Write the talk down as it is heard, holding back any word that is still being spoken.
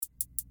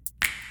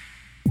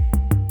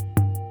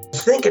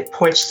think it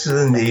points to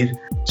the need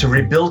to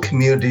rebuild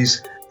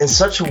communities in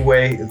such a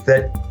way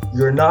that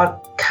you're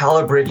not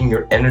calibrating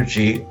your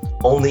energy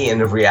only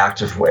in a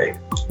reactive way,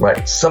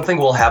 right? Something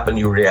will happen,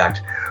 you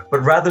react,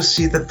 but rather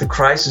see that the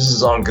crisis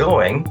is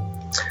ongoing,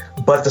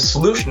 but the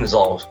solution is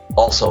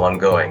also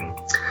ongoing.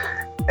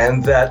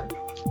 And that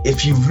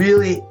if you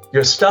really,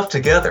 your stuff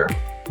together,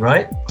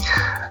 right,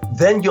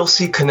 then you'll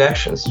see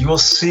connections. You will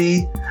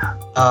see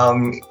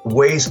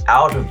ways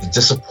out of the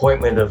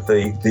disappointment of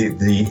the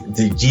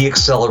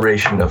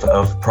deacceleration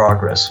of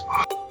progress.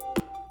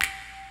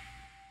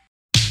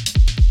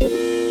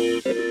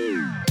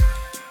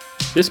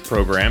 This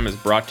program is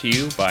brought to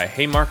you by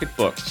Haymarket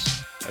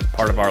Books as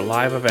part of our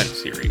live event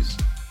series.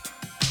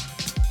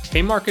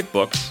 Haymarket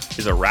Books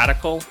is a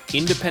radical,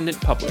 independent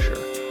publisher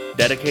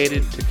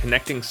dedicated to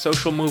connecting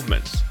social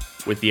movements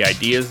with the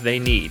ideas they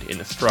need in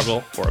the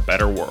struggle for a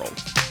better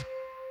world.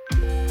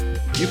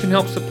 You can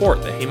help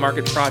support the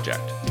Haymarket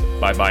Project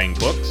by buying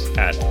books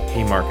at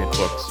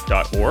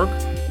haymarketbooks.org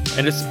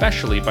and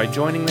especially by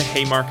joining the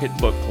Haymarket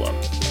Book Club.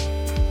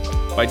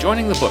 By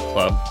joining the book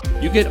club,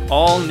 you get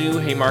all new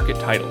Haymarket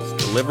titles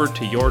delivered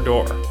to your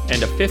door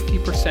and a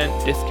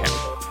 50%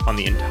 discount on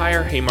the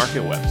entire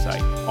Haymarket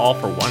website, all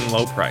for one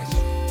low price.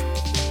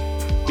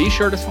 Be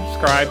sure to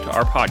subscribe to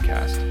our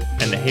podcast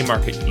and the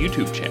Haymarket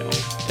YouTube channel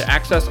to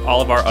access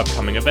all of our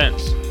upcoming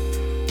events.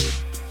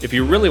 If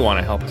you really want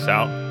to help us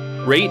out,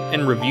 rate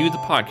and review the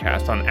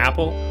podcast on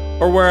Apple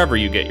or wherever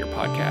you get your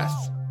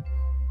podcasts.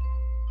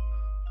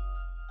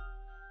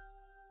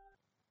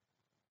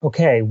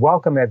 Okay,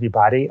 welcome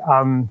everybody.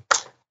 I'm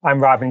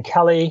Robin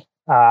Kelley.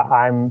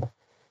 I'm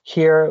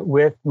here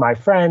with my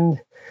friend,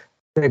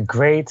 the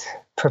great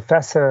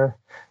professor,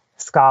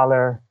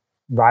 scholar,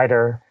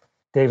 writer,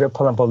 David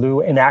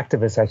Palumbo-Liu, an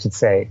activist, I should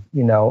say.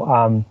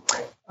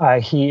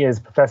 He is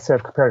professor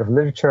of comparative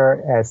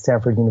literature at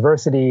Stanford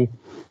University,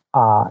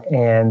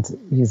 and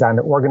he's on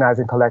the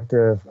organizing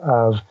collective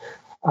of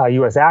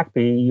U.S.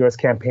 ACBI, U.S.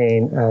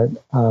 Campaign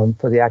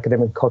for the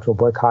Academic Cultural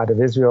Boycott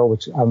of Israel,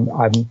 which I'm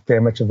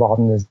very much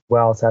involved in as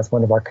well. So that's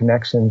one of our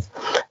connections,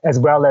 as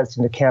well as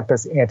the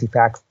Campus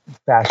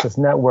Anti-Fascist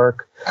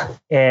Network.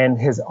 And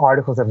his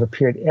articles have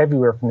appeared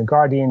everywhere from The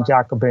Guardian,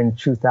 Jacobin,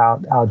 Truth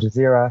Out, Al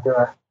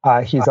Jazeera.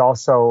 He's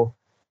also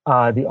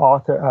the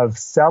author of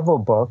several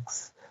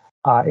books,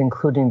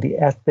 including the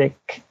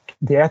Ethnic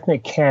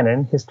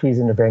Canon, Histories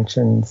and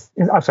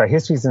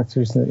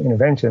Institutional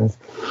Interventions,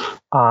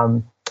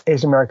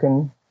 Asian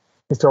American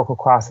Historical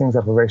Crossings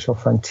of a Racial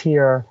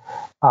Frontier,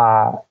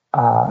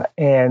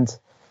 and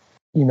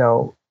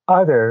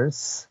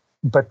others.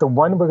 But the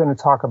one we're going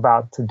to talk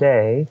about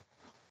today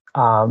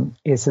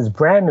is his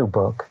brand new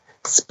book,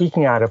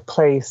 Speaking Out of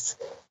Place,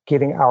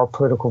 Getting Our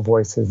Political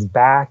Voices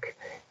Back.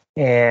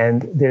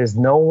 And there's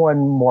no one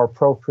more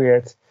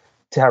appropriate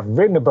to have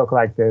written a book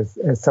like this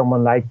as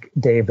someone like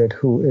David,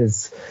 who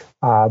is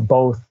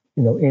both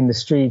in the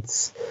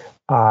streets,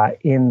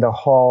 in the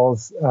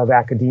halls of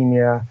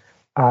academia,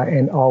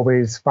 and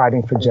always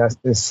fighting for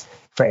justice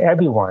for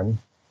everyone,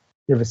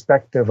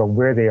 irrespective of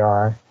where they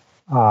are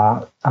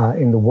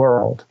in the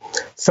world.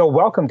 So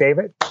welcome,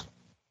 David.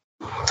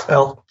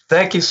 Well,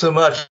 thank you so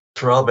much,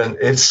 Robin.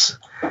 It's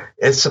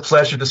a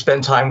pleasure to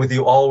spend time with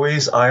you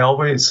always. I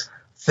always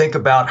think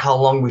about how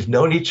long we've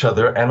known each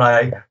other, and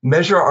I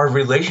measure our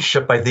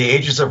relationship by the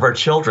ages of our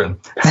children,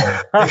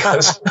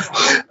 because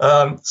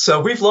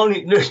so we've known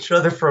each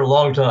other for a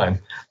long time,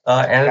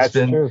 and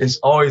it's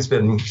always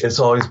been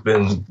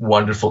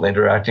wonderful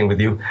interacting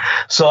with you.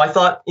 So I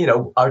thought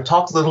I'll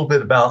talk a little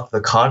bit about the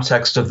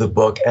context of the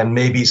book and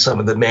maybe some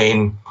of the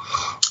main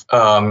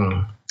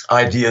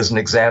ideas and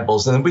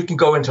examples, and then we can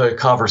go into a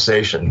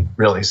conversation.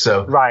 Really,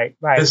 so right.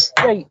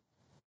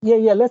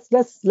 Yeah.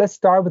 Let's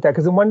start with that,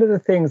 because one of the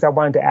things I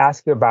wanted to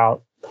ask you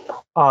about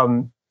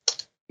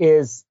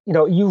is,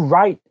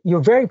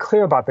 you're very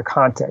clear about the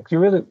context.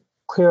 You're really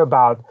clear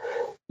about,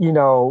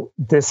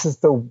 this is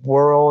the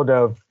world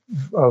of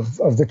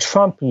the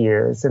Trump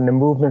years and the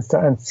movements to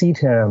unseat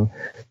him,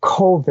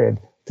 COVID,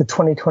 the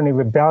 2020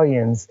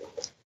 rebellions,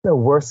 the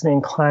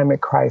worsening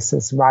climate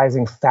crisis,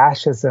 rising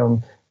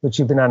fascism, which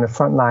you've been on the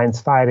front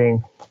lines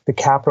fighting, the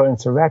Capitol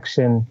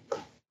insurrection.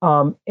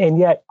 And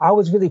yet I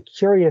was really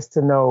curious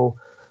to know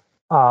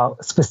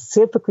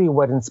specifically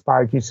what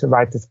inspired you to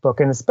write this book.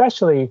 And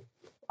especially,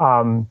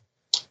 given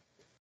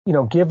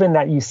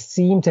that you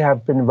seem to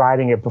have been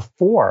writing it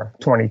before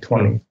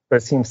 2020, but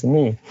it seems to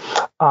me,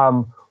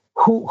 who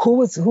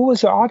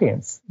was your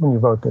audience when you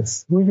wrote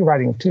this? Who were you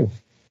writing it to?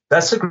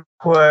 That's a good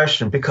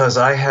question, because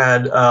I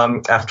had,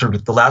 after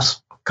the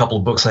last couple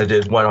of books I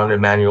did, one on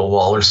Emanuel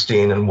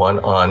Wallerstein and one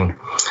on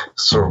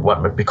sort of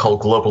what might be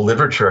called global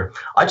literature,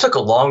 I took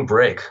a long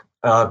break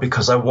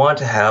because I wanted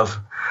to have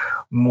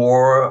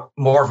more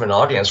of an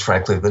audience,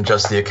 frankly, than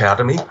just the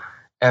Academy,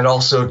 and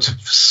also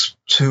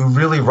to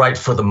really write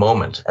for the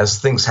moment as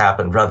things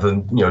happen, rather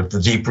than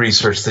the deep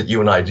research that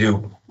you and I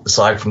do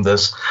aside from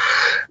this,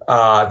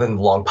 then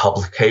the long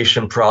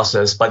publication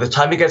process. By the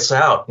time it gets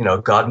out,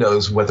 God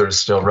knows whether it's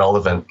still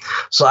relevant.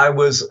 So I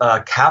was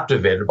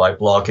captivated by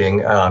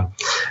blogging,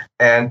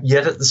 And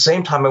yet at the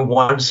same time, I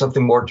wanted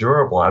something more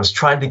durable. I was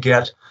trying to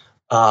get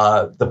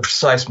the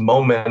precise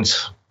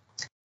moment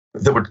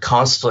that would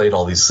constellate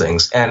all these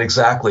things. And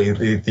exactly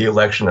the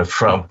election of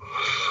Trump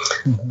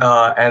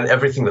and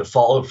everything that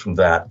followed from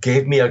that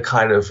gave me a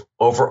kind of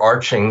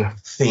overarching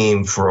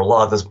theme for a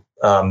lot of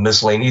the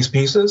miscellaneous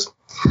pieces.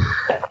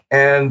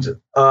 And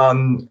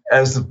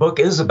as the book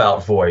is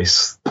about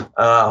voice,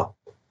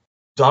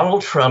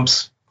 Donald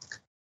Trump's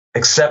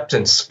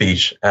acceptance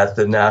speech at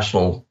the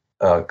national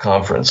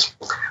conference,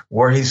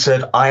 where he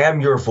said, "I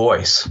am your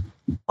voice.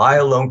 I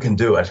alone can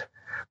do it,"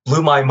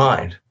 blew my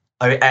mind.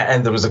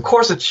 And there was, of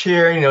course, a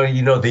cheer,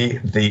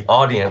 the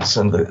audience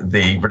and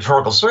the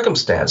rhetorical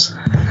circumstance.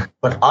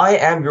 But "I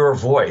am your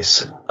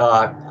voice,"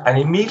 and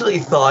immediately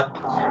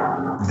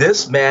thought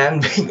this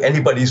man being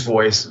anybody's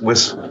voice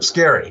was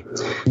scary.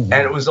 And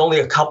it was only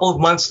a couple of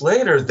months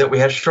later that we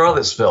had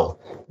Charlottesville,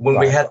 when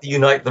we had the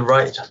Unite the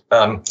Right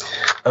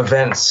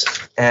events.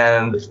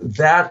 And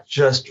that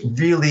just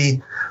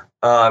really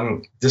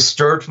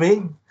disturbed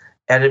me.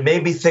 And it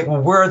made me think, well,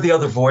 where are the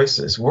other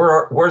voices?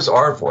 Where's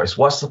our voice?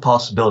 What's the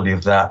possibility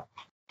of that?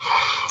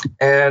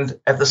 And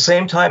at the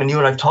same time, and you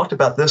and I have talked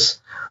about this,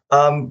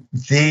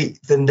 the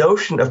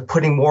notion of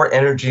putting more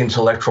energy into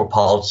electoral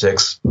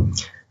politics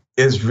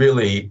is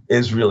really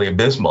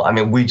abysmal. I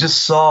mean, we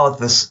just saw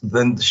this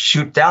then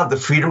shoot down the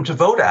Freedom to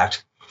Vote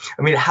Act.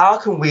 I mean, how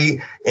can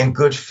we, in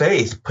good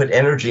faith, put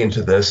energy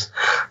into this,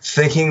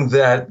 thinking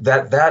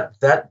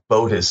that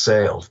boat has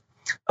sailed?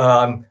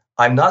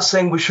 I'm not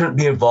saying we shouldn't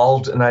be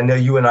involved, and I know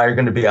you and I are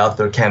going to be out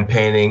there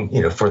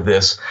campaigning, for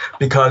this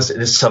because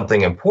it is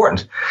something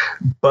important.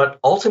 But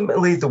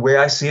ultimately, the way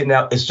I see it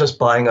now, it's just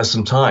buying us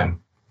some time.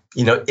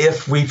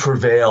 If we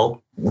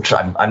prevail, which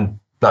I'm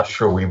not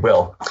sure we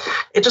will,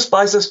 it just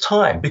buys us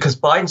time because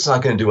Biden's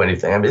not going to do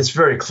anything. I mean, it's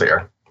very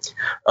clear.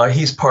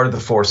 He's part of the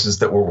forces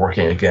that we're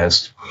working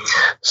against.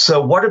 So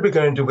what are we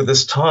going to do with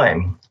this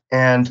time?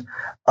 And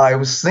I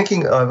was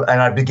thinking of,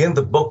 and I begin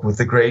the book with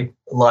the great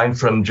line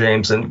from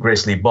James and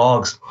Grace Lee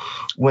Boggs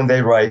when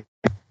they write,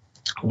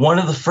 "One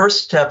of the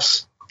first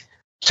steps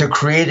to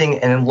creating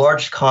an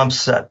enlarged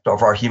concept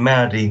of our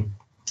humanity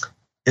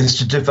is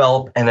to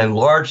develop an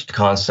enlarged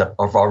concept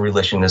of our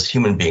relation as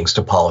human beings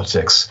to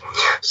politics."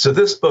 So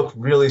this book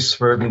really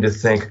spurred me to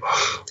think,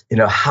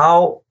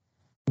 how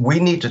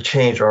we need to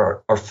change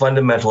our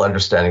fundamental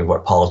understanding of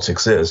what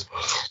politics is.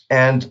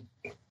 And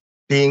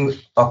being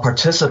a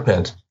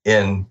participant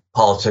in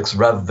politics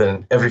rather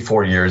than every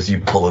 4 years you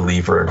pull a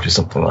lever or do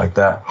something like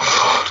that.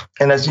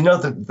 And as you know,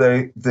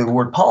 the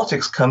word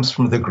politics comes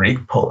from the Greek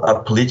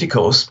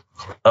politikos,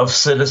 of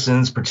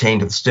citizens pertaining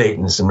to the state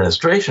and its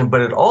administration,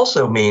 but it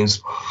also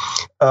means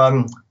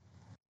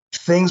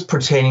things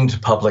pertaining to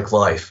public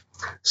life.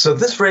 So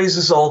this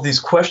raises all these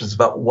questions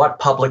about what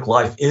public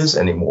life is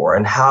anymore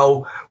and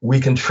how we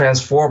can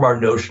transform our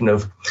notion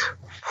of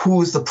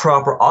who is the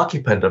proper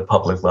occupant of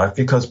public life,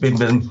 because we've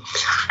been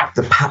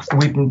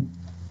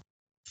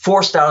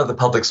forced out of the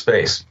public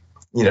space,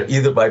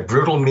 either by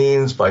brutal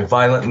means, by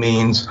violent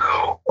means,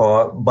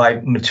 or by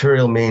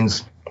material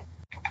means.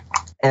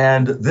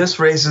 And this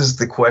raises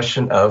the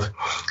question of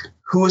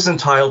who is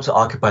entitled to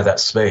occupy that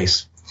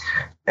space.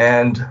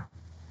 And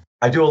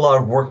I do a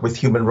lot of work with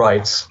human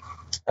rights,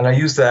 and I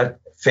use that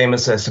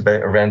famous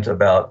event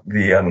about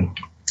the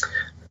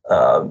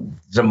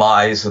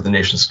demise of the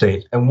nation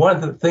state. And one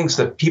of the things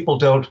that people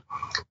don't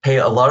pay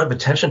a lot of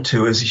attention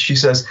to is, she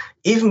says,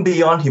 even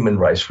beyond human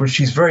rights, which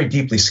she's very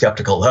deeply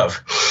skeptical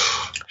of,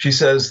 she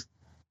says,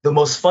 the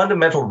most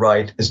fundamental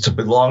right is to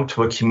belong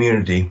to a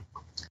community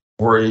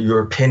where your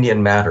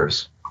opinion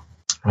matters,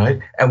 right?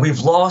 And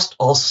we've lost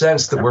all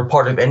sense that we're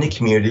part of any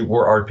community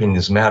where our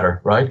opinions matter,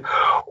 right?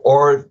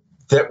 Or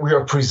that we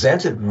are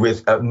presented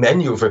with a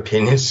menu of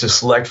opinions to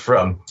select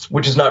from,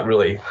 which is not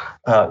really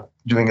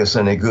doing us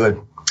any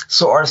good.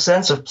 So our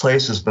sense of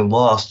place has been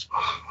lost.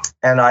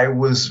 And I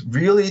was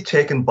really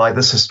taken by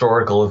this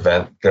historical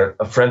event that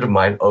a friend of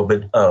mine,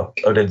 Oded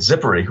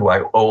Zippery, who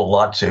I owe a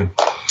lot to,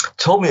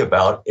 told me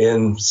about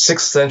in 6th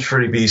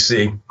century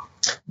BC,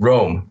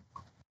 Rome.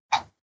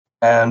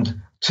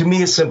 And to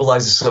me, it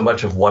symbolizes so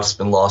much of what's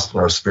been lost in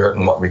our spirit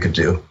and what we could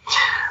do.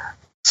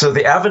 So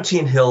the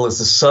Aventine Hill is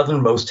the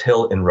southernmost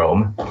hill in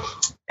Rome.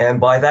 And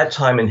by that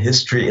time in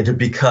history, it had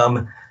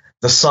become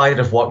the site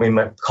of what we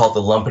might call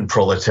the lumpen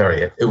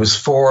proletariat. It was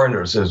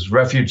foreigners, it was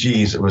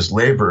refugees, it was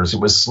laborers,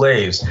 it was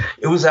slaves,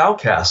 it was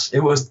outcasts.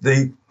 It was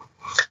the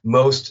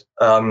most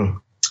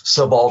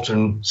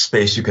subaltern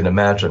space you can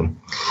imagine.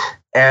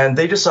 And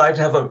they decided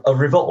to have a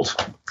revolt.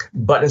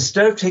 But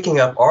instead of taking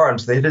up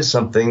arms, they did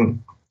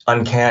something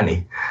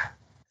uncanny.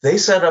 They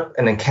set up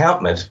an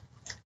encampment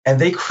and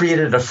they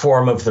created a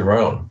form of their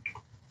own.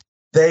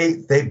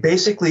 They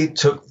basically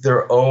took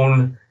their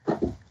own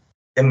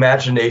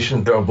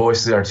imagination, their own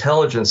voice, their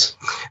intelligence,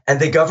 and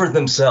they governed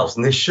themselves.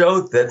 And they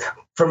showed that,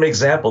 from an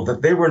example,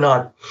 that they were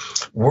not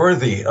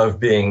worthy of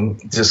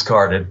being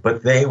discarded,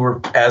 but they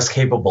were as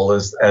capable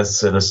as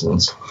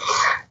citizens.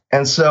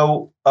 And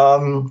so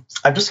I'm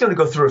just going to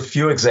go through a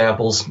few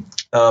examples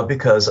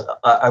because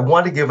I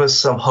want to give us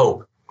some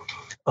hope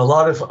a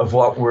lot of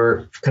what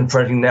we're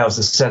confronting now is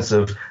a sense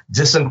of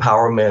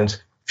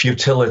disempowerment,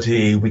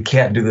 futility. We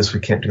can't do this, we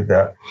can't do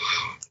that.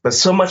 But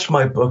so much of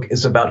my book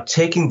is about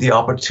taking the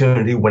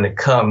opportunity when it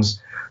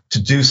comes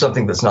to do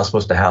something that's not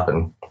supposed to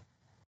happen.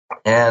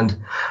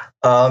 And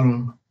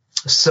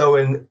so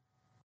in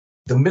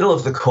the middle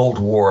of the Cold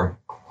War,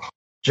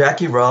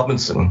 Jackie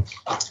Robinson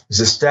has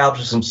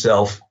established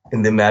himself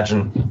in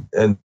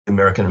the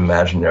American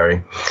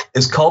imaginary,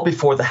 is called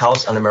before the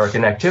House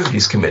Un-American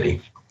Activities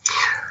Committee,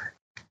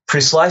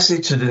 precisely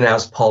to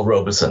denounce Paul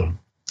Robeson.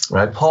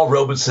 Right, Paul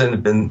Robeson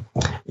had been,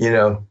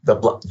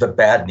 the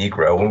bad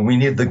Negro, and we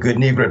need the good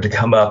Negro to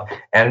come up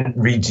and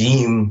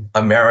redeem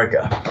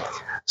America.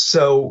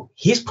 So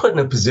he's put in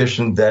a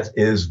position that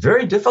is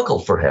very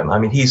difficult for him. I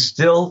mean, he's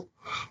still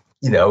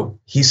in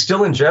he's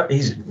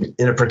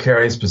in a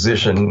precarious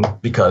position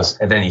because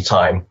at any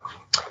time,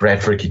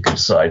 Branford could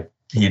decide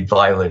he had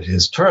violated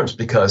his terms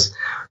because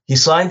he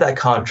signed that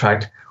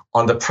contract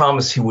on the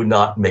promise he would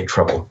not make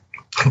trouble.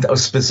 That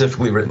was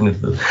specifically written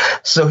into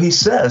So he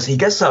says, he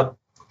gets up,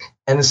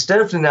 and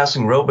instead of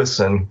denouncing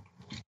Robeson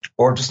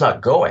or just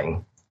not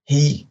going,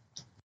 he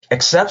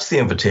accepts the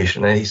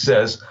invitation and he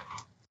says,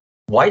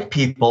 white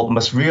people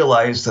must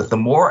realize that the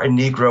more a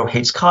Negro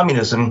hates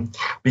communism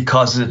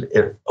because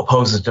it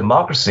opposes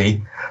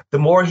democracy, the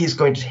more he's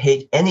going to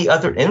hate any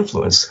other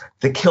influence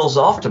that kills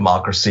off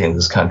democracy in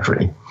this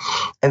country.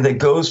 And that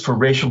goes for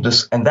racial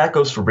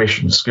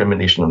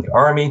discrimination in the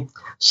army,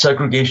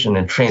 segregation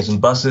in trains and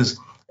buses,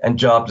 and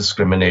job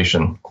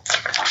discrimination.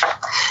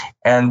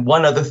 And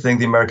one other thing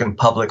the American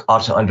public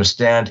ought to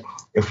understand,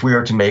 if we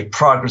are to make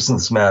progress in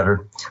this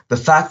matter, the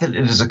fact that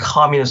it is a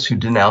communist who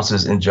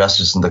denounces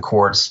injustice in the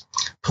courts,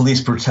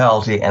 police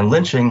brutality, and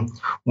lynching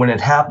when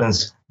it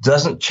happens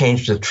doesn't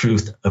change the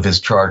truth of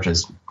his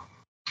charges.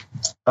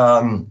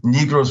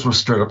 Negroes were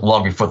stirred up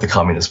long before the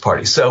Communist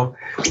Party. So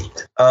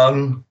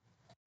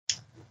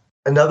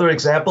another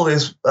example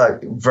is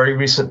very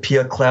recent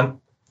Pia Klemp,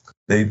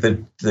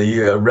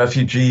 the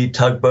refugee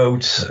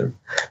tugboat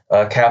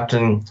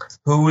captain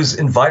who was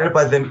invited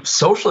by the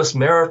socialist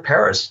mayor of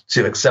Paris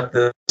to accept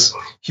this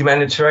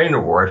humanitarian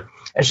award.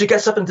 And she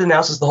gets up and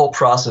denounces the whole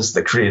process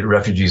that created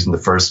refugees in the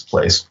first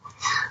place.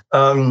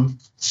 I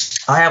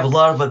have a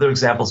lot of other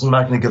examples. I'm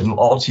not going to give them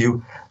all to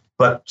you,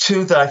 but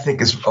two that I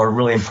think are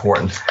really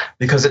important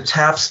because it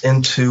taps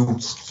into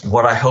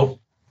what I hope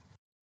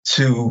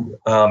to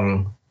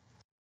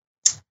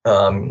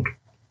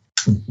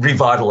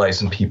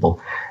revitalize in people.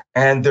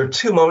 And there are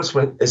two moments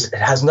when it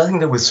has nothing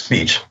to do with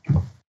speech.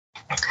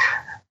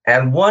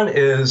 And one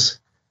is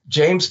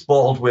James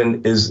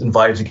Baldwin is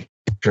invited to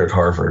lecture at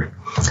Harvard.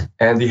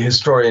 And the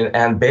historian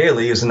Anne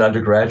Bailey is an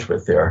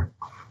undergraduate there.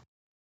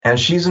 And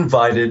she's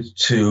invited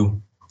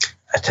to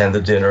attend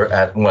the dinner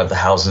at one of the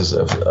houses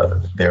of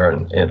there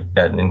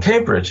in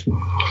Cambridge.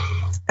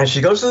 And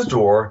she goes to the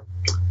door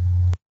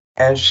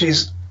and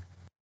she's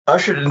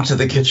ushered into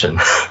the kitchen,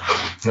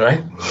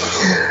 right?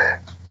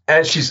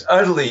 And she's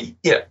utterly,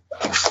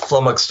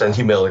 flummoxed and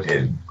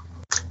humiliated.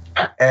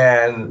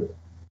 And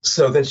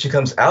so then she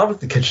comes out of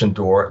the kitchen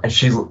door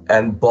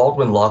and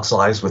Baldwin locks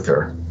eyes with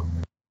her.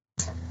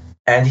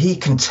 And he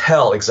can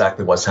tell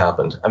exactly what's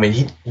happened. I mean,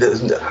 he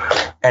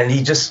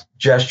just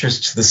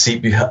gestures to the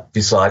seat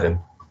beside him.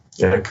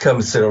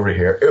 Come sit over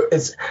here.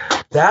 It's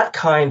that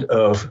kind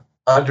of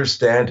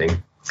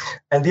understanding.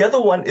 And the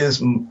other one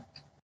is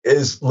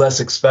less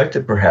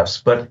expected,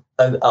 perhaps, but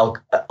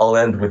I'll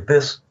end with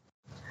this.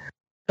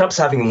 Trump's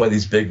having one of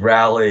these big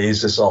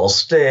rallies. It's all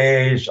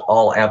staged,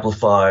 all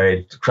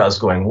amplified. The crowd's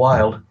going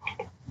wild.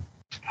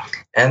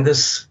 And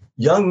this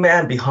young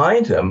man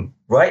behind him,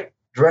 right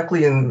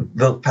directly in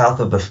the path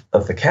of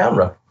the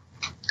camera,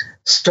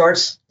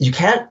 starts, you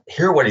can't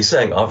hear what he's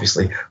saying,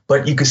 obviously,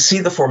 but you can see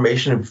the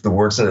formation of the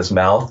words in his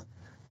mouth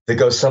that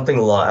goes something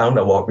along, I don't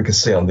know what we can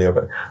say on there,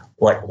 but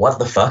like, what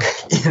the fuck,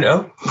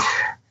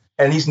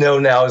 And he's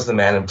known now as the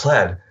man in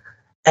plaid.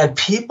 And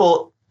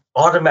people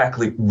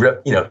automatically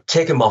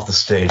take him off the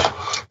stage.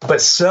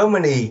 But so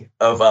many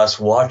of us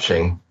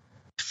watching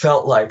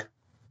felt like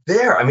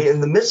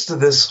in the midst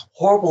of this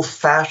horrible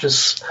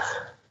fascist,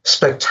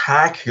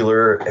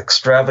 spectacular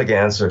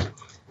extravaganza,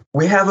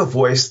 we have a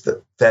voice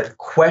that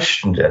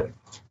questioned it,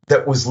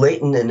 that was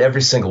latent in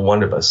every single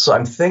one of us. So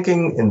I'm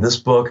thinking in this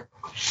book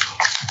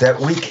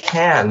that we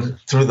can,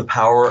 through the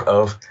power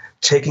of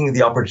taking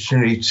the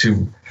opportunity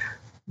to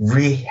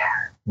rehabitate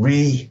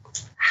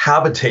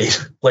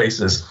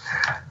places,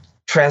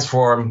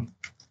 transform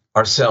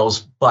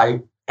ourselves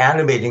by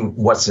animating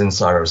what's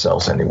inside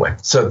ourselves anyway.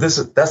 So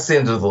that's the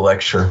end of the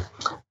lecture,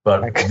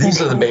 but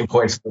these are the main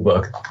points of the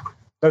book.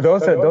 So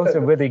those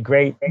are really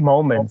great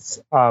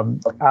moments. I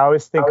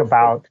always think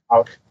about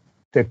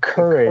the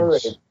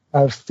courage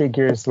of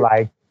figures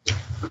like,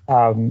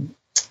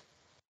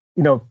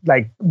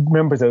 like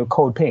members of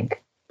Code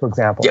Pink, for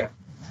example,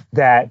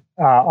 that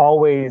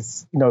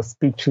always,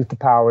 speak truth to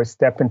power,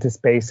 step into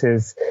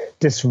spaces,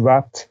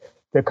 disrupt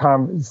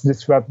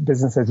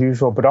business as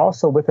usual, but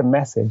also with a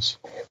message,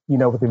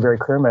 with a very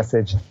clear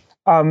message.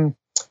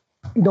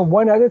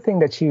 One other thing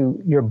that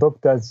your book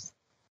does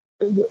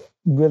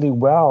really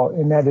well,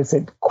 and that is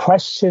it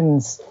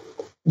questions,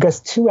 I guess,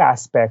 two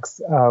aspects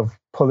of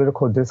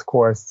political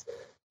discourse,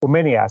 well,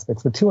 many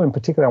aspects, but two in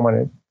particular I want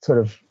to sort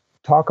of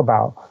talk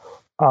about.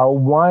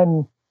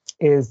 One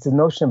is the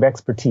notion of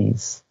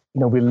expertise.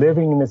 We're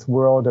living in this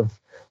world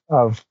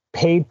of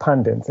paid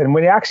pundits, and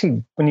when you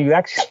actually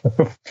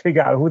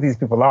figure out who these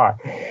people are,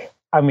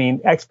 I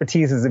mean,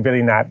 expertise is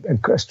really not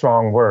a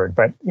strong word,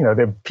 but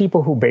they're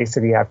people who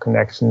basically have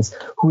connections,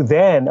 who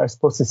then are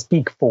supposed to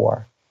speak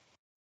for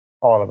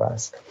all of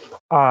us.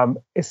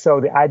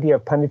 So the idea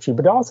of punditry,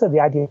 but also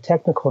the idea of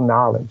technical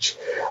knowledge.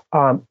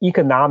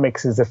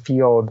 Economics is a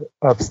field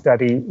of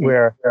study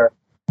where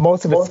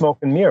most of it's smoke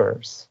and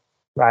mirrors,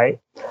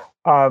 right?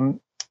 And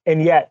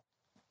yet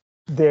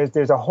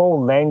there's a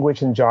whole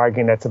language and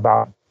jargon that's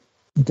about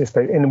this.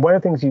 And one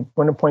of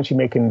the points you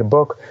make in the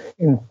book,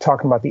 in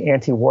talking about the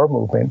anti-war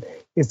movement,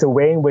 is the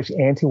way in which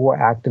anti-war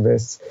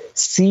activists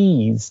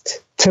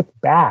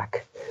took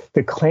back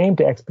the claim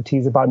to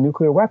expertise about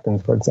nuclear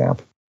weapons, for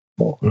example,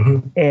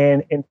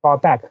 and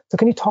fought back. So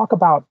can you talk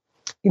about,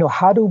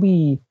 how do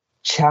we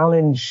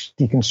challenge,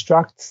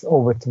 deconstruct,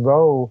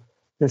 overthrow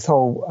this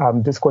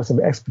whole discourse of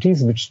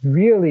expertise, which is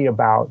really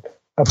about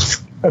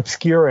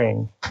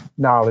obscuring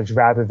knowledge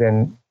rather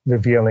than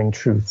revealing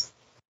truth?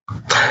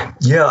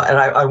 Yeah, and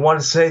I want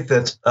to say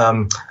that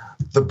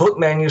the book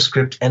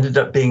manuscript ended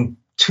up being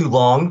too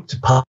long to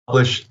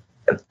publish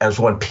as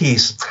one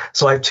piece.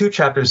 So I have two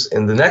chapters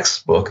in the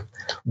next book,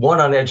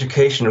 one on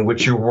education, in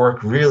which your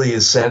work really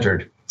is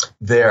centered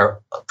there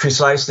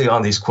precisely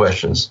on these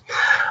questions.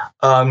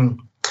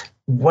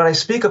 When I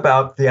speak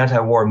about the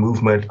anti-war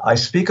movement, I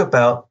speak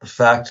about the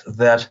fact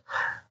that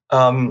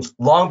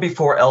long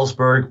before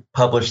Ellsberg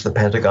published the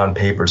Pentagon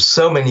Papers,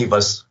 so many of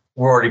us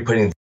were already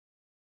putting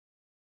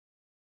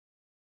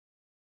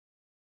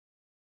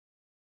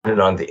it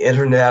on the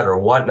internet or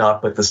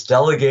whatnot, but this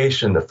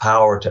delegation of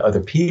power to other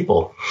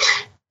people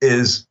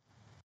is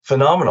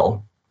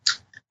phenomenal.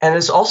 And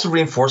it's also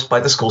reinforced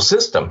by the school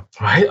system,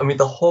 right? I mean,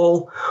 the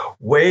whole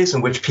ways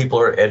in which people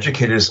are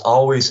educated is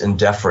always in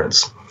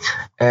deference.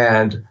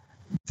 And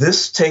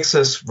this takes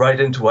us right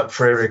into what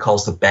Freire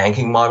calls the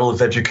banking model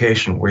of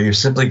education, where you're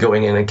simply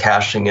going in and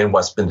cashing in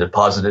what's been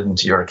deposited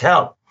into your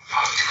account.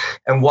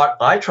 And what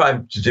I try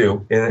to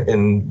do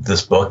in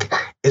this book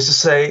is to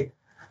say,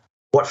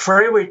 what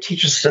Freire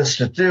teaches us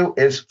to do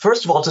is,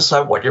 first of all,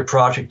 decide what your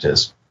project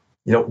is.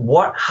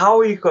 What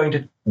are you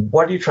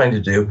trying to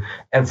do?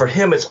 And for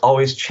him, it's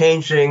always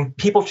changing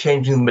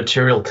the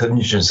material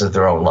conditions of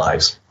their own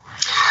lives.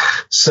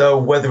 So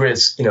whether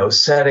it's,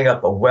 setting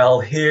up a well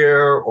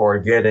here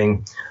or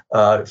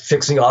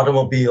fixing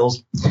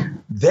automobiles,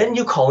 then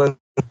you call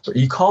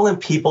in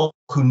people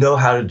who know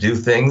how to do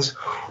things.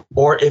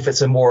 Or if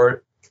it's a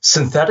more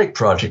synthetic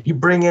project, you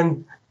bring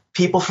in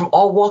people from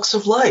all walks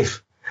of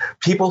life.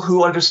 People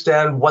who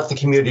understand what the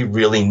community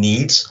really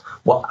needs,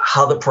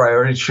 how the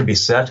priorities should be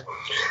set.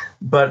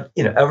 But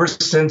ever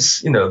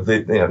since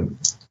the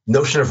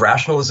notion of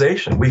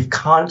rationalization, we've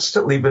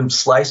constantly been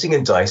slicing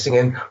and dicing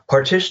and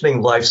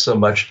partitioning life so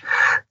much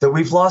that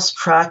we've lost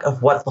track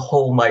of what the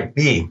whole might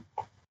be.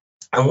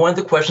 And one of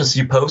the questions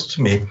you posed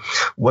to me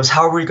was,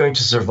 how are we going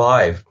to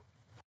survive?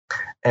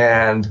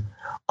 And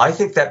I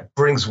think that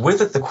brings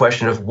with it the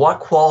question of what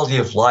quality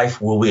of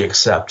life will we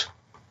accept?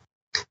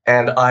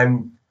 And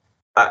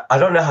I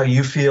don't know how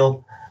you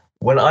feel.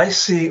 When I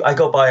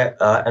go by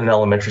an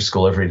elementary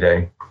school every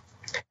day,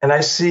 and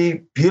I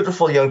see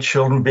beautiful young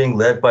children being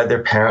led by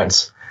their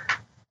parents,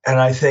 and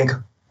I think,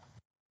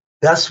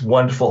 that's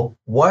wonderful.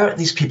 Why aren't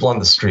these people on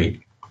the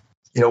street?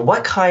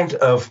 What kind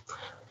of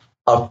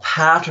a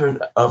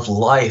pattern of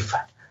life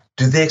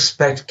do they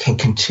expect can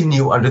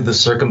continue under the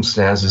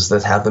circumstances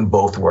that have them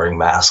both wearing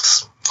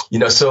masks?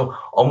 So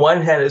on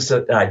one hand, it's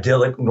an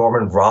idyllic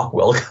Norman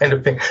Rockwell kind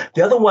of thing.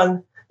 The other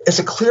one is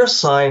a clear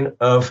sign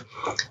of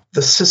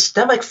the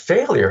systemic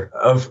failure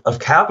of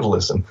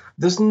capitalism.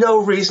 There's no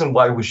reason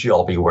why we should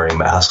all be wearing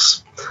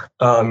masks.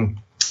 There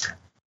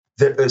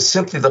is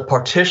simply the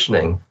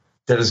partitioning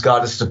that has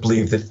got us to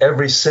believe that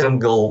every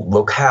single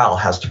locale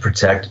has to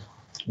protect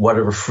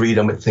whatever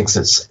freedom it thinks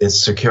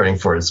it's securing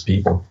for its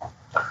people.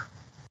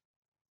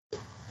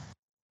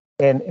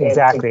 And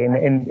exactly,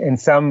 and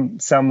some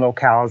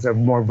locales are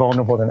more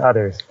vulnerable than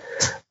others,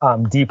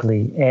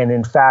 deeply. And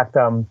in fact,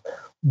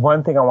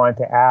 one thing I wanted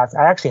to ask,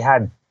 I actually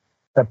had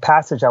a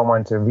passage I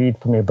wanted to read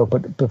from your book,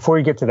 but before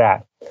you get to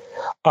that,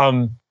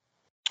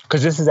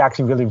 because this is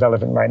actually really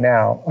relevant right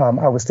now,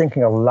 I was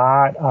thinking a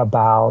lot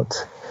about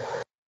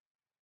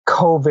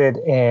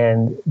COVID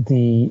and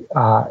the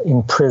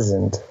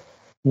imprisoned,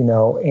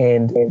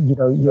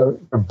 your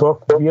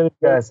book really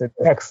does an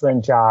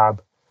excellent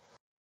job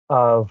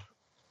of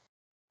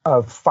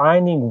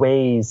finding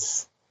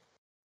ways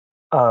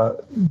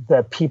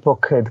that people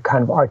could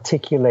kind of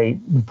articulate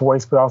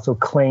voice, but also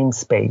claim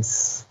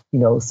space,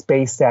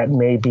 space that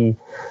may be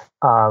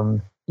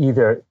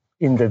either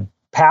in the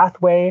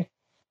pathway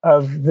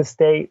of the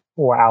state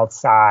or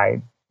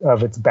outside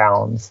of its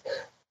bounds,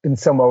 in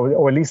some,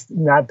 or at least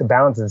not the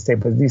bounds of the state,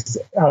 but at least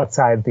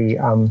outside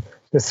the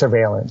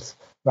surveillance.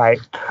 right?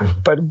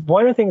 But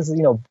one of the things,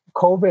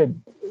 COVID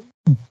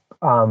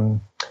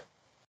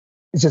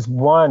is just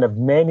one of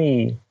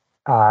many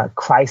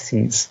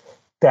crises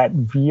that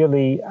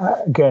really,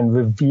 again,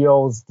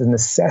 reveals the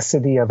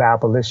necessity of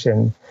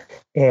abolition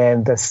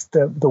and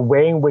the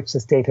way in which the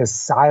state has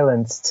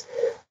silenced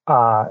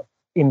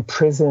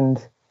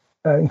imprisoned,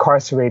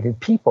 incarcerated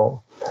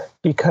people.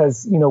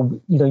 Because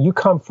you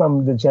come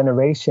from the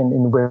generation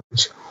in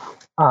which,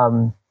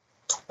 and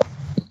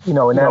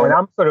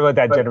I'm sort of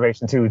that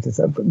generation too,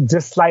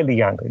 just slightly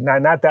younger,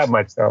 not that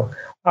much though,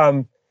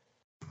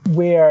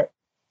 where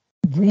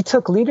we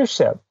took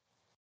leadership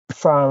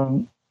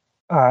from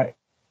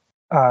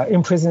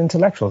imprisoned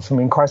intellectuals, from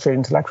incarcerated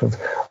intellectuals.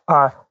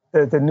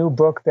 The new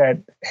book that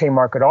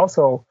Haymarket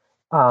also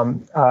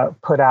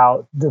put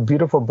out, the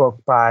beautiful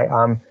book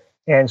by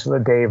Angela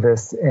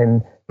Davis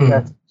and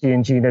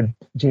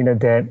Gina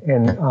Dent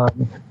and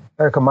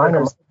Erica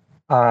Miner's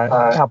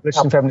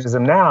Abolition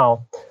Feminism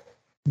Now.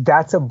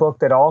 That's a book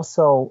that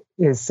also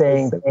is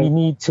saying that we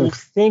need to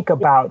think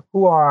about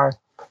who our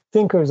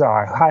thinkers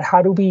are.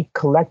 How do we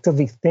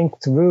collectively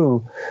think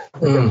through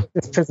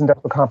this prison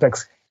industrial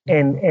complex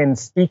and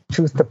speak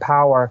truth to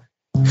power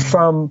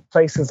from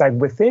places like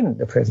within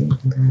the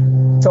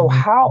prison? So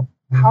how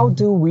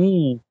do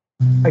we,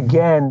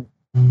 again,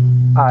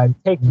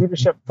 take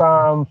leadership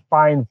from,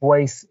 find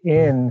voice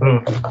in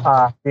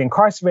the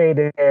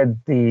incarcerated,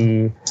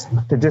 the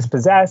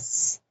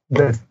dispossessed,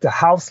 the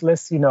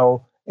houseless,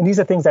 and these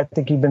are things I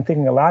think you've been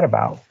thinking a lot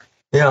about.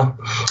 Yeah.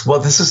 Well,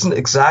 this isn't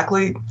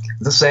exactly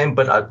the same,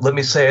 but let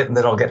me say it and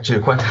then I'll get to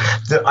your question.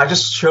 I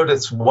just showed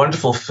this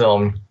wonderful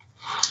film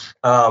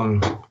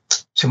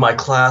to my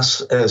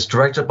class. It's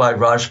directed by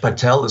Raj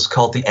Patel. It's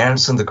called The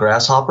Ants and the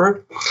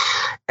Grasshopper.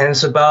 And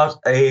it's about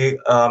an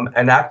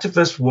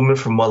activist woman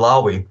from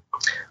Malawi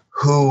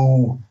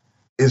who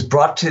is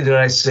brought to the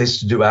United States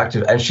to do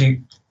active. And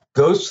she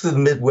goes to the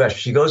Midwest.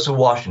 She goes to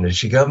Washington.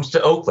 She comes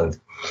to Oakland.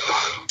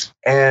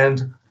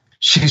 And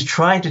she's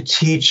trying to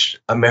teach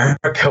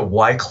America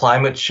why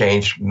climate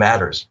change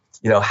matters.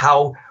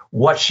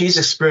 What she's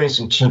experienced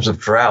in terms of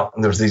drought.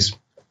 And there's these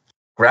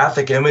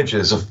graphic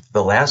images of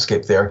the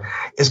landscape there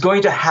is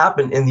going to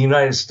happen in the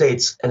United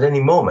States at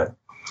any moment.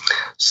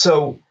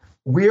 So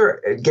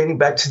we're getting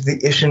back to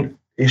the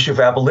issue of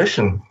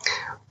abolition.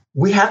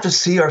 We have to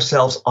see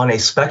ourselves on a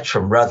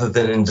spectrum rather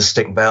than in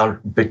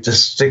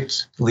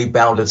distinctly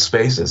bounded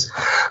spaces,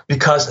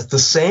 because the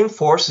same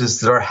forces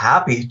that are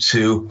happy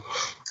to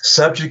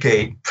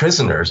subjugate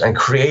prisoners and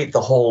create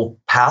the whole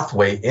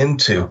pathway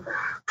into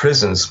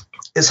prisons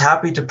is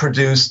happy to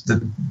produce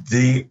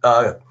the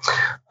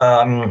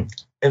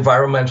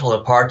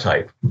environmental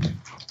apartheid,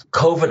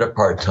 COVID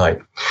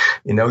apartheid.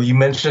 You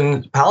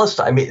mentioned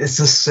Palestine. I mean, it's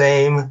the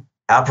same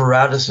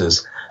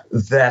apparatuses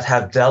that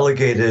have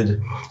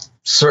delegated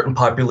certain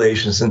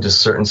populations into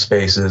certain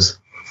spaces,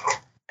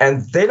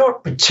 and they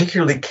don't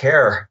particularly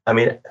care. I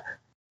mean,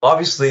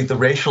 obviously the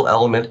racial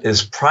element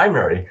is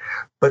primary,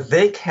 but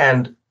they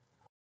can.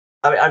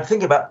 I mean, I'm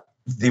thinking about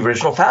the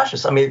original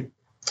fascists. I mean,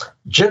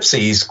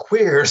 gypsies,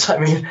 queers. I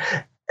mean,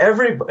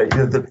 everybody,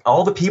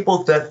 all the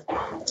people that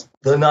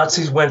the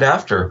Nazis went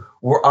after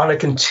were on a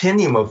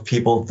continuum of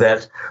people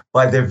that,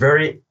 by their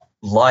very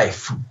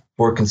life,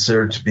 were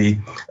considered to be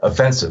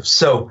offensive.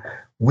 So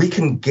we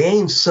can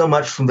gain so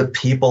much from the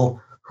people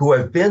who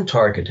have been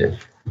targeted,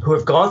 who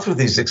have gone through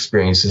these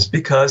experiences,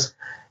 because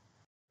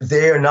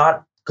they are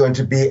not going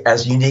to be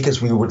as unique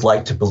as we would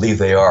like to believe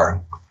they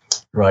are,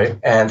 right?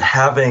 And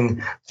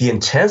having the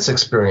intense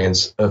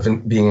experience of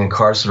being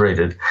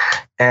incarcerated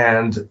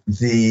and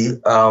the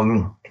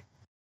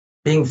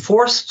being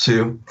forced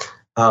to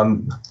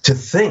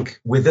think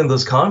within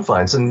those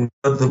confines. And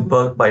the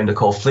book by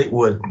Nicole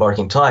Fleetwood,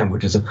 Marking Time,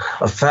 which is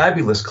a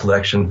fabulous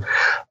collection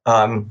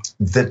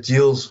that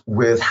deals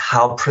with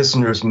how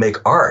prisoners make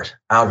art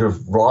out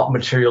of raw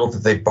material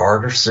that they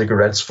barter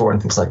cigarettes for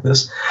and things like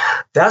this.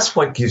 That's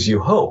what gives you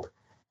hope,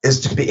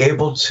 is to be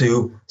able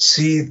to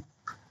see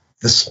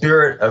the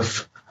spirit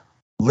of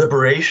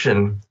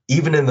liberation,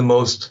 even in the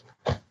most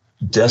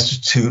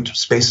destitute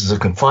spaces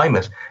of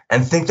confinement,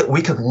 and think that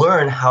we could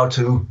learn how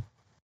to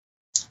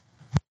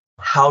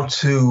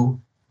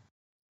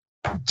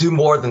do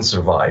more than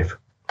survive,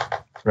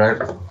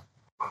 right?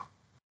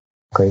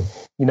 Okay.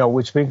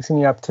 Which brings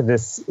me up to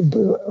this.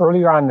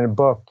 Earlier on in the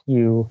book,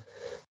 you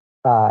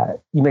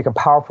make a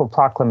powerful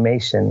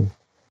proclamation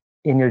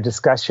in your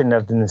discussion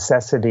of the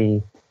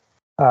necessity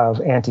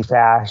of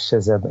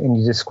anti-fascism, and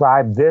you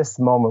describe this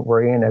moment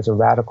we're in as a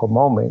radical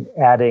moment,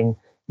 adding,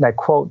 and I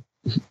quote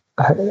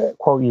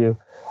you,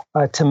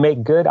 to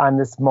make good on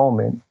this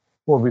moment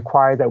will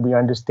require that we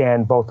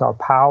understand both our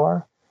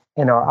power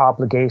and our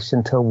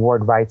obligation to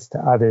award rights to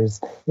others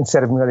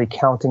instead of merely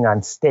counting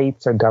on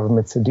states or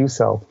governments to do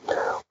so.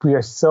 We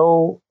are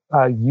so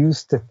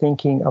used to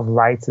thinking of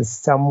rights as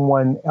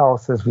someone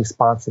else's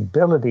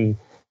responsibility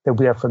that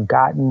we have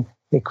forgotten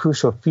a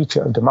crucial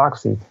feature of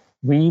democracy.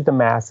 We, the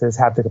masses,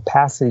 have the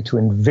capacity to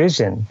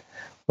envision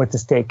what the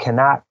state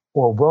cannot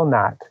or will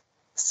not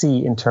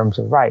see in terms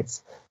of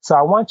rights. So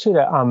I want you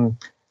to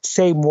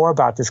say more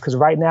about this, because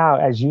right now,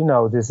 as you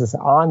know, there's this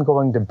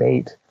ongoing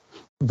debate,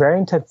 very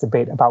intense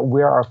debate about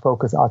where our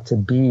focus ought to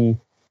be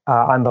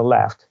on the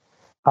left.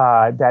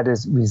 That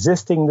is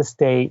resisting the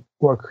state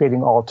or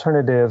creating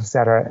alternatives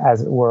that are,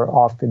 as it were,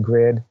 off the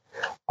grid.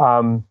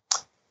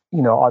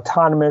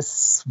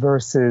 Autonomous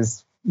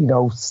versus,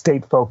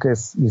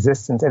 state-focused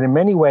resistance. And in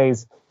many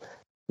ways,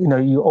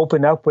 you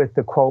open up with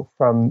the quote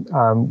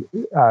from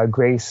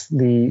Grace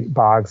Lee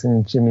Boggs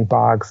and Jimmy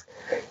Boggs.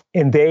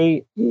 And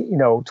they,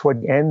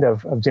 toward the end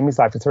of Jimmy's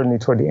life, and certainly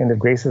toward the end of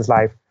Grace's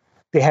life,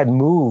 they had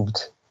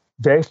moved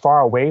very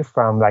far away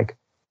from like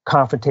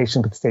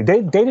confrontation with the state.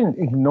 They didn't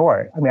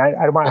ignore it. I mean,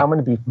 I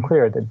want to be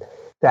clear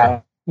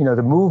that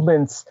the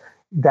movements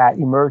that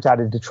emerged out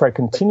of Detroit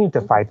continued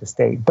to fight the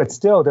state, but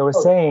still they were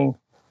saying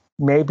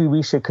maybe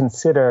we should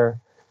consider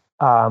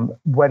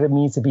what it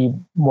means to be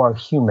more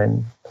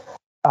human,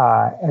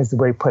 as the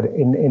way put it.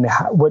 In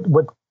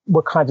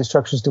what kinds of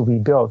structures do we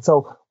build?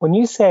 So when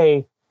you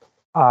say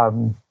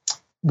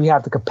we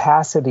have the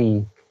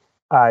capacity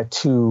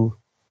to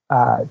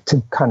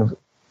kind of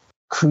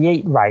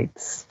create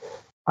rights,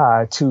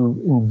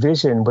 to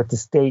envision what the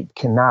state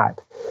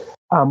cannot.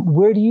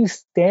 Where do you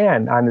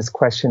stand on this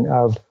question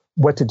of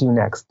what to do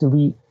next?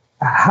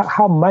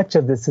 How much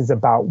of this is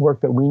about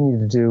work that we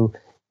need to do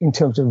in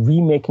terms of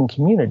remaking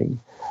community?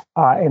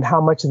 And how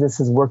much of this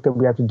is work that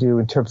we have to do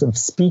in terms of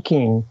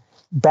speaking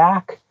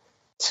back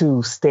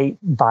to state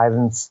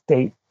violence,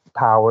 state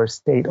power,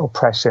 state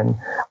oppression,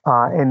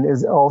 and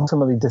is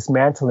ultimately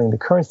dismantling the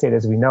current state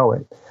as we know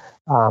it?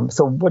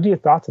 So what are your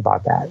thoughts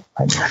about that?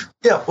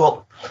 Yeah,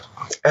 well,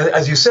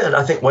 as you said,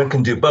 I think one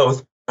can do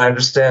both. I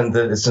understand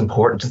that it's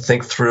important to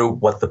think through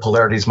what the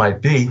polarities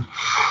might be.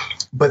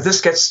 But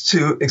this gets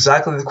to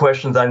exactly the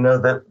questions I know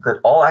that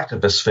all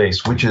activists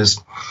face, which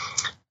is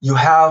you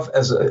have,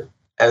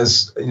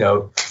 as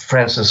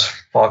Francis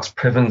Fox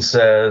Priven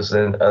says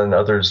and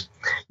others,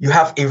 you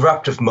have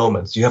eruptive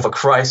moments. You have a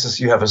crisis,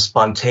 you have a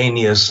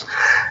spontaneous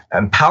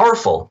and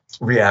powerful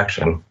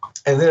reaction,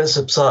 and then it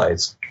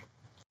subsides.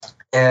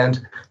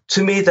 And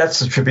to me,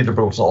 that's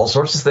attributable to all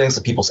sorts of things,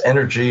 to people's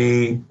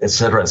energy, et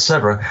cetera, et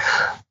cetera.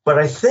 But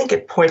I think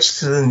it points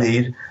to the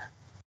need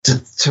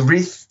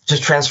to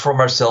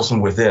transform ourselves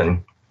from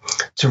within,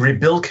 to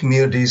rebuild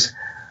communities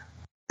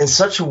in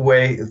such a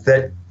way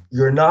that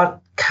you're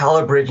not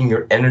calibrating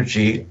your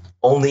energy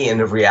only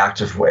in a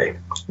reactive way,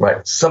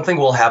 right? Something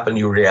will happen,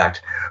 you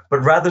react, but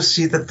rather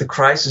see that the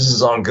crisis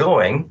is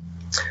ongoing,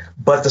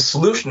 but the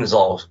solution is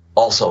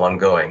also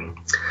ongoing.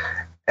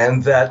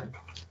 And that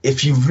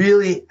if you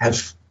really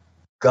have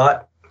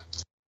got,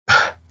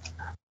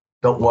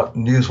 don't want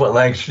to use what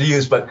language to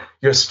use, but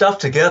your stuff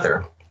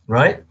together,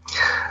 right?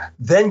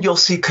 Then you'll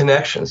see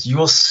connections. You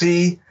will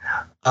see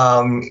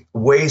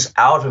ways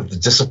out of the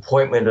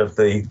disappointment of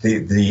the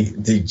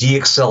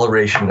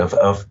deacceleration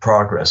of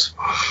progress.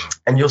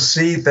 And you'll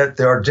see that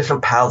there are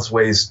different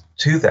pathways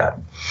to that.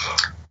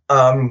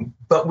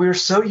 But we're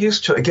so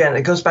used to, again,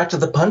 it goes back to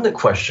the pundit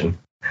question,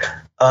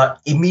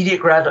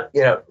 immediate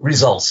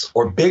results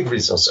or big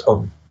results,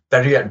 or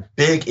better yet,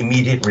 big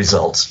immediate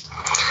results.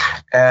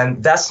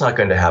 And that's not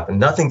going to happen.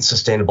 Nothing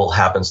sustainable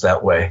happens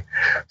that way.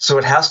 So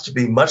it has to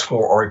be much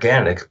more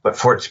organic. But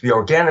for it to be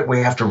organic, we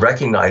have to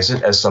recognize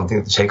it as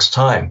something that takes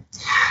time.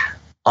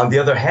 On the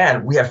other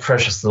hand, we have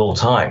precious little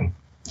time.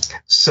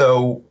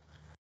 So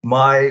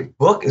my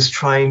book is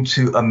trying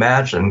to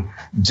imagine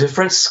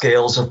different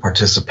scales of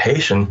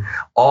participation,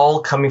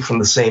 all coming from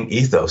the same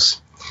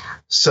ethos.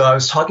 So I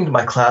was talking to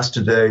my class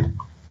today,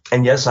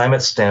 and yes, I'm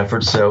at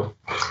Stanford, so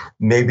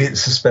maybe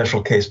it's a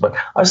special case, but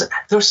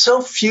there's so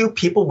few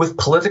people with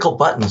political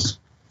buttons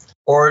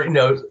or,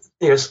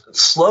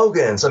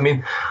 slogans. I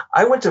mean,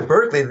 I went to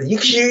Berkeley.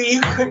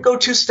 You couldn't go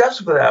 2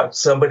 steps without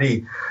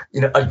somebody,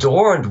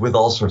 adorned with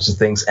all sorts of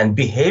things and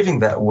behaving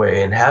that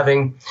way and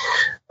having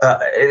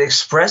and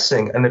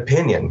expressing an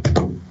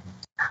opinion.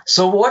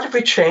 So what if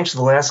we change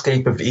the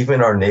landscape of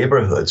even our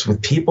neighborhoods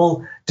with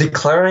people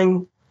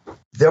declaring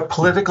their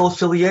political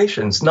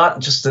affiliations,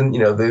 not just in,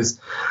 those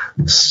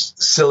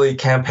silly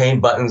campaign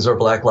buttons or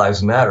Black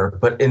Lives Matter,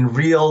 but in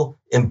real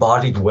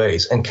embodied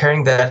ways and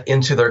carrying that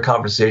into their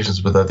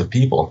conversations with other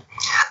people.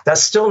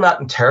 That's still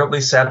not terribly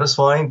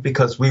satisfying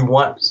because we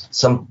want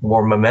some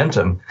more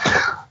momentum.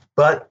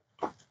 But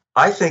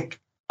I think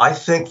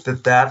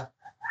that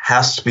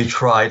has to be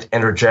tried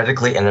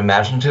energetically and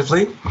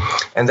imaginatively.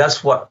 And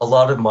that's what a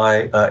lot of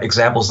my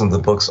examples in the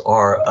books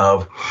are,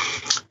 of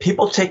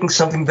people taking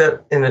something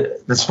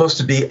that's supposed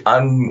to be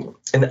in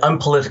an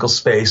unpolitical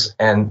space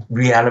and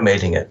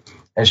reanimating it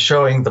and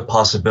showing the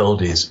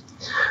possibilities,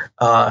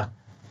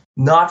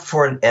 not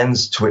for an end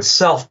to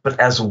itself, but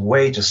as a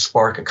way to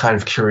spark a kind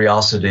of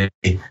curiosity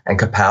and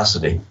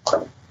capacity.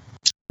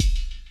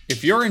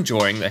 If you're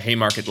enjoying the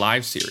Haymarket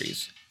Live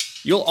series,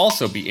 you'll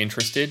also be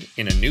interested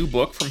in a new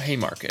book from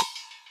Haymarket,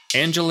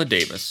 Angela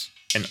Davis,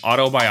 an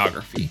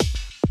autobiography.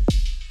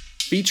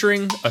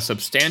 Featuring a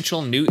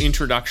substantial new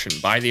introduction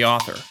by the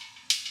author,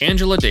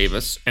 Angela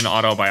Davis, an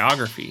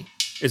autobiography,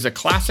 is a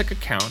classic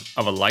account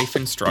of a life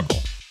in struggle.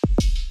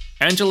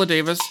 Angela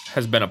Davis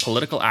has been a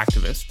political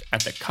activist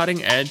at the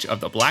cutting edge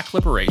of the Black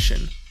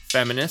liberation,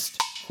 feminist,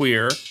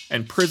 queer,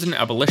 and prison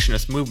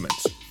abolitionist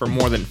movements for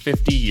more than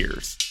 50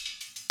 years.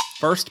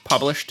 First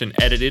published and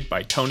edited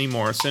by Toni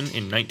Morrison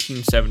in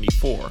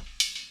 1974,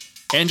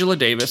 Angela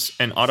Davis,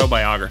 An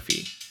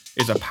Autobiography,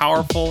 is a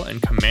powerful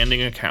and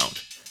commanding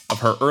account of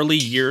her early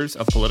years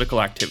of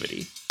political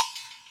activity.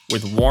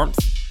 With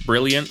warmth,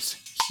 brilliance,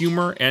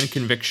 humor, and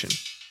conviction,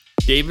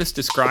 Davis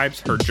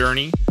describes her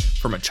journey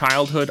from a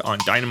childhood on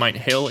Dynamite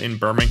Hill in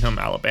Birmingham,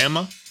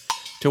 Alabama,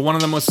 to one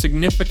of the most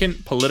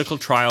significant political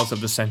trials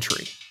of the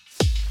century,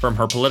 from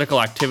her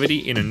political activity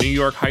in a New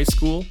York high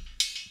school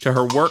to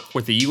her work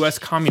with the U.S.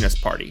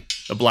 Communist Party,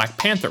 the Black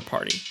Panther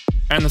Party,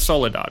 and the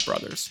Soledad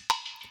Brothers,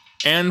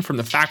 and from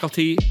the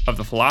faculty of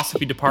the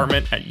philosophy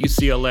department at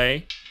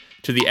UCLA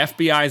to the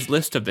FBI's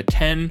list of the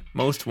 10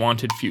 most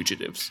wanted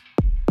fugitives.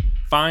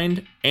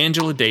 Find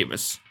Angela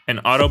Davis, An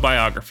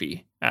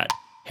Autobiography at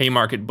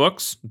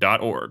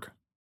haymarketbooks.org.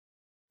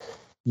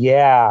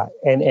 Yeah,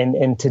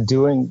 and to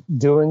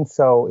doing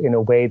so in a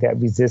way that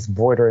resists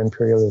border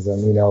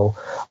imperialism.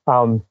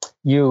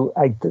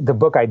 The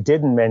book I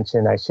didn't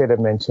mention, I should have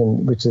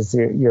mentioned, which is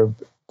your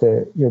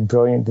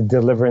brilliant The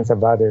Deliverance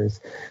of Others,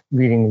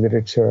 Reading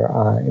Literature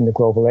in the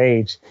Global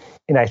Age.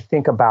 And I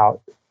think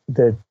about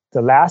the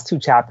last two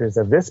chapters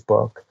of this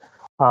book,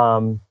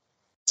 and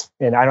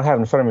I don't have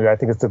it in front of me, but I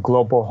think it's The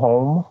Global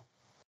Home,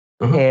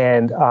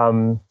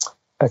 and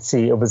let's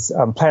see, it was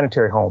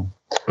Planetary Home.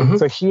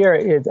 So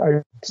here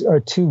are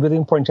two really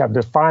important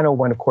chapters. The final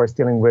one, of course,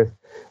 dealing with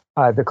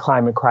the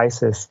climate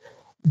crisis.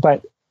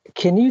 But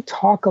can you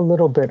talk a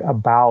little bit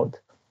about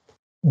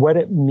what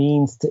it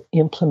means to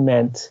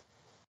implement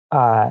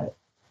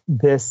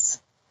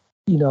this,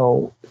 I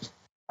don't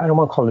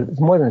want to call it, it's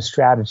more than a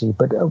strategy,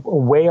 but a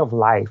way of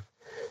life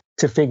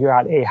to figure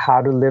out,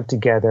 how to live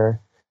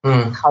together,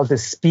 how to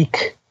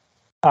speak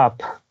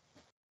up,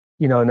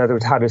 in other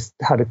words,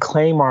 how to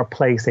claim our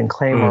place and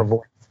claim our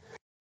voice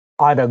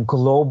on a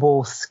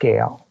global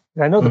scale.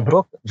 And I know the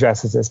book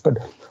addresses this, but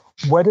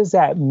what does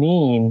that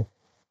mean?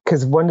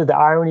 Because one of the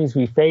ironies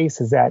we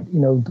face is that,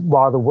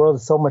 while the world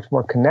is so much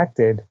more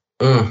connected,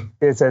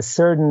 there's a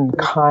certain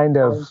kind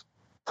of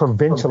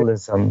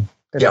provincialism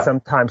that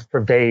sometimes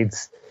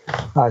pervades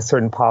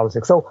certain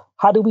politics. So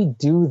how do we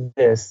do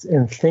this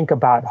and think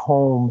about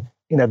home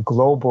in a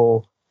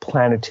global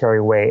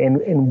planetary way?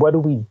 And what do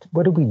we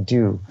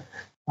do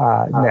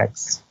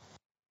next?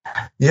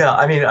 Yeah,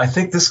 I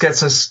think this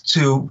gets us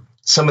to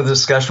some of the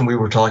discussion we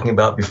were talking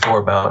about before,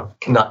 about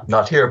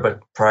not here,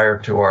 but prior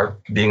to our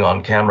being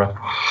on camera,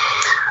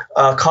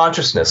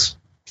 consciousness.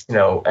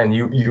 And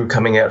you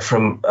coming at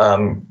from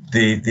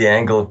the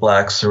angle of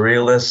Black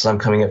surrealists. I'm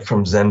coming at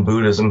from Zen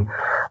Buddhism,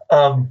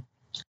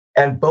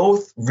 and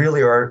both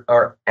really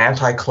are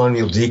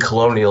anti-colonial,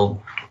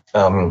 decolonial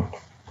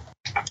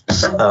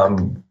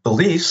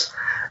beliefs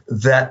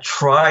that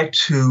try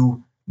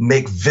to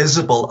make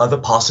visible other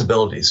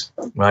possibilities,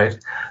 right?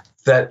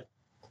 That,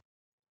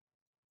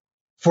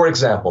 for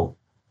example,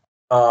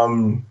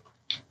 it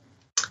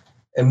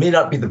may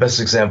not be the best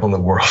example in the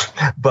world,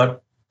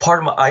 but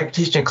I'm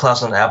teaching a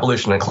class on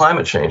abolition and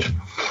climate change.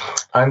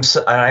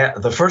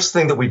 The first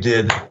thing that we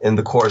did in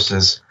the course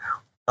is,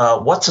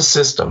 what's a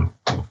system?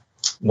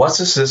 What's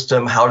a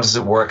system? How does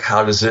it work?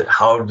 How does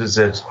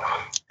it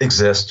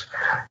exist?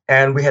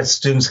 And we had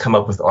students come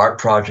up with art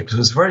projects. It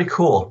was very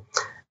cool.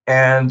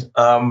 And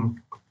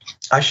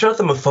I showed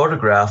them a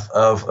photograph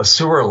of a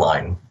sewer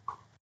line.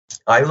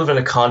 I live in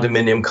a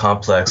condominium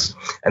complex,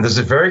 and there's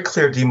a very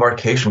clear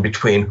demarcation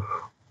between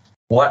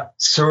what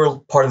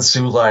part of the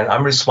sewer line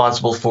I'm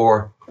responsible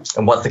for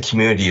and what the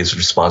community is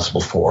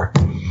responsible for.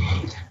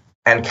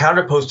 And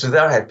counterposed to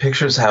that, I had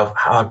pictures of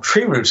how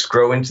tree roots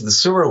grow into the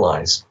sewer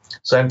lines.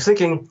 So I'm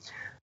thinking,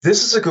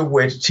 this is a good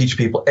way to teach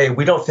people,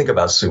 we don't think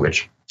about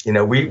sewage.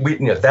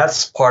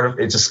 That's part of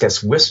it, just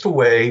gets whisked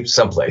away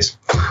someplace.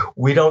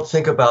 We don't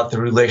think about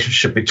the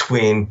relationship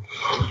between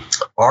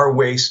our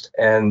waste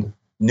and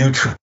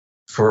nutrients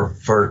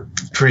for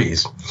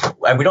trees.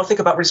 And we don't think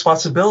about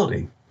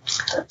responsibility.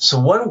 So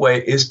one way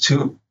is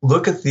to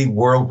look at the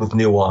world with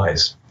new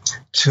eyes,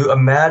 to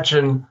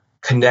imagine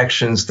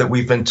connections that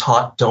we've been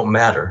taught don't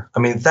matter.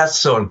 That's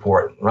so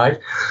important, right?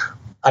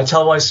 I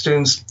tell my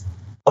students,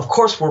 of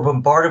course, we're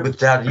bombarded with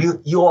data.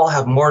 You all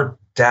have more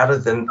data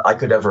than I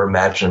could ever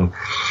imagine.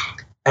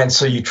 And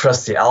so you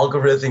trust the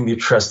algorithm, you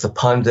trust the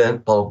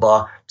pundit, blah, blah,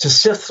 blah, to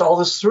sift all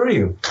this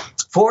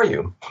for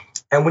you.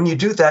 And when you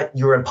do that,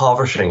 you're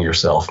impoverishing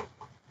yourself.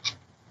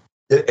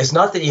 It's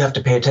not that you have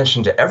to pay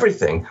attention to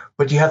everything,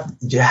 but you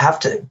have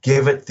to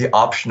give it the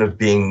option of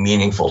being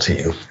meaningful to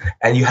you.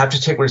 And you have to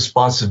take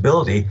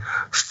responsibility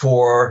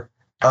for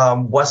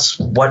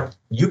what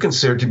you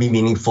consider to be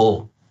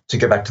meaningful, to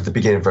get back to the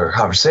beginning of our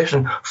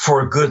conversation, for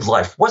a good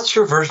life. What's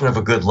your version of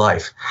a good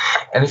life?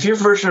 And if your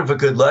version of a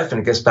good life, and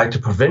it gets back to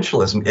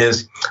provincialism,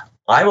 is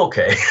I'm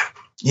okay.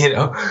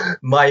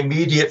 My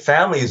immediate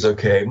family is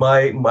okay.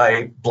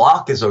 My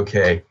block is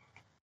okay.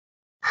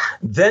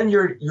 Then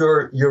you're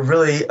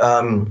really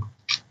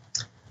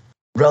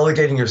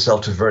relegating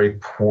yourself to a very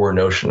poor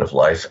notion of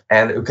life.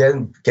 And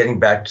again, getting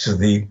back to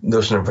the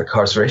notion of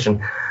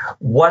incarceration,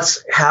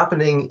 what's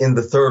happening in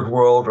the third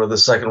world or the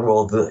second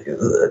world,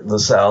 the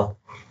South,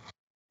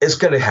 is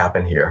going to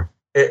happen here.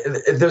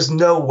 There's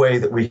no way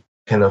that we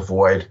can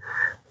avoid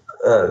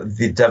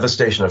the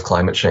devastation of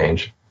climate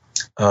change.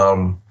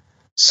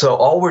 So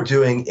all we're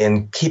doing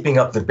in keeping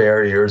up the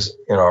barriers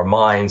in our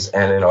minds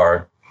and in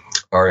our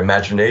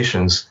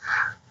imaginations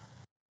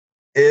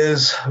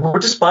is we're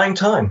just buying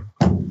time.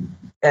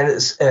 And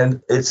it's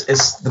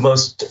the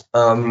most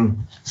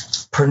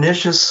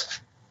pernicious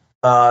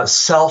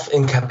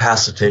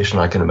self-incapacitation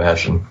I can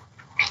imagine.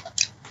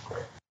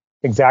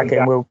 Exactly,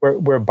 and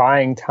we're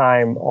buying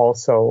time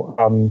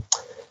also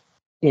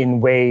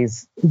in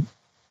ways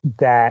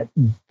that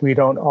we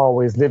don't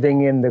always.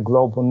 Living in the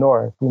global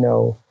north,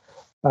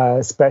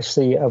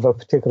 especially of a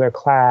particular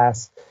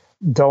class,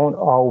 don't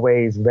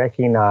always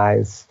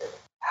recognize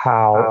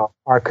how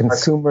our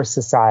consumer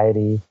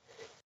society.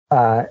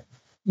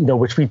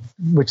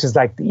 Which is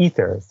like the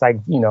ether. It's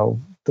like, the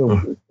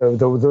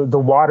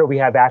water we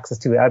have access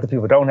to, other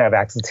people don't have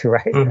access to,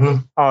 right?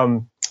 Mm-hmm.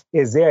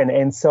 Is there.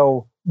 And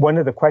so one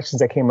of the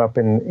questions that came up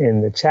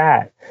in the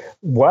chat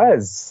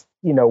was,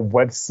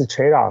 what's the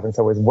trade-off? And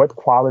so is what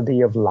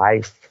quality of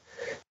life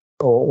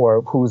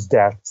or whose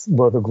deaths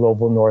will the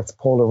global north's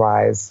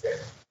polarized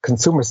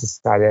consumer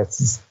society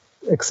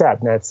accept?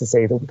 And that's to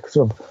say the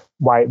sort of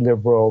white,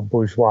 liberal,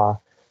 bourgeois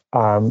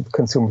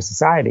consumer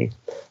society.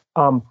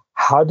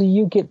 How do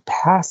you get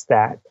past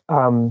that?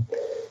 I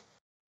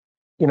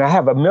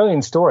have a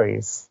million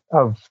stories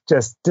of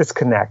just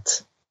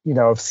disconnect,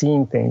 of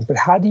seeing things. But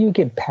how do you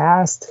get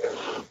past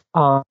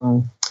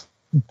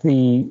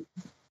the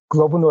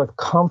global north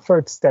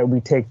comforts that we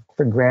take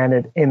for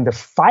granted in the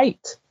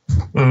fight,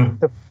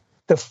 the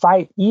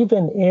fight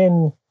even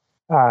in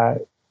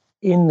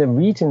the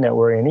region that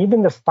we're in,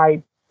 even the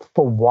fight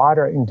for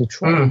water in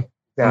Detroit,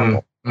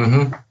 for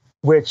example,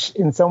 which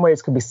in some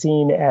ways could be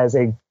seen as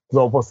a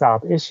global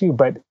South issue,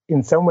 but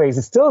in some ways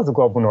it still is a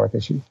global North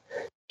issue,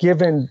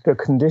 given the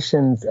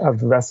conditions of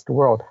the rest of the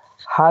world.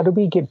 How do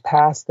we get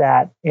past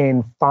that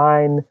and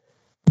find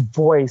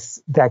voice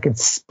that could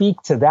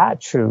speak to that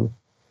truth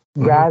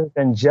rather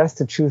than just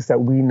the truth that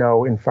we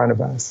know in front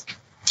of us?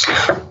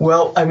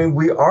 Well, I mean,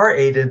 we are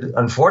aided,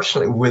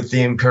 unfortunately, with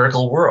the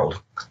empirical world.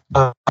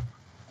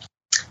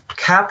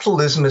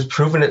 Capitalism has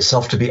proven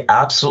itself to be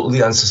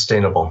absolutely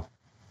unsustainable.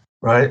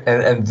 Right,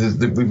 and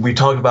we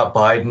talked about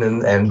Biden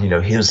and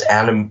his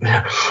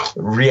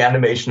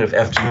reanimation of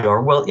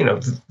FDR. Well,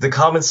 the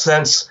common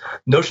sense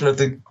notion of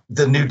the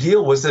New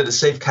Deal was that it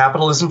saved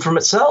capitalism from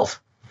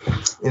itself.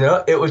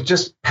 It was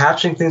just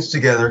patching things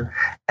together,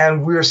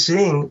 and we're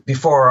seeing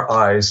before our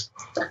eyes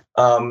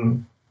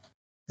the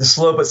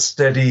slow but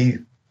steady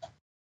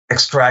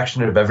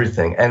extraction of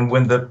everything. And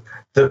when the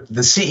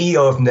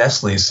CEO of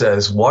Nestle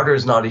says water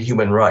is not a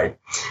human right,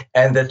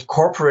 and that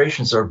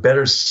corporations are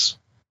better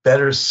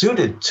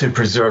suited to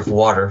preserve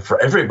water for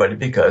everybody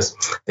because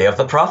they have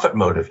the profit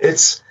motive.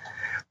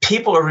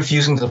 People are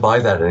refusing to buy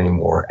that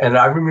anymore. And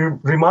I'm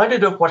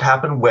reminded of what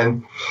happened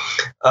when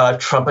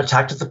Trump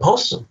attacked the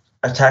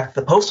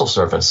Postal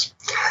Service.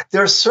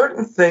 There are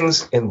certain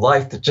things in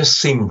life that just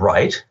seem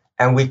right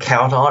and we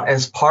count on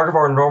as part of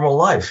our normal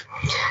life.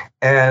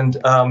 And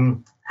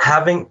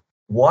having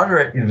water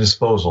at your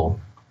disposal.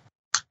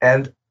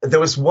 And there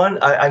was one,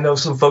 I know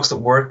some folks that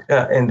work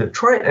in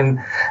Detroit, and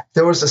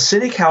there was a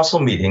city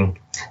council meeting,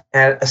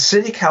 and a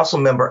city council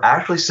member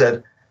actually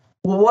said,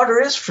 well,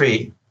 water is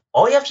free.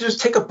 All you have to do is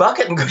take a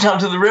bucket and go down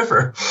to the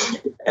river.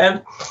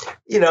 And,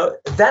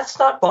 that's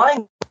not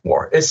buying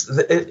more.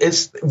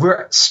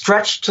 We're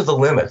stretched to the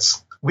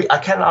limits. I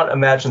cannot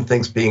imagine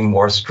things being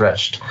more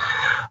stretched,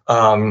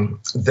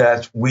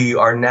 that we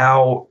are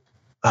now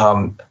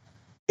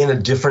in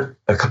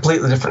a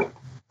completely different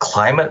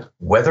climate,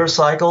 weather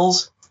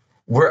cycles.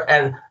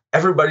 And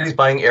everybody's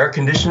buying air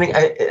conditioning.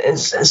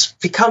 It's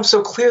become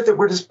so clear that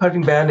we're just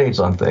putting Band-Aids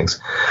on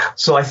things.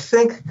 So I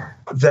think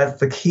that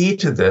the key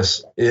to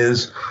this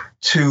is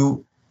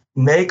to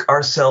make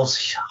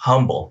ourselves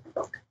humble,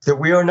 that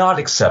we are not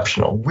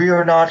exceptional. We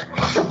are not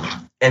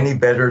any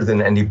better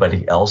than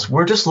anybody else.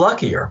 We're just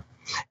luckier.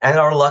 And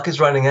our luck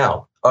is running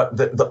out.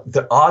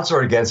 The odds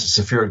are against us.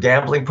 If you're a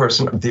gambling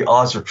person, the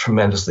odds are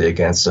tremendously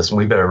against us, and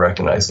we better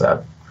recognize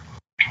that.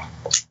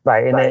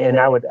 Right, and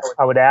I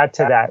would add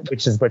to that,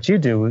 which is what you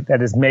do,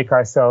 that is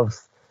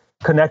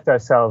connect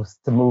ourselves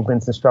to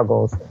movements and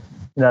struggles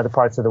in other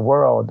parts of the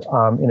world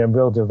in a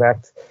real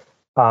direct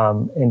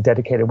and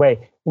dedicated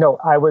way.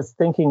 I was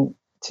thinking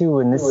too,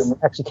 and this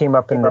actually came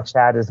up in the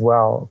chat as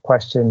well, a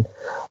question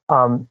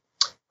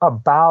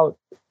about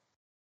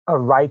a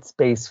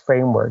rights-based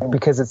framework,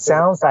 because it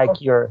sounds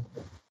like you're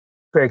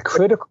very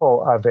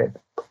critical of it,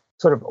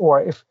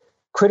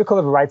 critical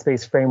of a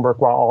rights-based framework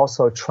while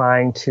also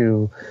trying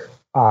to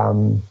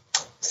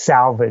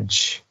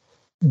salvage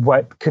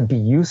what could be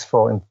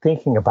useful in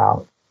thinking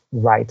about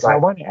rights. Right. I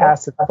want to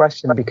ask the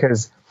question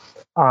because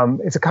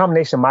it's a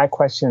combination of my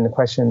question and the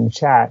question in the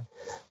chat.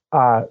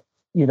 I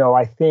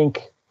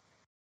think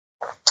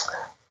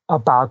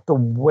about the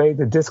way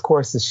the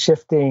discourse is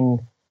shifting,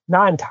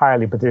 not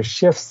entirely, but there's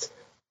shifts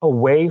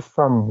away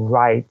from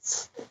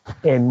rights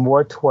and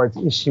more towards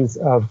issues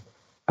of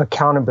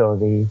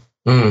accountability,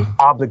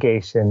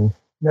 obligation.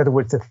 In other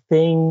words, the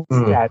things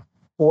that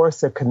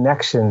force a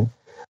connection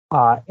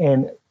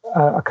and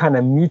a kind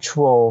of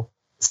mutual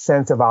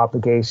sense of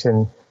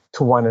obligation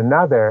to one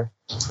another,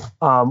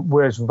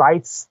 whereas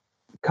rights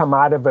come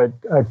out of a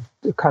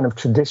kind of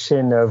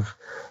tradition of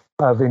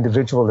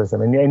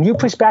individualism. And you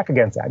push back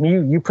against that. I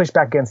mean, you push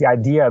back against the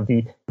idea of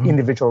the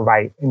individual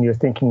right, and you're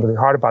thinking really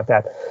hard about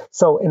that.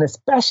 So, and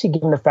especially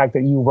given the fact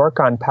that you work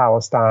on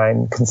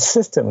Palestine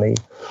consistently,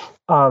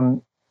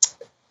 and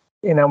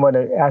I want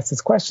to ask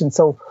this question.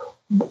 So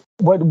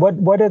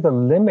what are the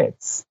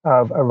limits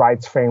of a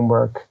rights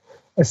framework,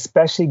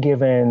 especially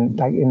given,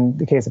 like in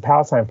the case of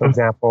Palestine, for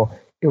example,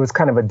 it was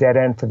kind of a dead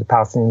end for the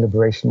Palestinian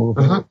liberation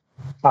movement.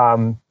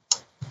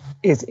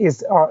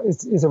 Is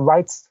a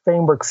rights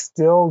framework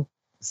still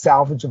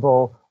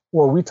salvageable,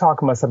 or are we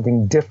talking about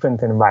something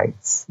different than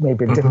rights,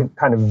 maybe a different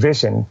kind of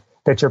vision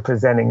that you're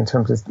presenting in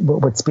terms of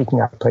what Speaking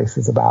Out of Place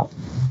is about?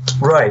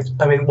 Right.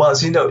 I mean, well,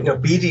 as you know,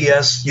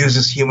 BDS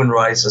uses human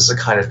rights as a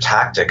kind of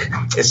tactic.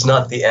 It's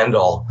not the end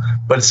all,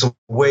 but it's a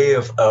way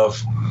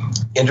of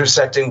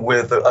intersecting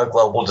with a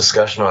global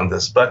discussion on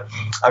this. But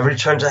I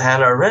return to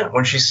Hannah Arendt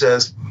when she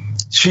says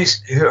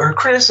her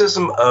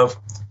criticism of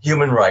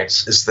human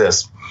rights is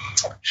this.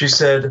 She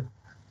said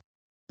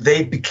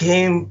they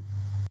became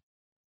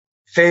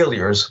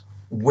failures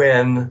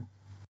when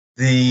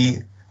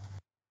the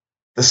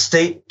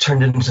state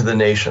turned into the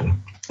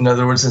nation. In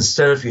other words,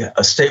 instead of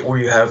a state where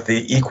you have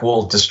the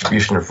equal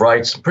distribution of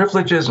rights and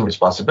privileges and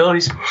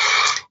responsibilities,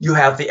 you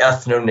have the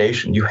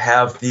ethno-nation. You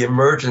have the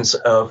emergence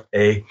of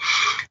an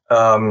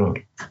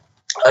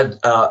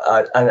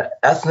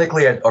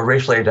ethnically or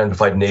racially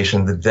identified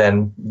nation that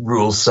then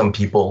rules some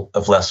people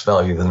of less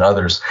value than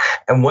others.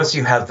 And once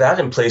you have that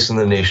in place in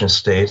the nation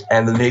state,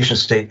 and the nation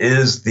state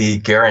is the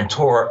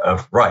guarantor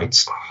of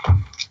rights,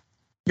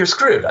 you're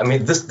screwed. I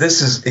mean,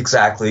 this is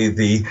exactly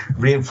the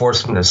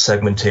reinforcement of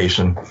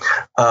segmentation.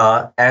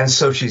 And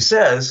so she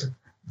says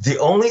the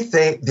only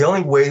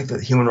way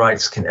that human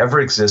rights can ever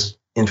exist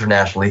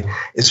internationally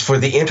is for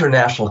the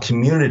international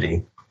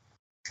community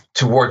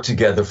to work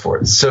together for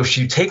it. So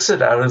she takes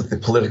it out of the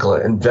political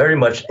and very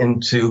much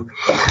into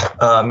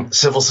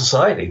civil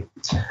society.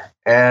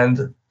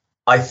 And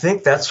I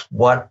think that's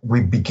what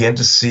we begin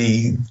to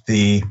see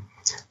the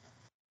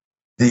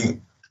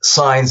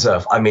signs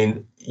of. I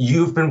mean,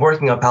 you've been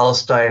working on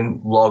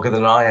Palestine longer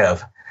than I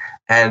have,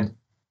 and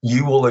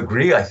you will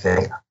agree, I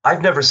think,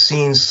 I've never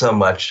seen so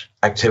much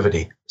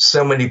activity,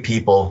 so many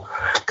people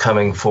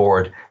coming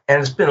forward,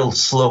 and it's been a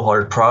slow,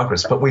 hard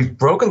progress, but we've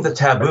broken the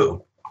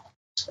taboo.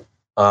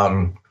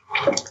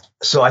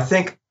 So I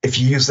think if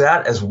you use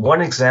that as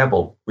one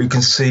example, we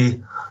can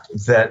see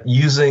that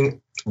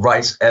using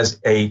rights as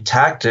a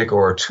tactic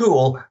or a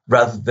tool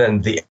rather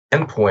than the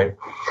endpoint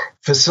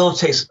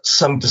facilitates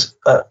some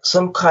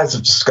kinds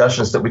of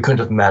discussions that we couldn't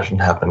have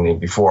imagined happening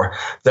before,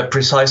 that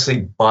precisely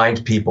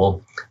bind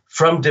people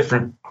from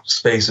different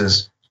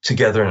spaces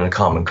together in a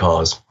common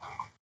cause.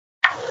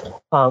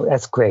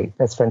 That's great.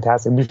 That's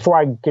fantastic. Before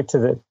I get to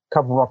the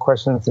couple more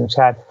questions in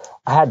chat,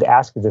 I had to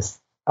ask you this.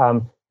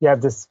 You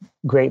have this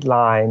great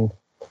line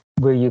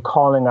where you're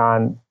calling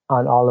on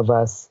all of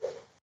us,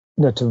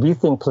 to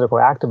rethink political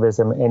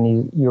activism,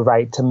 and you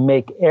write to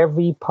make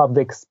every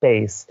public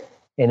space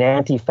an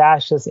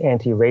anti-fascist,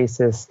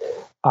 anti-racist,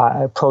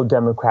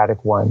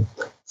 pro-democratic one.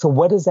 So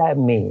what does that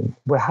mean?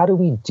 Well, how do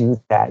we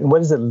do that? And what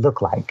does it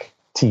look like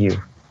to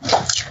you?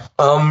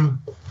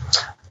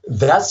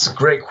 That's a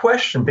great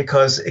question,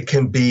 because it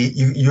can be,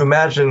 you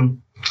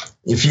imagine,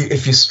 if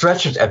you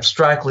stretch it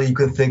abstractly, you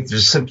can think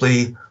there's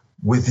simply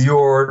with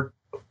the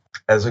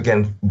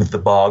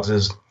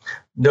Boggs'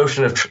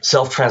 notion of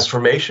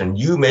self-transformation,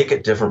 you make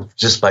it different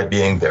just by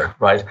being there,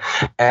 right?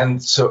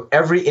 And so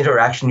every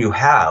interaction you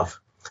have,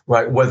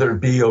 right, whether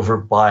it be over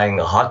buying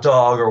a hot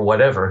dog or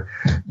whatever,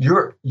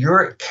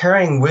 you're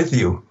carrying with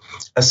you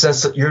a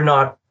sense that you're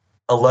not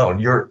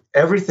alone.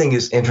 Everything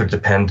is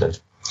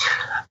interdependent.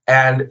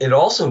 And it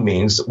also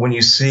means that when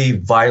you see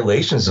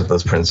violations of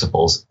those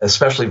principles,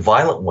 especially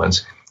violent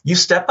ones, you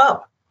step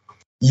up.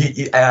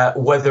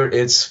 Whether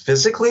it's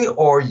physically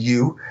or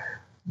you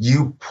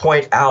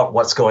point out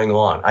what's going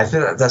on. I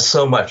think that's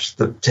so much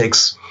that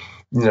takes,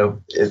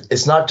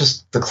 it's not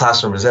just the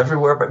classroom is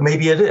everywhere, but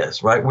maybe it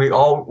is, right?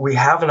 We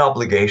have an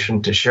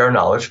obligation to share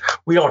knowledge.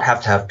 We don't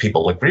have to have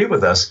people agree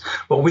with us,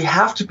 but we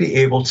have to be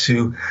able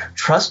to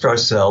trust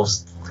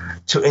ourselves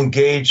to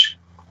engage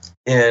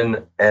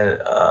in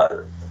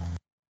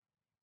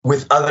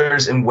with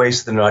others in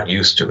ways they're not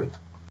used to.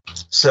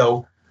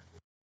 So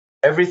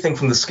everything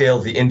from the scale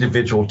of the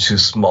individual to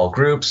small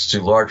groups to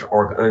large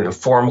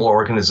formal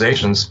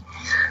organizations.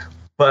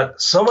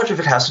 But so much of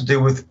it has to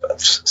do with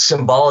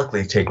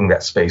symbolically taking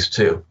that space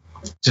too,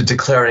 to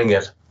declaring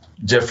it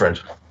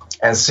different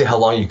and see how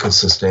long you can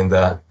sustain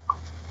that.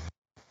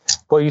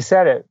 Well, you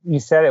said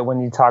it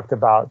when you talked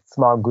about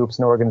small groups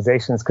and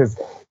organizations, because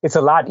it's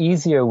a lot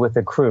easier with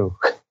a crew.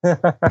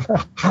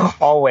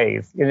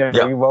 Always, you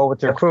roll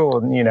with your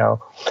crew,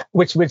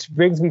 which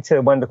brings me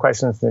to one of the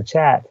questions in the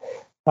chat.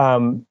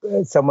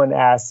 Someone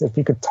asked if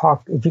you could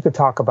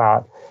talk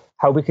about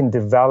how we can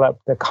develop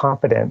the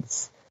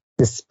confidence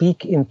to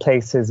speak in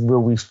places where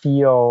we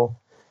feel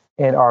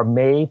and are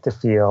made to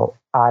feel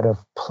out of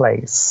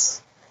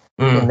place.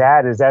 And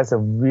that's a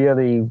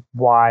really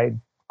wide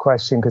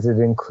question because it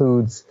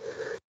includes,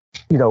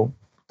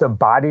 the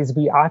bodies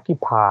we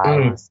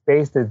occupy, the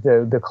space,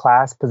 the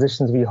class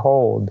positions we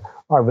hold,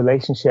 our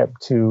relationship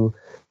to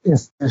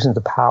institutions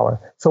of power.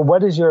 So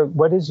what is your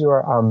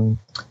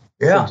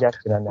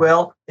suggestion on that?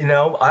 Well,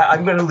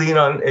 I'm going to lean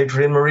on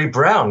Adrienne Marie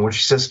Brown, when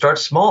she says start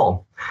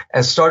small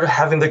and start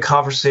having the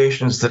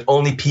conversations that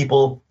only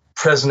people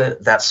present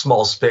at that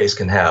small space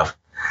can have,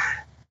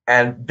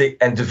 and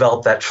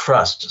develop that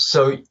trust.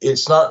 So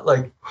it's not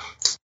like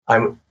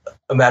I'm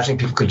imagining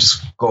people could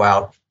just go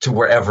out to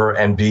wherever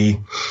and be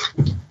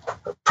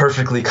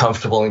perfectly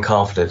comfortable and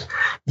confident.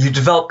 You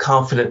develop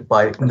confidence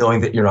by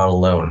knowing that you're not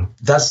alone.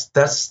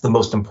 That's the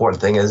most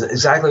important thing. It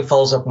exactly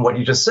follows up on what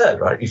you just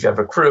said, right? If you have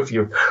a crew, if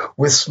you're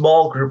with a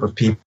small group of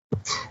people,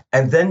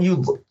 and then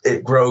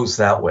it grows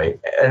that way.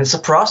 And it's a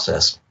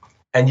process.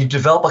 And you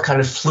develop a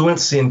kind of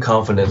fluency and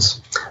confidence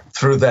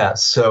through that.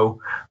 So,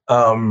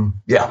 that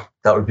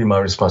would be my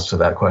response to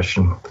that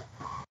question.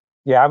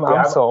 Yeah,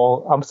 I'm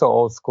so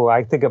old school.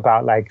 I think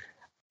about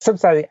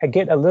sometimes I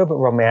get a little bit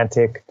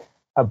romantic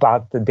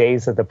about the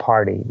days of the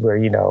party where,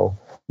 we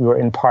were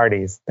in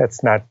parties.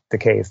 That's not the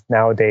case.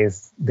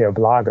 Nowadays, they're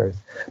bloggers.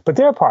 But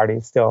there are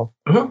parties still.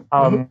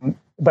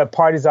 But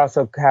parties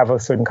also have a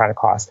certain kind of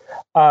cost.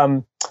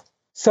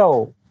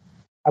 So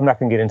I'm not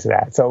going to get into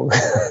that. So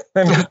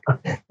let me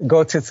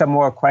go to some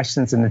more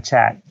questions in the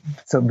chat.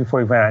 So before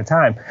we run out of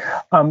time.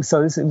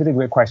 So this is a really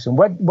great question.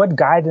 What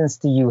guidance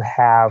do you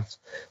have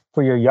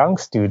for your young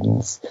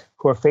students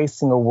who are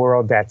facing a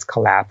world that's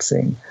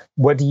collapsing?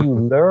 What do you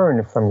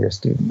learn from your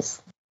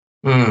students?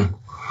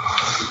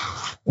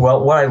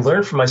 Well, what I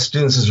learned from my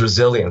students is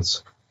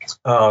resilience.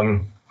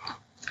 And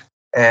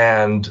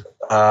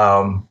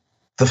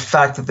the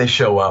fact that they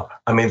show up.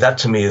 I mean, that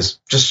to me is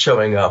just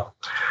showing up.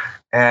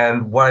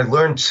 And what I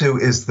learned too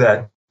is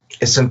that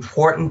it's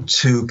important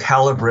to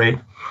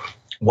calibrate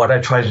what I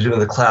try to do in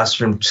the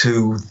classroom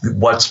to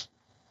what's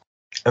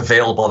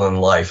available in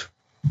life.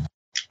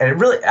 And it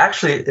really,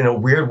 actually, in a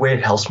weird way,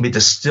 it helps me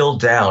distill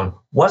down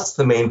what's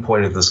the main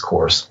point of this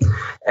course.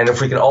 And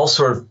if we can all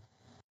sort of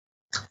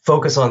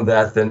focus on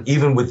that, then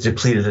even with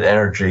depleted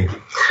energy,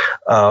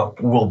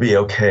 we'll be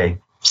okay.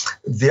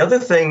 The other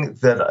thing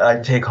that I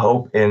take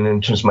hope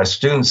in terms of my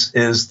students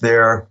is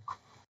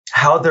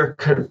how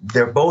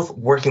they're both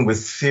working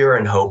with fear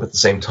and hope at the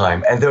same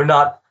time. And they're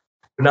not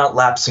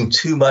lapsing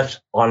too much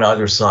on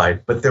either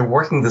side, but they're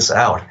working this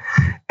out.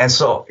 And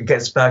so it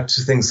gets back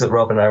to things that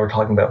Rob and I were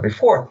talking about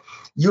before.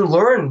 You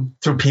learn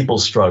through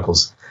people's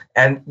struggles.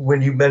 And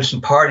when you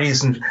mentioned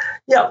parties, and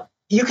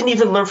you can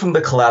even learn from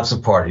the collapse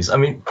of parties. I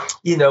mean,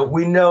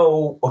 we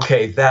know,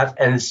 that,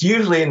 and it's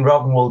usually, and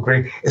Robin will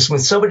agree, it's when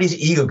somebody's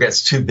ego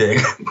gets too big.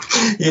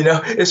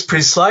 It's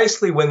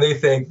precisely when they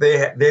think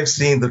they've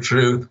seen the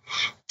truth,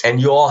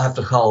 and you all have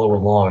to follow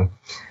along.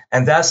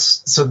 And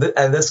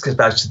this gets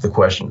back to the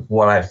question,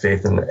 what I have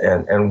faith in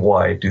and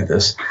why I do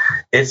this.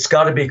 It's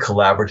got to be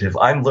collaborative.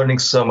 I'm learning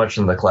so much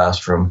in the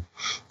classroom.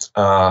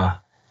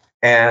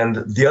 And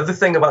the other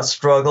thing about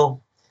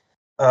struggle,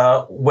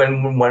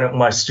 when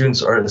my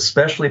students are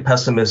especially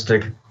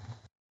pessimistic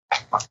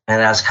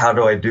and ask, how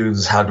do I do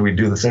this? How do we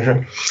do this?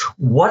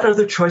 What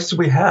other choice do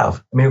we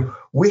have? I mean,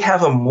 we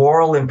have a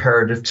moral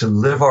imperative to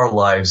live our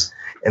lives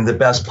in the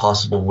best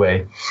possible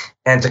way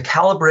and to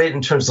calibrate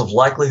in terms of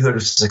likelihood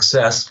of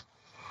success.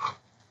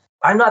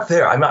 I'm not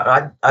there.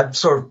 I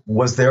sort of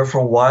was there for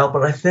a while,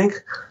 but I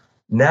think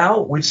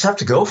now we just have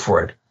to go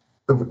for it.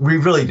 We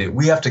really do.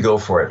 We have to go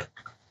for it.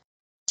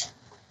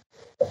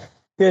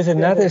 There's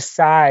another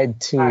side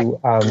to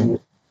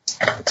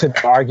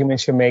the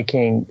arguments you're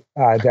making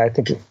that I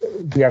think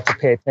we have to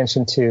pay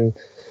attention to.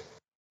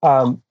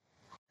 And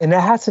that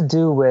has to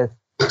do with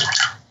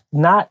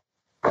not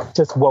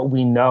just what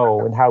we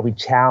know and how we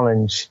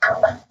challenge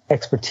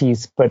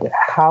expertise, but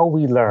how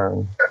we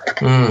learn.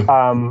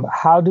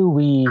 How do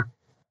we,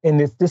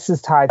 and this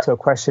is tied to a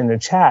question in the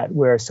chat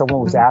where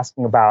someone was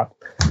asking about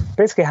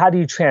basically how do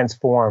you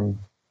transform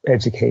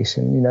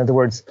education? In other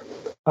words,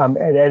 at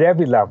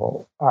every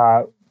level,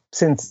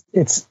 since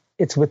it's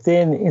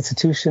within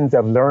institutions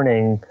of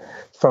learning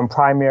from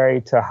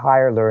primary to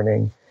higher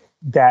learning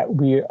that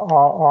we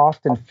are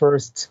often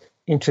first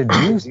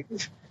introduced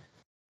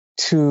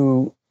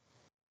to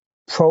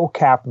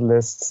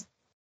pro-capitalists,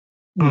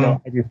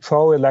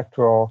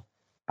 pro-electoral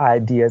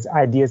ideas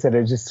that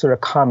are just sort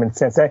of common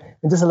sense. And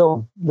just a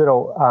little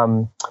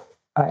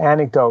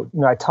anecdote.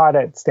 I taught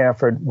at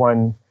Stanford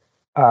one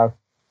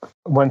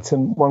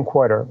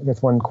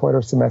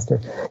quarter semester,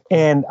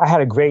 and I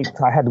had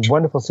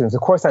wonderful students.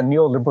 Of course, on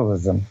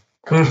neoliberalism,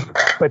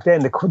 but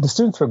then the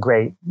students were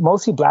great.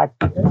 Mostly Black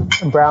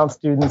and brown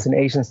students and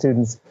Asian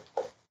students,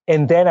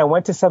 And then I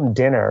went to some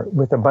dinner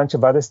with a bunch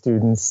of other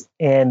students,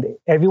 and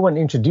everyone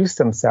introduced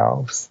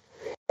themselves.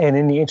 And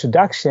in the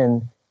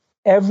introduction,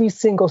 every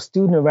single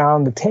student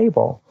around the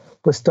table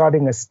was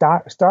starting a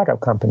startup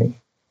company.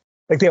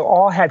 Like they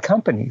all had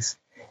companies,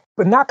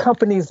 but not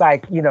companies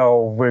like,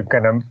 we're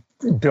going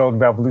to build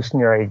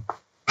revolutionary,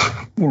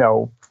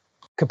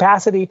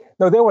 capacity.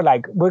 No, they were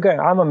like, I'm going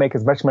to make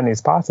as much money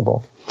as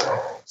possible.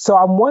 So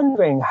I'm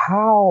wondering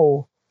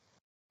how,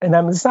 and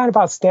it's not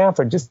about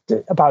Stanford, just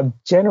about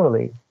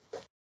generally,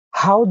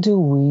 how do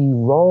we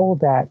roll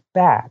that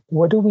back?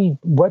 What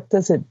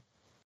does it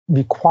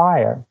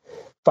require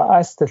for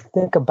us to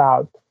think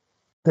about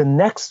the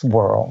next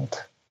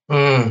world,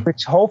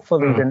 which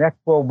hopefully the next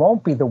world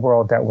won't be the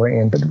world that we're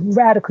in, but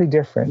radically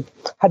different?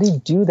 How do you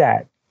do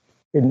that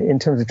in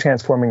terms of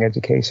transforming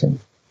education,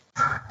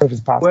 if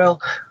it's possible?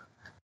 Well,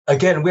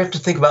 again, we have to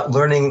think about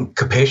learning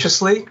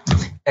capaciously.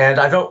 And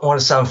I don't want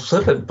to sound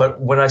flippant, but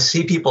when I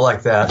see people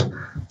like that,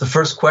 the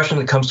first question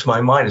that comes to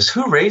my mind is,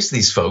 who raised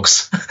these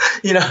folks?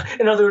 In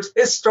other words,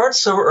 it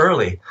starts so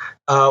early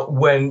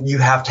when you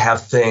have to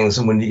have things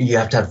and when you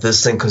have to have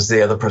this thing because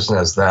the other person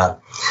has that.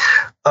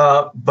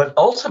 But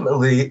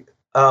ultimately,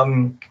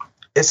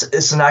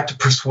 it's an act of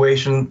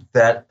persuasion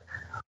that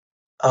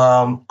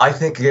I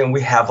think, again,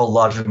 we have a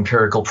lot of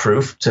empirical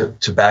proof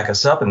to back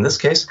us up. In this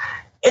case,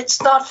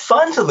 it's not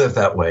fun to live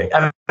that way.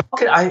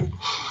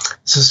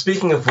 So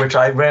speaking of which,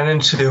 I ran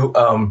into,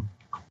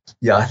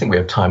 I think we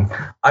have time.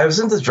 I was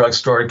in the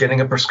drugstore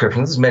getting a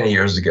prescription. This is many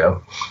years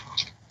ago.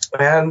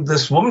 And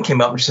this woman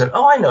came up and she said,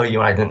 "Oh, I know you."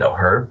 And I didn't know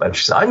her, but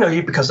she said, "I know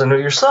you because I know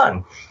your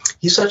son.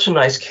 He's such a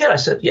nice kid." I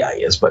said, "Yeah,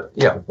 he is. But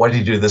what did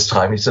he do this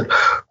time?" He said,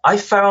 "I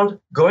found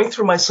going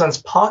through my son's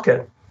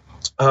pocket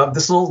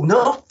this little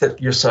note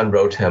that your son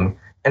wrote him.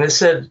 And it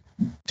said,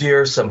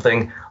 'Dear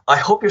something, I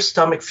hope your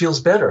stomach feels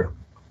better.'"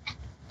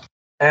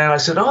 And I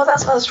said, "Oh,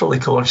 that's really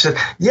cool." And she said,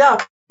 "Yeah,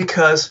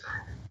 because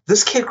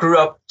this kid grew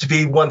up to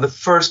be one of the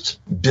first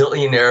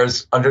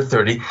billionaires under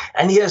 30,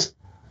 and he has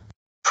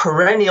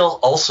perennial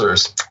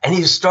ulcers, and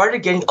he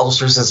started getting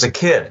ulcers as a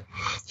kid.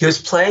 He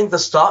was playing the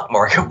stock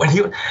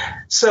market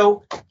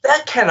so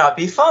that cannot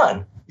be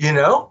fun,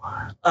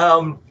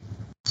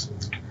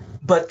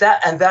 But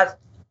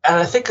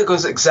I think it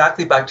goes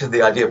exactly back to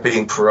the idea of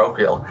being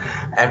parochial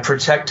and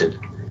protected.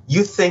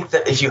 You think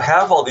that if you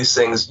have all these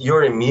things,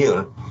 you're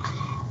immune.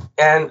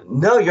 And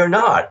no, you're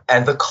not.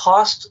 And the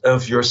cost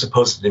of your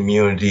supposed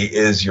immunity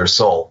is your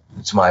soul,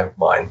 to my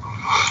mind.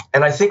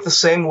 And I think the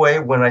same way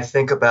when I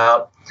think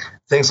about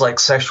things like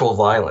sexual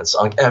violence.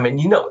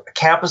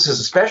 Campuses,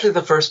 especially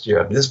the first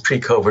year, this is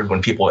pre-COVID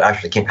when people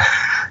actually came,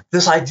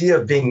 this idea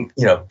of being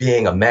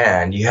a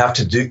man, you have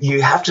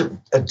to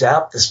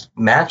adapt this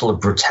mantle of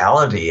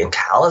brutality and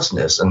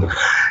callousness. And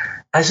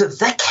I said,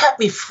 that can't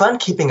be fun,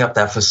 keeping up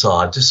that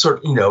facade, just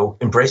sort of,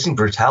 embracing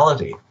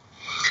brutality.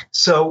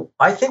 So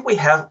I think we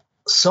have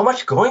so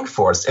much going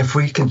for us if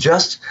we can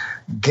just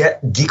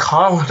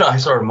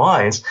decolonize our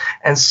minds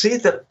and see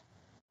that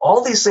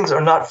all these things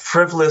are not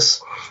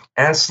frivolous,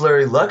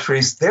 ancillary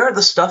luxuries. They're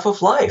the stuff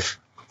of life.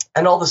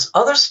 And all this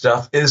other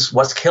stuff is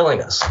what's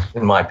killing us,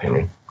 in my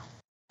opinion.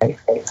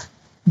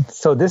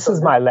 So this is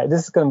going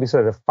to be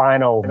sort of the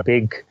final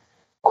big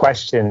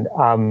question,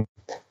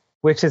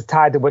 which is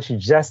tied to what you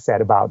just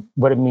said about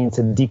what it means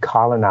to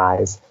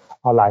decolonize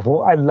our life.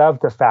 Well, I love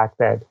the fact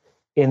that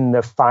in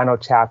the final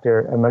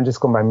chapter, and I'm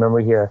just going by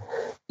memory here,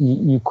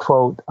 you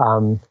quote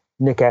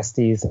Nick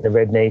Estes and the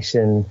Red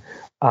Nation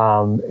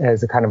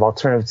as a kind of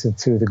alternative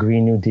to the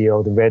Green New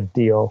Deal, the Red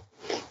Deal,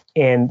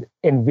 and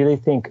really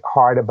think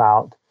hard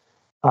about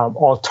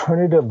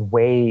alternative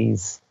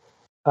ways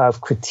of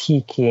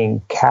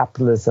critiquing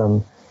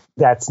capitalism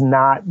that's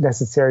not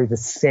necessarily the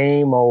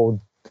same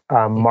old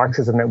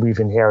Marxism that we've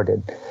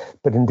inherited,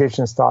 but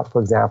indigenous thought,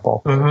 for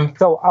example.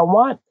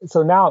 Mm-hmm.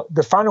 So now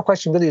the final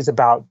question really is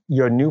about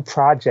your new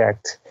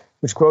project,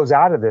 which grows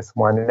out of this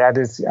one. And that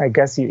is, I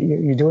guess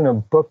you're doing a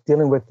book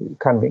dealing with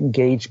kind of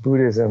engaged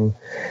Buddhism.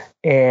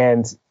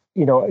 And,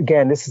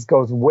 again,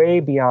 goes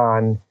way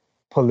beyond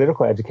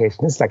political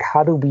education. It's like,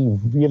 how do we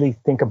really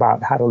think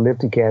about how to live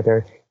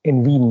together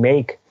and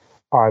remake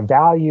our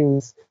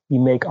values,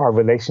 remake our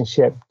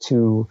relationship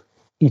to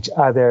each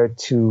other,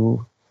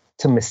 to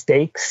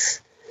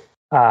mistakes,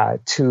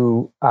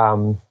 to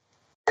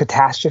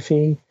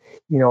catastrophe?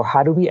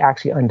 How do we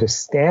actually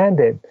understand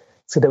it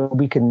so that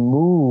we can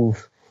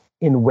move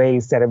in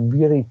ways that are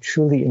really,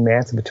 truly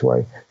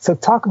emancipatory? So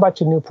talk about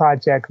your new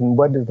project and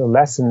what are the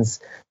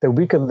lessons that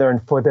we can learn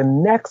for the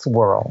next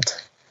world?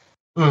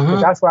 Mm-hmm.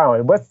 That's what I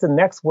want. What's the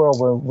next world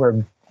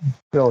we're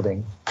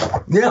building?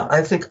 Yeah,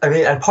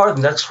 and part of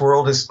the next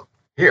world is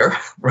here,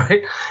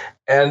 right?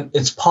 And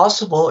it's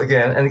possible,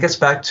 again, and it gets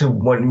back to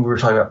when we were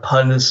talking about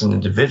pundits and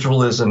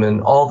individualism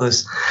and all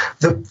this,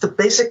 the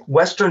basic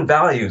Western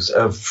values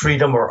of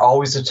freedom are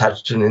always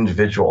attached to an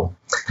individual.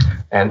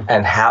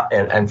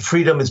 And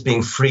freedom is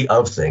being free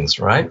of things,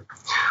 right?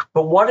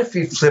 But what if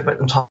we flip it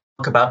and talk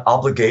about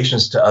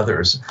obligations to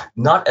others,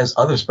 not as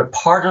others, but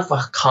part of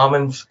a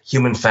common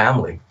human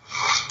family?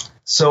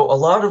 So a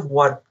lot of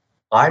what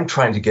I'm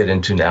trying to get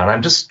into now, and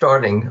I'm just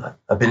starting.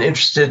 I've been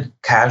interested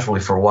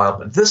casually for a while,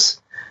 but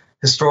this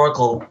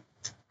historical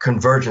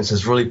convergence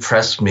has really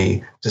pressed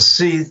me to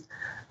see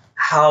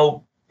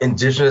how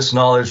indigenous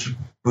knowledge,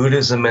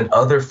 Buddhism, and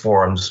other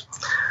forms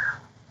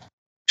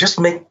just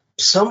make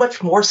so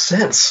much more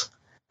sense.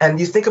 And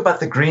you think about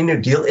the Green New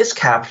Deal, it's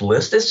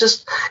capitalist.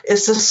 It's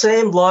the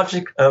same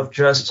logic of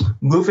just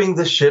moving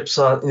the ships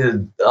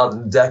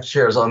on deck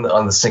chairs on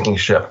the sinking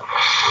ship.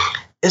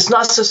 It's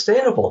not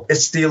sustainable.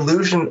 It's the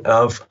illusion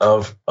of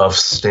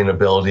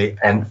sustainability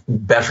and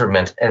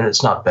betterment, and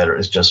it's not better.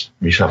 It's just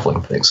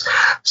reshuffling things.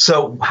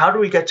 So how do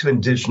we get to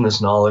indigenous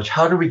knowledge?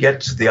 How do we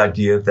get to the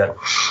idea that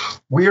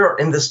we are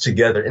in this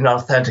together in an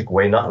authentic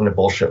way, not in a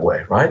bullshit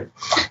way, right?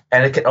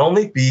 And it can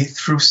only be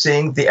through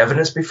seeing the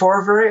evidence before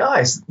our very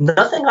eyes.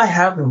 Nothing I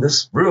have in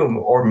this room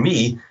or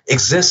me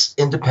exists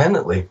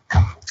independently.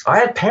 I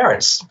had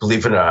parents,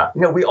 believe it or not.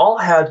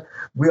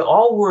 We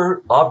all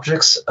were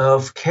objects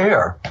of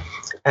care.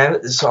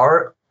 And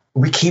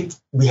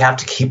we have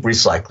to keep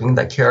recycling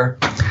that care.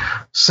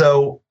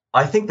 So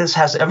I think this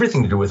has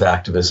everything to do with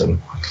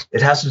activism.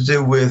 It has to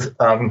do with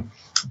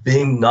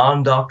being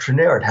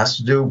non-doctrinaire. It has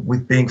to do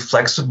with being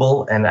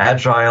flexible and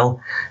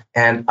agile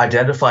and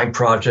identifying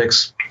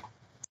projects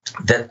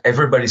that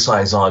everybody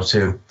signs on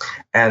to.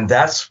 And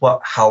that's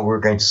how we're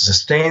going to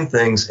sustain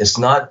things. It's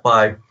not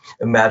by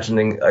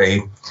imagining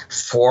a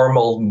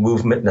formal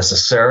movement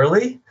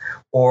necessarily,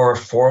 or a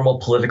formal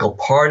political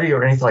party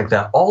or anything like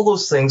that. All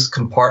those things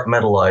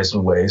compartmentalize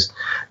in ways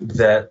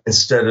that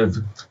instead of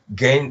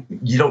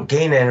you don't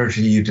gain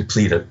energy, you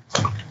deplete it.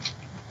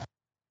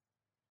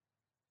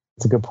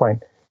 That's a good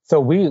point. So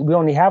we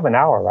only have an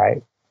hour,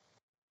 right?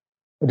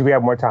 Or do we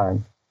have more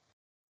time?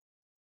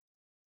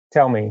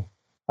 Tell me,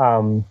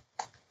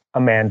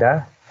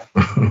 Amanda.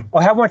 Oh,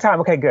 have more time.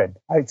 Okay, good.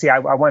 I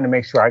wanted to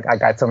make sure I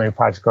got so many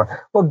projects going.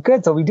 Well,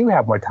 good. So we do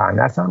have more time.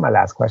 That's not my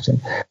last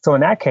question. So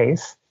in that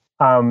case,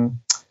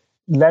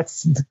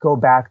 let's go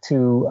back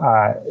to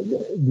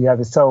the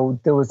other. So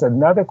there was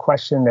another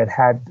question that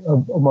had a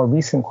more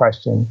recent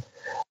question,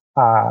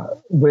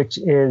 which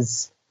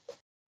is,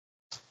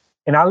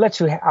 and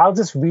I'll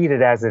just read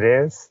it as it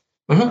is,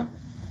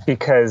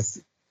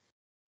 because,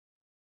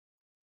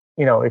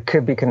 it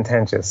could be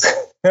contentious.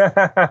 Good.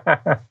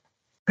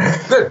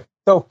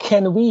 So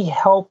can we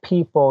help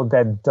people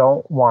that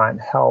don't want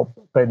help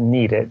but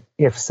need it?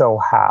 If so,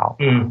 how?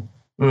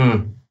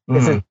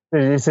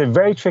 It's a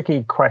very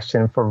tricky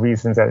question for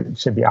reasons that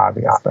should be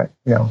obvious, but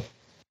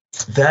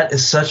That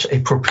is such a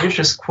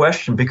propitious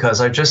question, because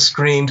I just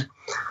screened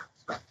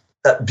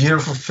that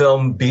beautiful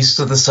film, Beasts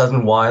of the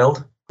Southern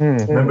Wild.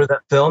 Remember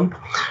that film?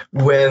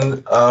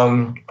 When,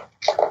 for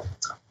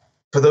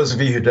those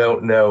of you who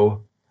don't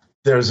know,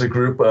 there's a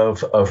group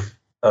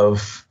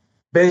of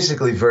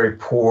basically very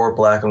poor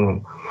Black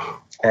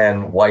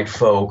and white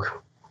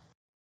folk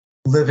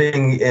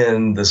living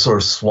in the sort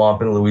of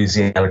swamp in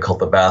Louisiana called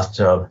the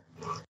Bathtub.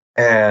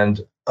 And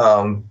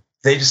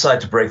they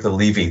decide to break the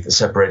levee that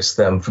separates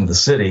them from the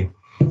city.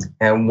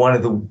 And one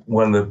of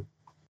the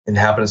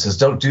inhabitants says,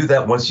 "Don't do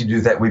that. Once you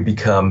do that, we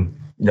become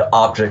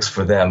objects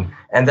for them."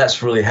 And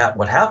that's really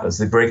what happens.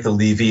 They break the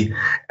levee,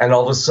 and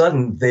all of a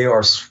sudden they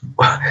are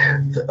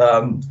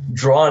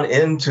drawn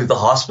into the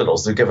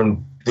hospitals. They're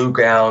given blue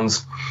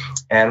gowns,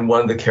 and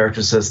one of the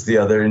characters says to the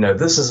other,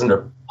 "This isn't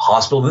a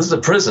hospital. This is a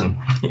prison."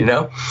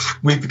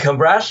 We've become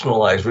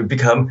rationalized. We've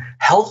become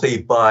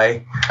healthy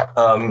by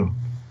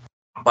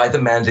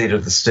the mandate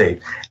of the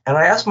state. And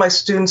I ask my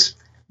students,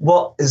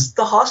 well, is it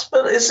a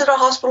hospital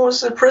or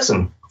is it a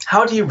prison?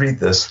 How do you read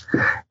this?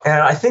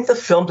 And I think the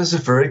film does a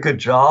very good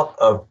job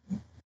of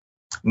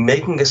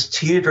making us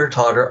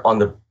teeter-totter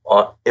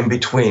in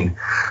between.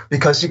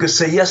 Because you could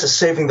say, yes, it's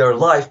saving their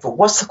life, but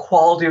what's the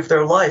quality of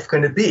their life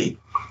going to be?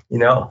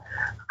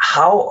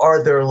 How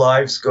are their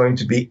lives going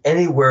to be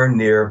anywhere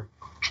near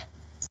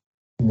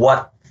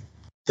what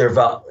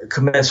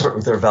commensurate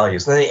with their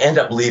values? And they end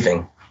up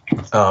leaving.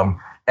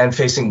 And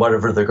facing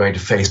whatever they're going to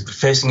face, but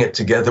facing it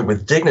together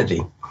with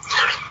dignity.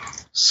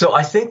 So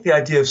I think the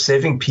idea of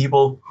saving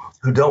people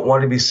who don't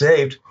want to be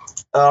saved,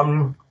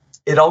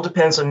 it all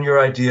depends on your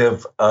idea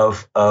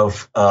of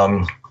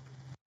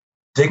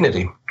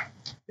dignity.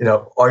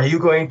 Are you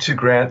going to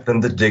grant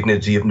them the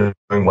dignity of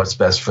knowing what's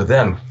best for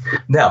them?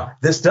 Now,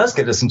 this does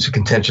get us into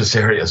contentious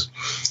areas,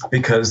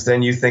 because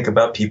then you think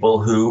about people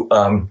who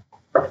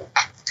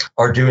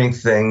are doing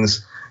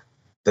things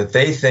that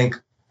they think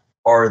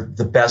are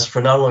the best for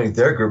not only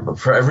their group, but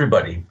for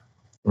everybody,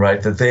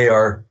 right? That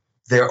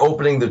they're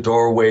opening the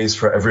doorways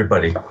for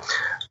everybody.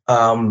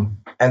 And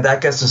that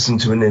gets us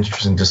into an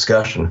interesting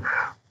discussion.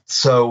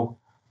 So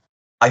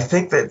I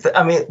think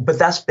but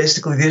that's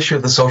basically the issue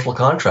of the social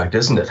contract,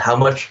 isn't it? How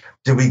much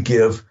do we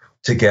give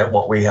to get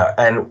what we have?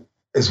 And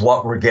is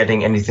what we're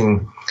getting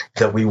anything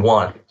that we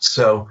want?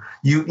 So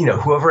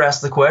whoever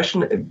asked the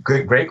question,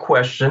 great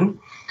question.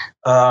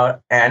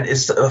 And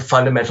it's a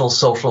fundamental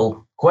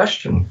social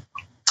question.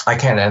 I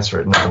can't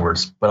answer it, in other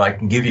words, but I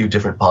can give you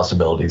different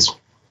possibilities.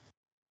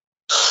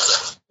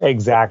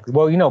 Exactly.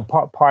 Well,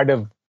 part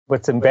of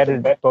what's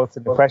embedded both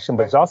in the question,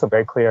 but it's also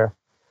very clear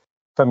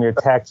from your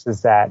text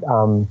is that,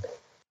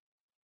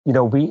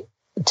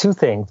 two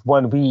things.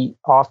 One, we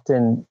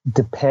often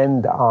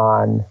depend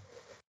on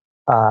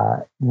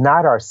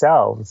not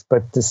ourselves,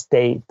 but the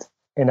state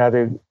and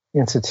other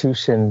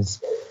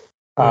institutions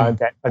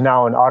that are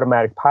now on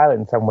automatic pilot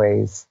in some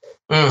ways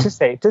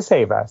to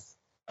save us.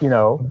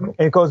 And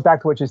it goes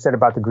back to what you said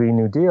about the Green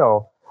New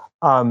Deal.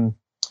 The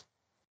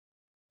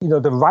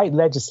right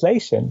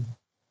legislation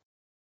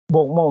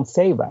won't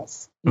save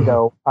us.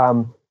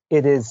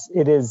 It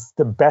is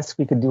the best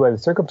we can do under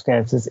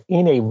circumstances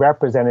in a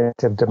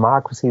representative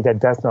democracy that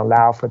doesn't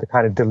allow for the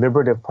kind of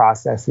deliberative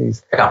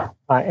processes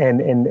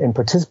and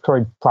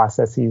participatory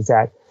processes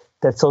that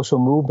social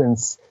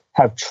movements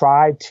have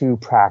tried to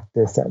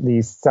practice. At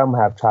least some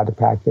have tried to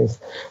practice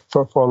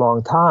for a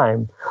long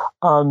time.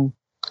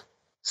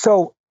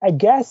 So I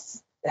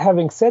guess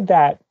having said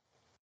that,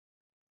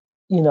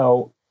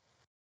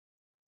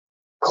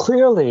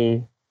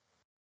 clearly,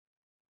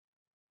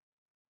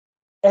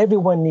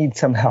 everyone needs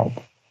some help.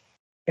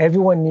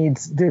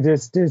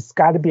 There's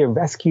got to be a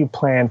rescue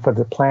plan for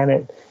the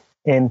planet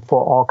and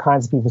for all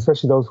kinds of people,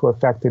 especially those who are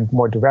affected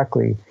more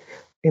directly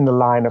in the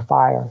line of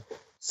fire.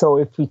 So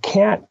if we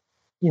can't,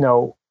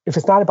 if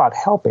it's not about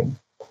helping,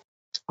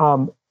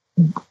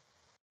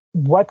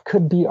 what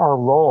could be our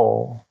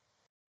role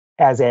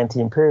as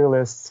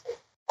anti-imperialists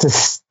to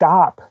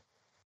stop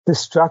the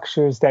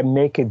structures that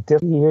make it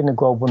difficult here in the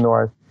global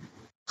north,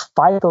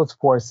 fight those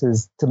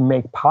forces to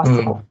make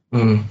possible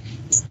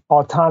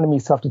autonomy,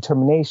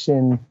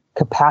 self-determination,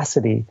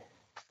 capacity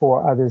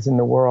for others in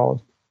the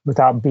world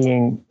without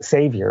being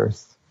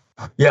saviors?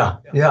 Yeah.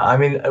 I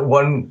mean,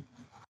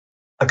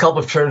 a couple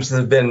of terms that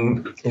have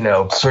been,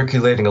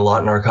 circulating a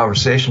lot in our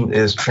conversation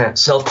is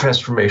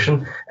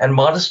self-transformation and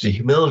modesty,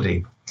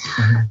 humility.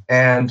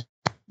 And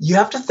you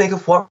have to think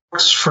of what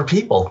works for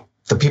people,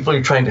 the people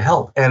you're trying to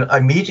help. And I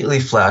immediately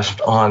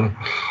flashed on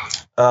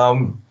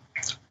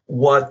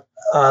what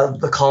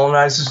the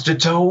colonizers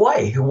did to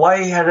Hawaii.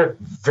 Hawaii had a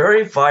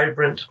very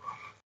vibrant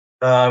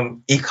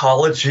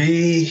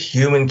ecology,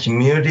 human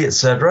community,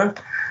 etc.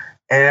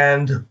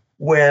 And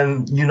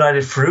when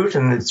United Fruit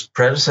and its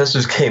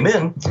predecessors came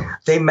in,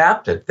 they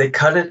mapped it, they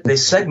cut it, they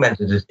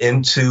segmented it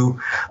into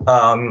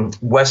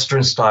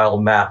Western-style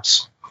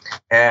maps.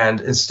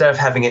 And instead of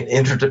having an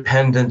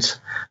interdependent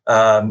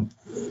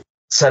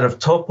set of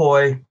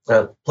topoi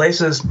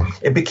places,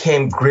 it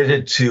became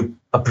gridded to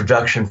a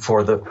production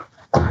for the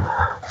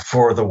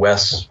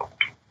West.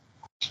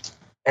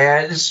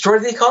 And it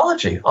destroyed the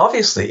ecology,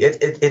 obviously.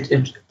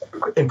 It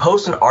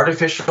imposed an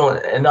artificial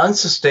and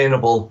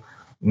unsustainable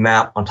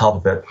map on top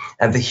of it.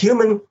 And the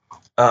human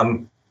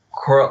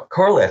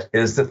correlate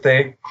is that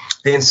they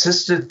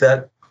insisted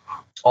that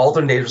all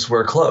their natives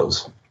wear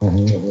clothes.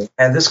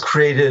 And this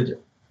created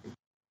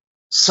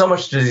so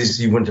much disease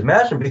you wouldn't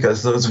imagine,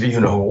 because those of you who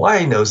know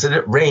Hawaii knows that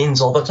it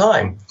rains all the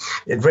time.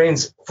 It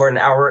rains for an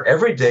hour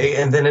every day,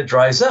 and then it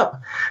dries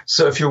up.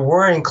 So if you're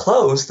wearing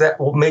clothes,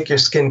 that will make your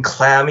skin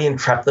clammy and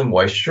trap the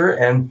moisture,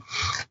 and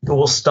it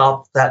will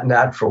stop that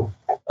natural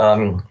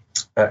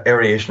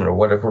aeration, or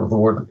whatever the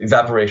word,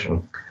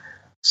 evaporation.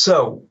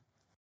 So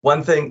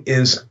one thing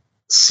is,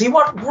 see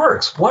what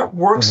works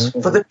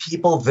for the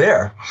people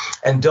there,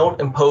 and don't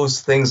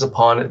impose things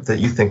upon it that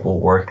you think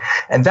will work.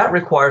 And that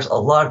requires a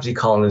lot of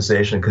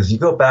decolonization, because you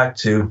go back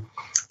to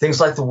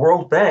things like the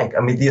World Bank.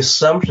 I mean, the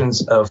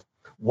assumptions of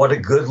what a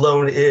good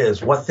loan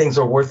is, what things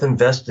are worth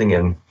investing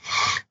in,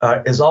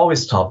 is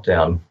always top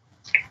down.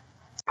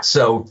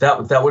 So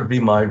that would be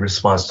my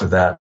response to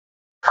that.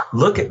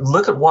 Look at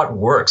what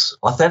works,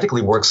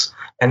 authentically works,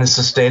 and is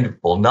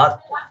sustainable,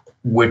 not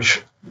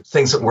which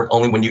things that work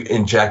only when you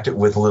inject it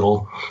with a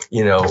little,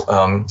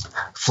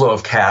 flow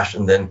of cash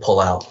and then pull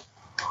out.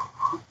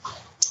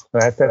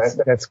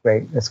 That's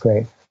great. That's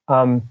great.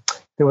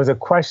 There was a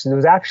question. There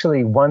was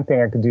actually one thing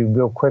I could do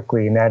real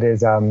quickly, and that is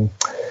there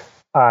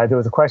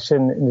was a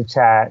question in the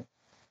chat.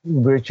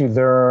 Where did you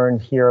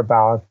hear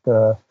about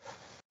the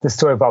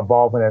story about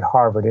Baldwin at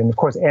Harvard? And of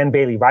course, Ann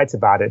Bailey writes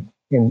about it.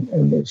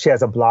 And she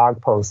has a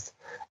blog post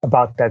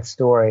about that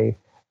story,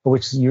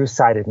 which you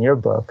cited in your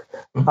book.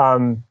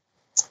 So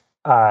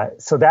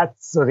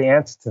the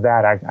answer to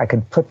that, I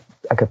could put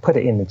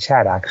it in the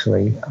chat,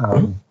 actually.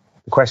 The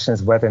question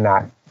is whether or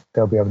not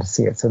they'll be able to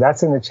see it. So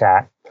that's in the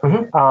chat.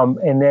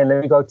 And then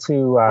let me go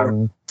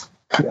to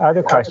the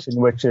other question,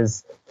 which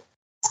is,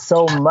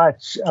 so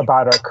much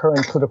about our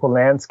current political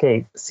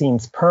landscape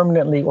seems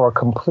permanently or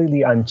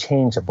completely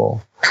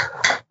unchangeable.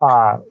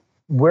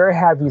 Where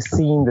have you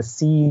seen the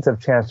seeds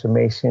of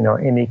transformation or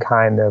any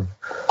kind of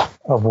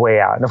way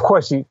out? And of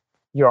course,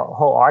 your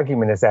whole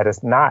argument is that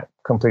it's not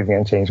completely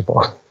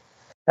unchangeable.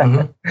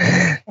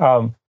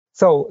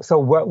 So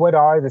what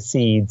are the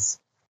seeds,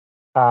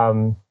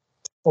 or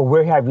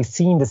where have you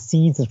seen the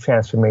seeds of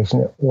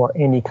transformation or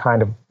any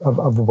kind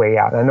of way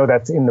out? I know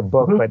that's in the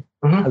book, but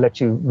I'll let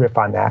you riff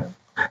on that.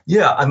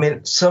 Yeah, I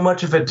mean, so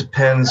much of it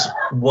depends,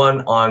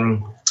 one,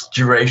 on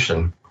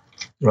duration,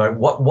 right?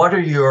 What are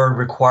your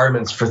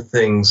requirements for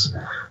things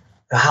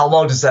how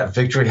long does that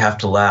victory have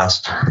to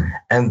last?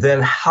 And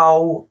then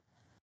how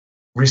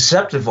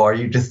receptive are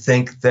you to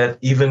think that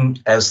even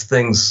as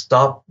things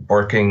stop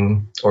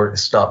working or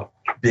stop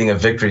being a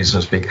victory, so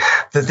to speak,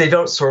 that they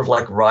don't sort of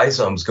like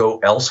rhizomes go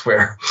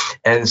elsewhere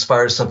and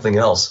inspire something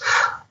else?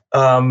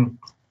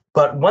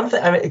 But one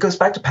thing, I mean, it goes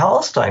back to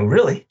Palestine,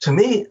 really. To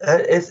me,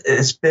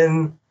 it's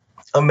been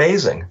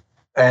amazing.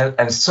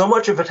 And so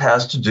much of it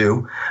has to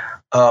do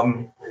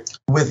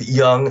with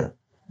young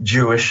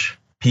Jewish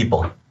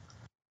people.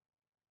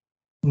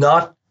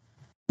 Not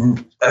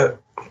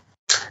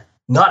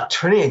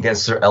turning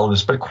against their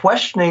elders, but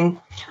questioning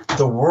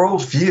the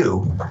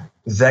worldview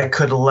that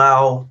could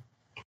allow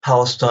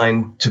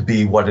Palestine to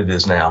be what it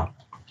is now,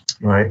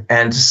 right?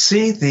 And to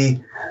see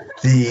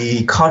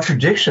the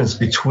contradictions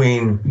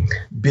between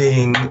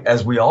being,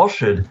 as we all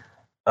should,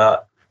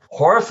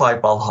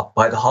 horrified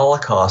by the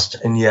Holocaust,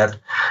 and yet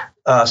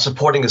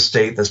supporting a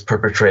state that's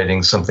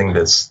perpetrating something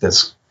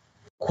that's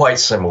quite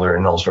similar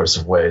in all sorts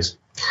of ways.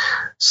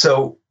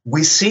 So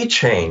we see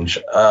change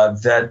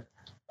that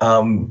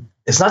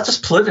it's not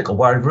just political.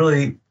 What I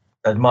really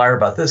admire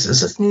about this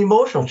is it's an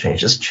emotional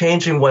change. It's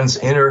changing one's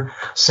inner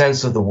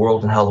sense of the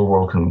world and how the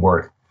world can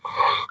work.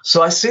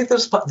 So I see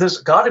there's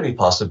got to be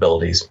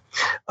possibilities,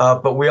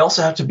 but we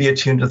also have to be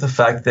attuned to the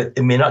fact that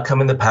it may not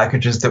come in the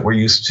packages that we're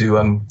used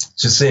to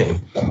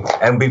seeing,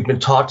 and we've been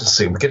taught to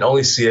see. We can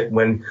only see it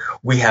when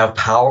we have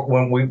power,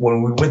 when we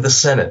win the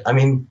Senate. I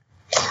mean,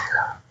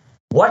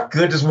 what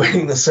good does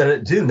winning the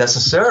Senate do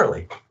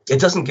necessarily? It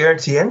doesn't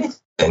guarantee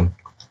anything.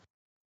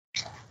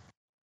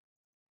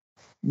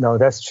 No,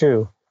 that's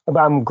true.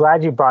 I'm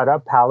glad you brought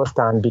up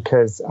Palestine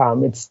because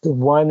it's the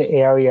one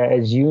area,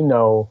 as you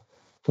know,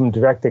 from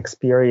direct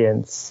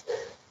experience,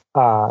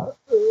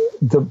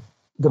 the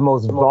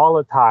most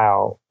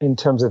volatile in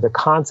terms of the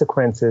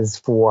consequences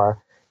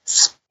for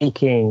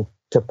speaking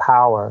to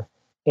power.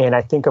 And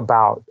I think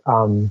about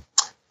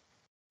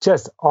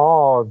just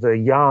all the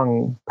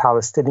young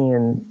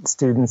Palestinian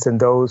students and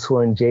those who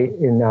are in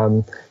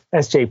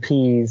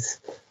SJPs,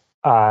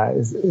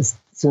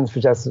 Students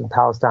for Justice in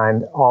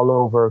Palestine, all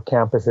over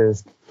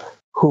campuses,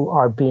 who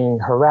are being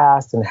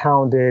harassed and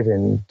hounded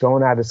and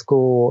thrown out of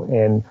school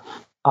and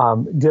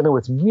dealing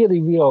with really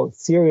real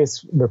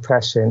serious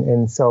repression.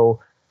 And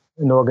so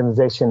an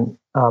organization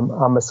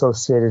I'm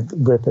associated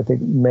with, I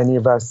think many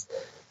of us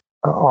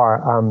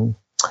are,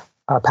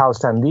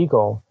 Palestine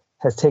Legal,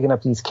 has taken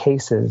up these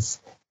cases.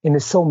 And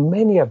there's so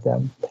many of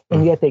them.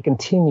 And yet they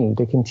continue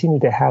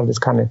to have this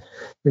kind of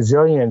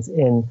resilience.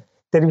 And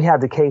then we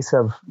have the case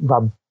of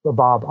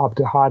Rabab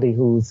Abdulhadi,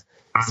 who's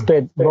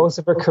spent most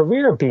of her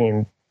career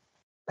being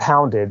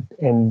hounded,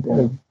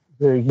 and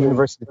the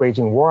university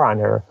waging war on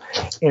her.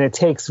 And it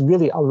takes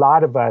really a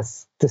lot of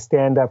us to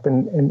stand up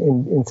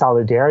in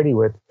solidarity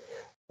with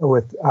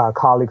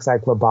colleagues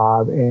like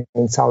Rabab and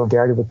in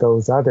solidarity with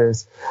those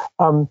others.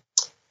 Do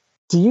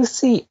you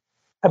see,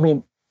 I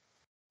mean,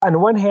 on the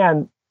one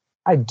hand,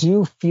 I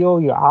do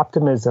feel your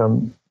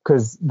optimism,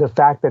 because the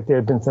fact that there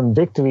have been some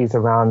victories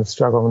around the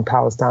struggle in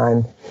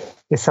Palestine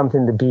is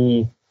something to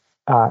be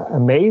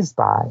amazed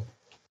by.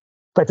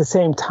 But at the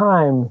same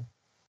time,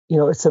 you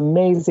know, it's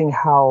amazing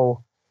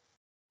how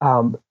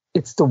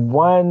it's the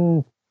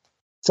one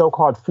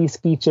so-called free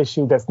speech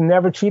issue that's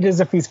never treated as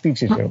a free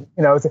speech issue.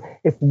 You know,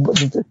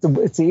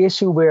 it's the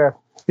issue where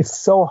it's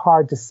so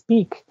hard to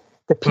speak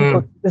that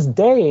people to this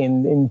day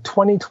in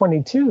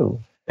 2022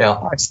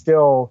 are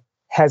still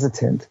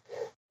hesitant.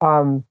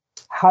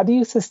 How do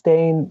you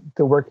sustain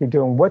the work you're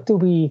doing?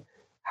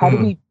 How do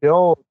we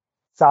build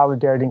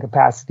solidarity and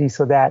capacity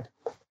so that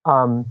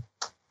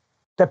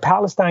that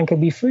Palestine can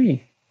be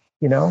free,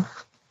 you know?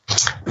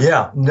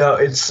 Yeah, no,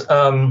 it's,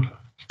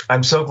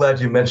 I'm so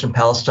glad you mentioned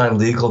Palestine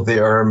Legal. They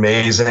are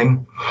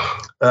amazing.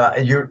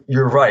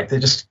 You're right. They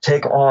just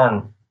take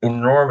on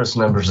enormous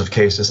numbers of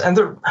cases, and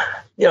they're,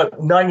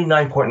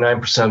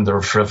 99.9% of them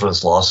are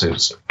frivolous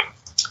lawsuits.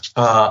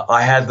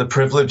 I had the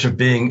privilege of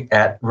being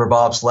at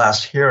Rabab's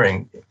last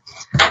hearing,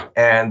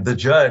 and the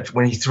judge,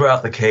 when he threw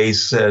out the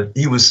case, said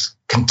he was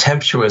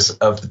contemptuous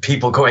of the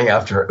people going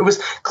after her. It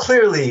was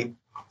clearly,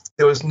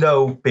 there was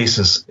no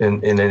basis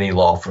in any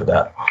law for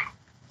that.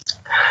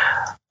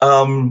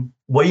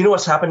 Well, you know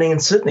what's happening in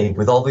Sydney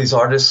with all these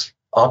artists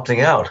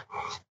opting out.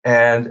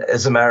 And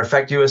as a matter of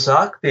fact,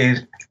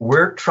 USAC,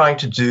 we're trying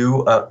to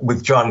do,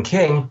 with John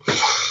King,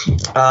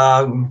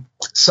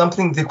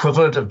 something the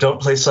equivalent of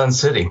Don't Play Sun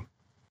City.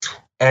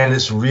 And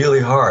it's really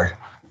hard.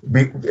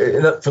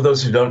 For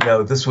those who don't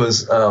know, this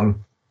was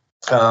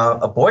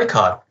a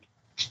boycott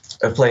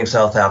of playing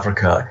South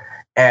Africa.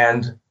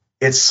 And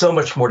it's so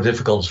much more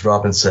difficult, as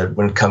Robin said,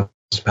 when it comes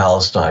to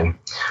Palestine,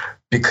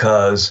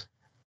 because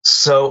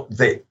so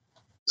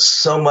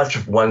much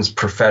of one's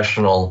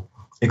professional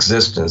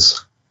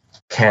existence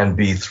can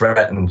be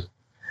threatened.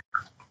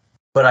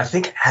 But I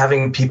think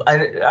having people,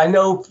 I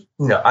know,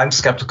 I'm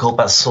skeptical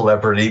about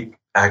celebrity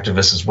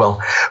activists as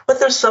well, but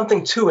there's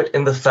something to it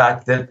in the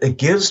fact that it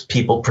gives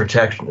people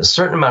protection, a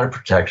certain amount of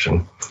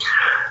protection.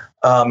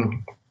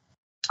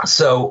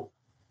 So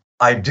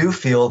I do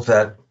feel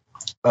that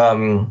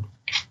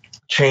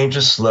change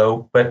is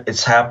slow, but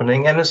it's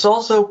happening. And it's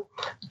also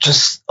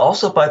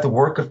by the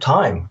work of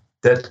time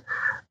that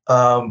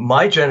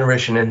my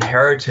generation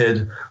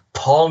inherited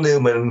Paul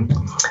Newman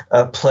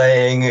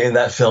playing in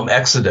that film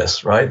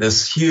Exodus, right?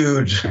 This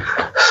huge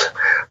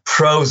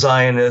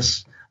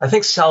pro-Zionist. I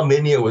think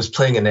Salminia was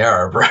playing an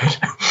Arab, right?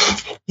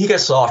 He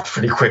gets soft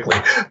pretty quickly.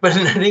 But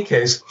in any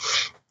case,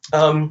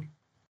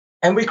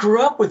 and we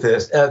grew up with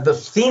this. The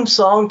theme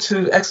song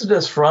to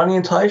Exodus, Ferrani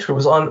and Teicher,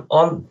 was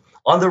on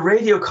the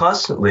radio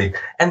constantly,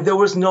 and there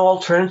was no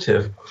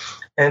alternative.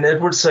 And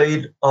Edward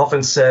Said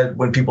often said,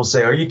 when people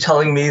say, "Are you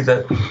telling me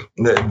that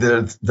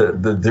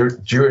the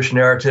Jewish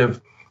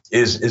narrative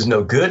is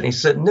no good?" And he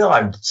said, "No,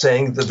 I'm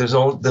saying that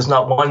there's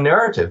not one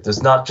narrative.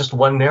 There's not just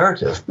one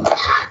narrative."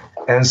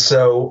 And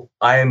so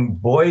I am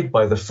buoyed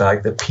by the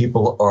fact that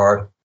people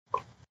are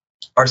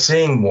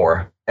seeing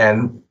more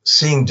and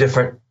seeing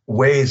different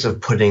ways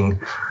of putting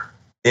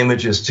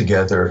images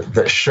together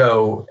that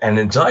show and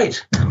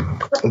indict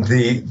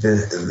the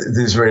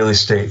Israeli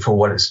state for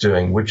what it's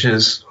doing, which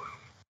is,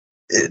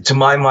 to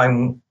my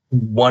mind,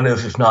 one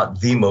of, if not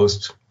the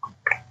most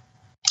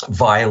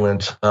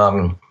violent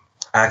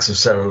acts of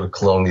settler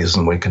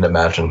colonialism we can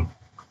imagine.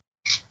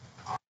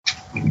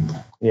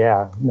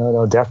 Yeah,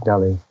 no,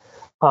 definitely.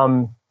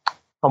 I'm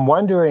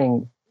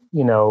wondering,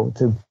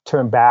 to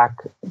turn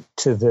back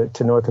to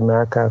North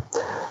America,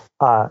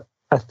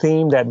 a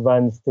theme that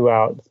runs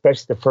throughout,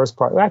 especially the first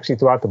part, actually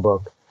throughout the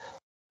book,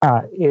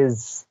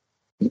 is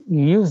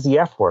you use the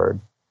F word.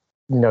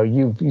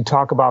 You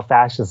talk about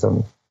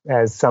fascism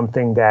as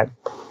something that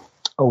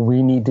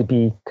we need to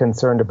be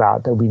concerned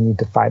about, that we need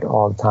to fight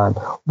all the time.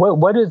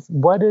 What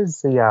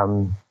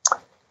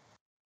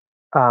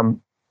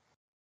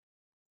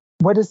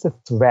is the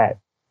threat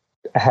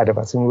ahead of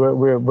us? And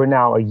we're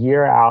now a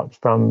year out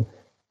from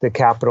the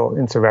Capitol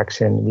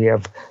insurrection. We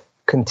have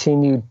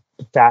continued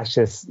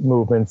fascist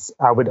movements.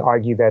 I would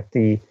argue that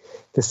the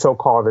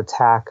so-called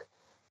attack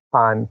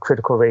on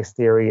critical race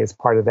theory is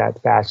part of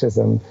that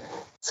fascism.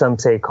 Some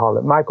say call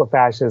it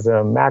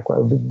microfascism,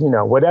 macro,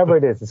 whatever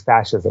it is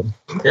fascism.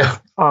 Yeah.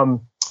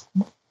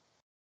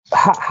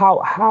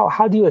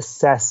 How do you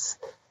assess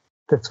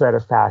the threat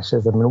of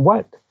fascism, and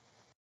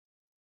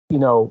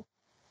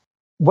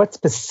what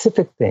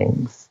specific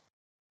things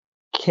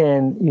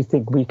can you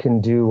think we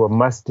can do or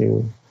must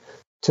do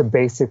to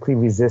basically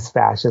resist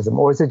fascism?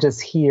 Or is it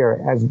just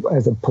here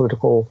as a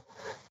political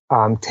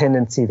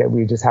tendency that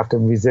we just have to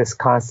resist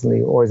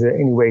constantly? Or is there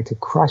any way to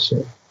crush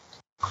it?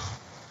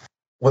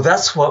 Well,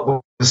 that's what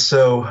was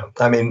so,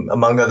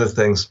 among other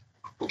things,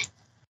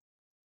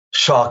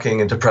 shocking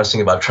and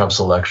depressing about Trump's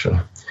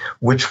election,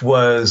 which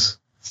was,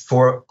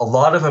 for a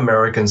lot of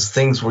Americans,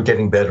 things were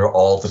getting better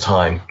all the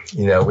time.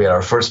 We had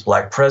our first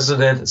black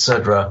president, et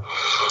cetera.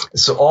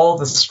 So all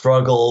the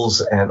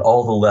struggles and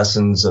all the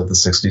lessons of the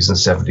 60s and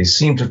 70s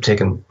seemed to have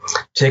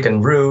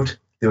taken root.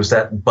 There was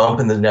that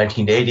bump in the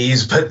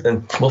 1980s, but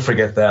then we'll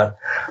forget that.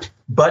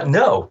 But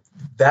no,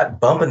 that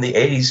bump in the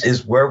 80s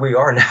is where we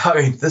are now.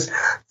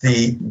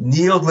 The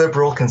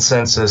neoliberal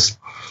consensus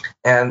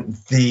and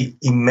the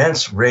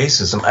immense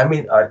racism.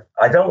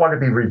 I don't want to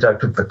be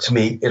reductive, but to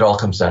me, it all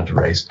comes down to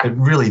race. It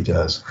really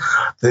does.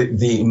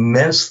 The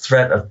immense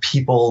threat of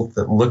people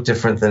that look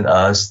different than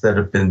us, that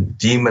have been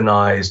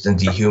demonized and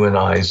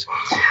dehumanized.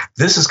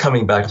 This is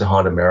coming back to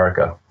haunt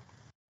America.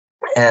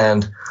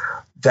 And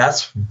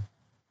that's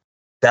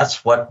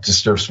what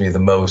disturbs me the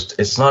most.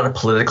 It's not a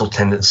political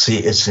tendency.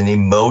 It's an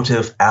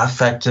emotive,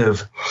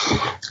 affective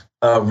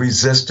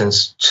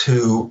resistance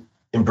to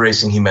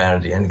embracing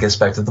humanity. And it gets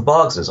back to the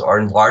Boggses, our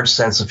enlarged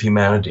sense of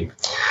humanity.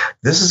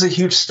 This is a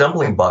huge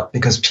stumbling block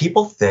because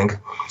people think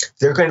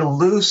they're going to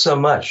lose so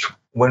much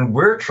when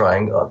we're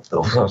trying, on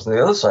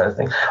the other side of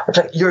things,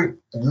 you've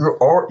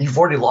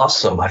already lost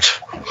so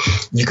much.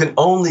 You can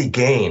only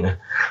gain.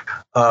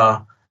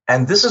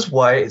 And this is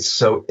why it's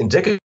so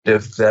indicative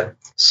that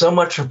so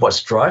much of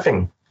what's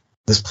driving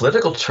this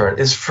political turn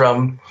is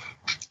from,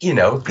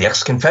 the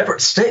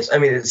ex-Confederate states.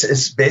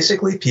 It's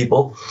basically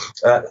people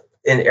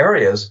in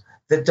areas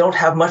that don't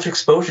have much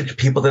exposure to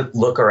people that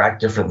look or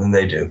act different than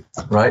they do,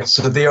 right?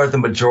 So they are the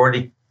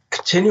majority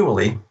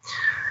continually,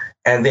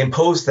 and they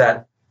impose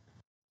that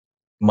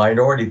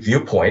minority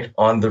viewpoint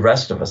on the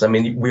rest of us.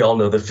 We all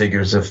know the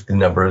figures of the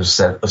number of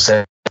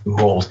senators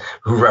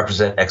who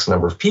represent X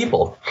number of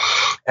people,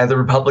 and the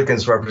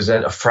Republicans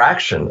represent a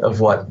fraction of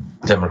what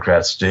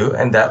Democrats do,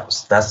 and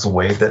that's the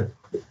way that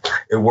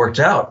it worked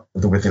out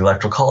with the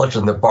Electoral College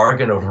and the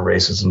bargain over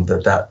racism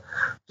that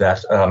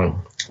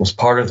was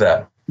part of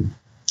that.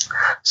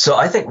 So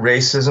I think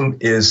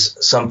racism is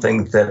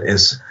something that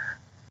is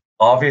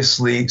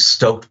obviously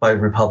stoked by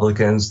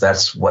Republicans.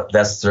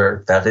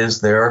 That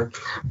is their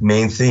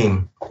main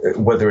theme,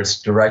 whether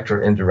it's direct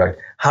or indirect.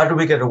 How do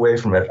we get away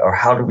from it, or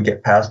how do we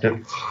get past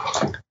it?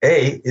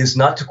 A is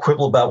not to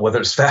quibble about whether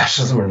it's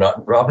fascism or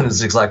not. Robin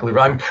is exactly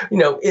right.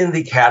 In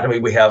the academy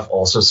we have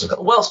all sorts of,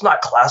 it's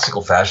not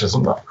classical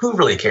fascism. Who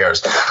really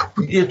cares?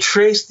 You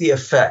trace the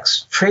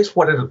effects, trace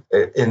what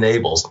it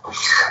enables,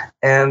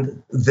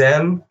 and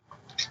then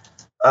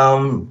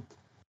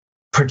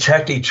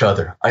protect each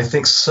other. I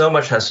think so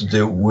much has to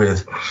do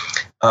with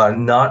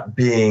not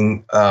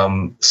being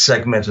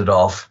segmented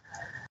off,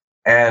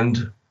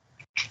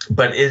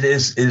 but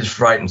it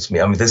frightens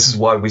me. I mean, this is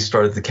why we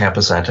started the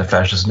Campus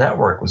Anti-Fascist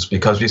Network, was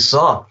because we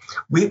saw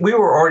we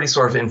were already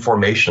sort of in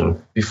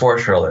formation before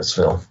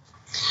Charlottesville,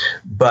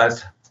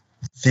 but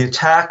the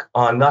attack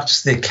on not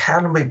just the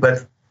academy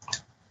but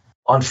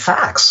on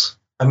facts.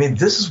 I mean,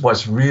 this is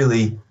what's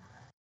really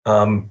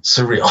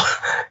surreal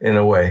in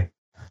a way.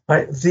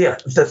 Right?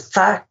 The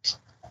fact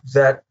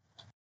that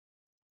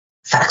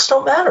facts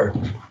don't matter,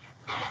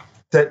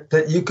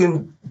 that you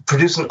can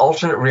produce an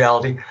alternate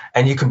reality,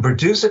 and you can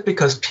produce it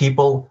because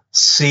people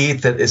see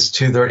that it's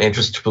to their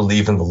interest to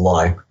believe in the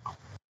lie.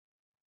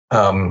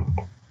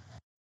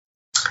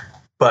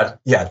 But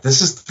yeah,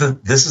 this is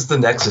the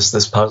nexus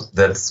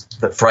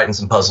that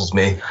frightens and puzzles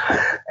me,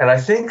 and I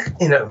think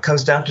it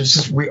comes down to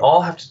just we all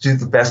have to do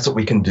the best that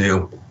we can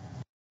do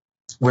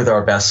with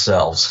our best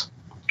selves.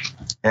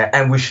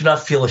 And we should not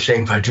feel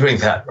ashamed by doing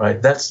that,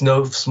 right? That's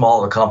no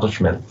small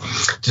accomplishment,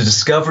 to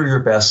discover your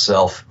best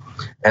self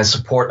and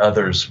support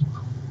others.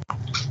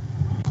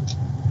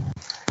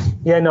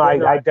 Yeah, no,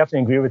 I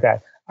definitely agree with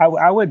that.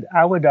 I would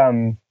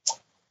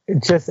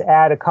just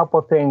add a couple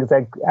of things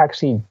that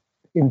actually,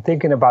 in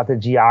thinking about the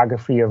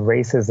geography of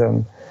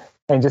racism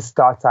and just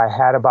thoughts I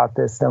had about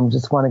this, I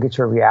just want to get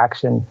your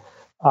reaction.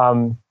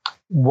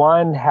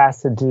 One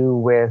has to do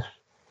with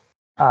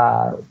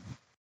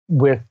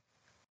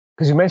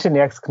because you mentioned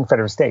the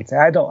ex-Confederate states,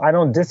 and I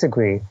don't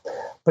disagree,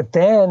 but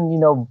then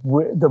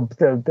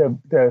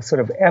the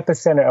sort of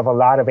epicenter of a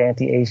lot of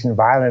anti-Asian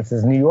violence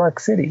is New York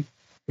City.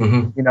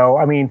 Mm-hmm.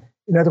 I mean,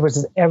 in other words,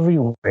 it's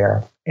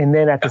everywhere. And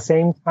then at the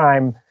same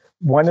time,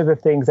 one of the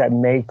things that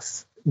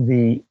makes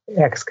the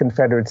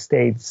ex-Confederate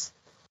states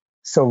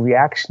so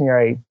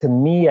reactionary, to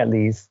me at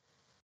least,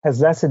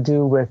 has less to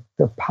do with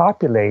the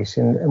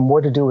population and more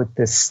to do with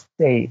the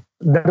state.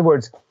 In other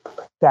words,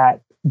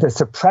 that the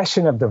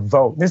suppression of the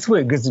vote. This is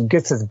what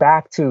gets us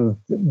back to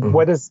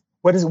what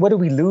do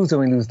we lose when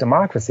we lose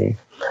democracy?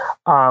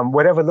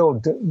 Whatever little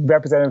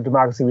representative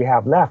democracy we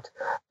have left.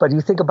 But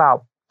you think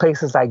about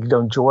places like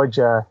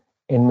Georgia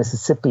and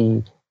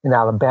Mississippi and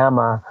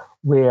Alabama,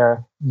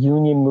 where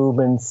union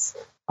movements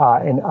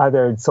and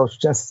other social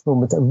justice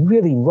movements are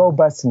really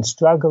robust and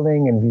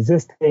struggling and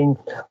resisting,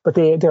 but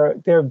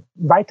they're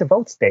right to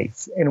vote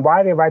states. And why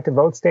are they right to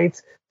vote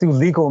states? Through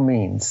legal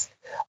means.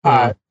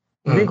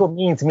 Legal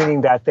means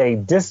meaning that they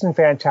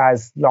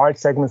disenfranchise large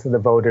segments of the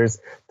voters.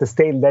 The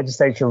state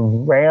legislature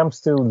rams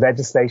through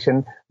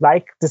legislation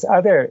like this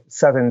other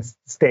southern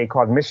state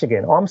called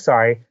Michigan. Oh, I'm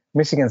sorry,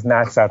 Michigan's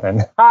not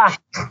southern.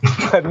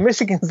 But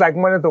Michigan's like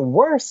one of the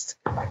worst.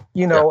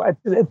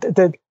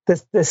 The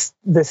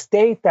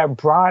state that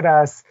brought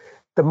us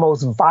the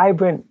most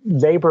vibrant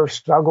labor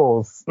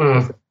struggles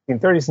in the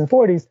 30s and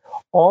 40s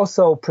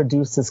also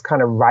produced this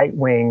kind of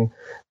right-wing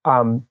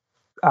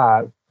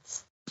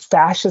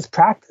fascist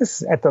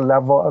practice at the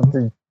level of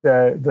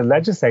the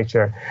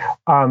legislature.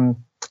 And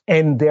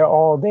they're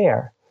all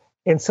there.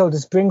 And so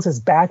this brings us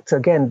back to,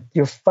 again,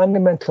 your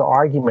fundamental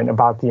argument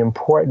about the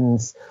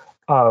importance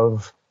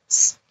of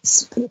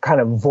kind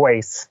of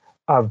voice,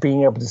 of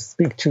being able to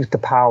speak truth to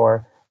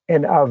power,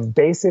 and of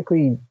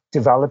basically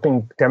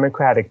developing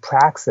democratic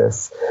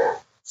praxis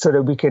so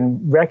that we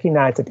can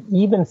recognize that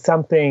even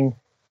something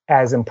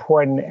as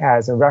important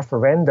as a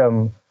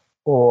referendum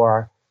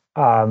or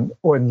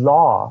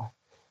law,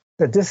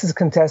 that this is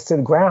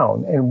contested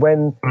ground. And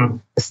when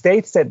the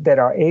states that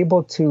are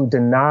able to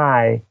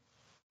deny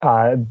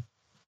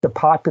the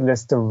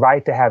populace the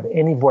right to have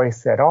any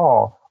voice at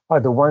all are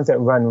the ones that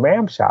run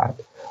ramshot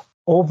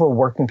over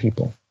working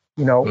people,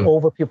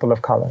 over people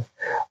of color,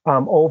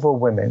 over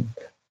women,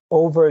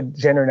 over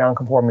gender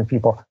nonconforming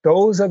people.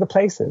 Those are the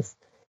places.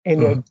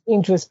 And they're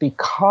dangerous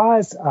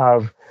because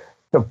of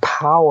the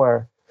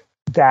power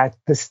that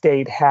the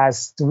state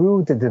has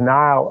through the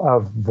denial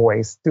of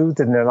voice, through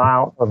the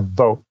denial of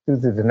vote, through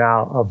the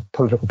denial of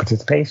political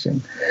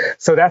participation.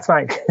 So that's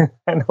my,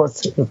 I know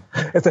it's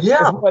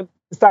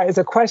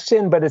a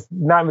question, but it's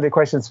not really a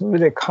question. It's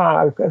really a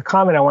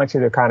comment I want you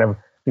to kind of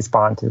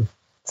respond to.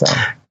 So.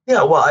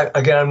 Yeah, well,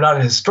 I'm not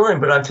a historian,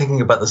 but I'm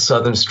thinking about the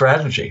Southern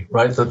strategy,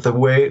 right? That the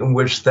way in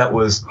which that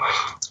was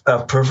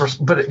perverse,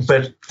 but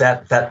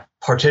that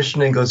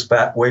partitioning goes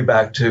way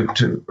back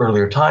to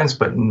earlier times,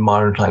 but in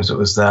modern times it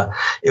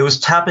was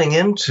tapping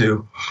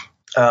into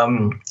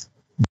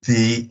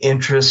the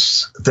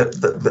interests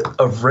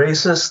of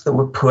racists that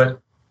would put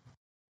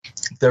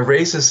their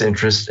racist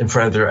interest in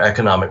front of their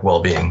economic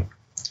well-being,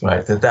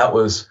 right?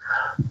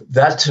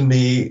 That to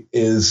me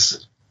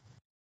is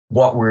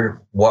what we're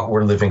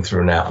living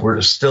through now.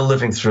 We're still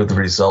living through the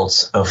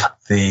results of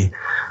the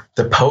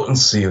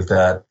potency of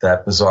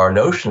that bizarre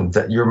notion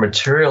that your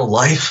material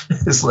life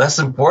is less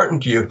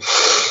important to you,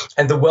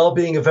 and the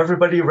well-being of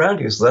everybody around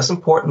you is less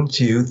important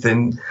to you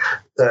than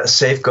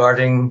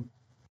safeguarding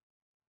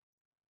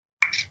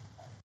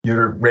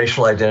your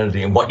racial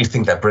identity and what you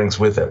think that brings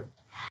with it.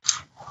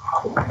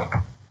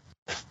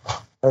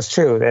 That's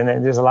true,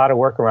 and there's a lot of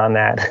work around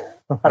that.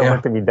 a lot of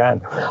work to be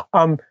done.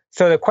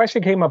 So the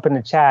question came up in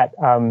the chat.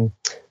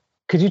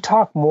 Could you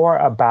talk more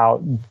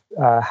about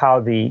how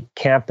the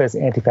Campus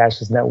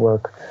Anti-Fascist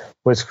Network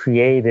was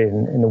created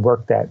and the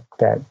work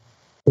that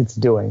it's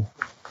doing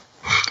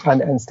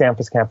on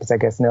Stanford's campus, I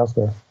guess, and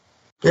elsewhere?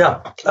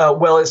 Yeah,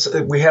 well,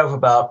 we have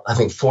about, I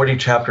think, 40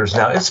 chapters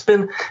now.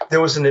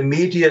 There was an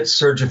immediate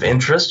surge of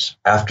interest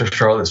after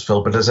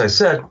Charlottesville, but as I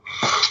said,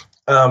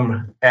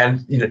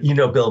 and you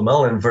know Bill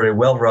Mullen very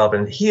well,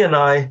 Robin. He and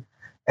I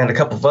and a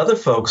couple of other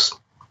folks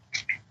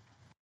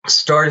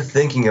started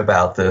thinking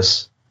about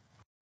this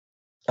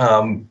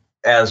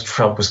as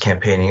Trump was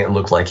campaigning. It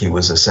looked like he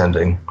was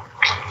ascending,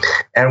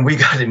 and we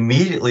got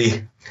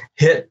immediately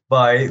hit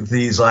by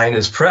the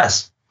Zionist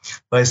press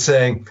by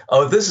saying,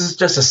 "Oh, this is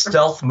just a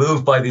stealth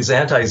move by these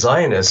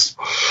anti-Zionists."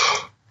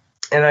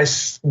 And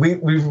we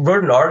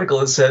wrote an article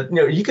that said,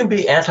 you can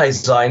be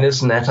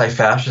anti-Zionist and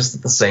anti-fascist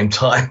at the same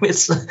time.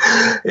 It's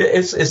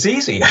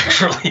easy,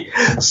 actually.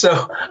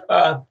 So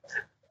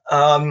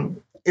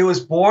it was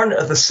born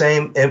of the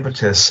same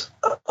impetus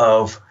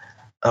of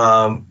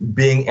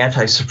being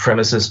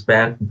anti-supremacist,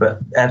 but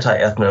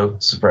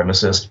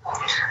anti-ethno-supremacist.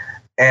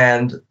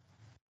 And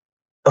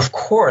of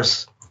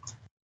course,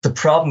 the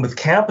problem with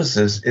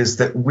campuses is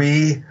that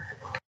we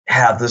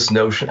have this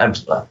notion, I'm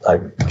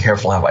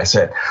careful how I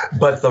say it,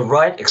 but the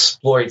right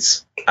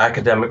exploits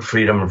academic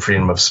freedom and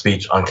freedom of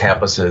speech on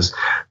campuses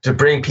to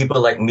bring people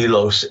like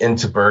Milos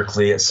into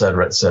Berkeley, et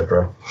cetera, et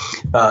cetera.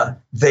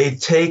 They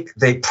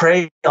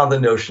prey on the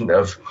notion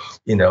of,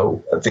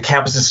 the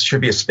campuses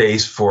should be a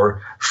space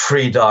for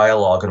free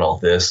dialogue and all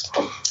this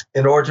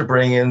in order to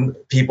bring in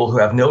people who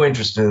have no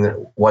interest in it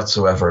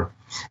whatsoever.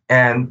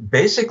 And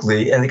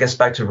basically, and it gets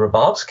back to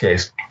Rabab's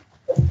case,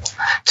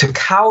 to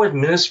cow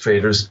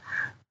administrators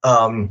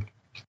to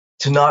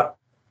not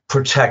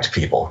protect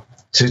people,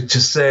 to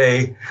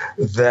say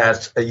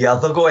that,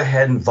 they'll go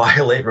ahead and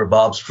violate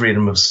Rabab's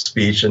freedom of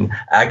speech and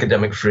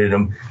academic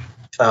freedom,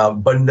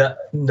 but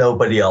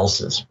nobody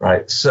else's,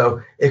 right?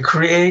 So it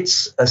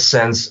creates a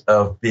sense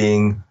of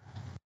being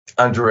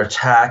under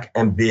attack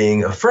and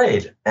being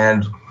afraid.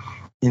 And,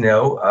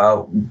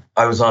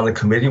 I was on the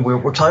committee, we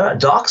were talking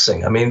about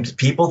doxing. I mean,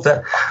 people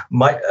that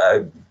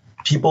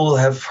people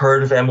have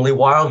heard of Emily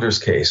Wilder's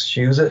case.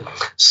 She was a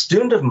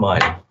student of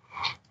mine.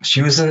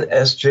 She was in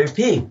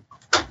SJP,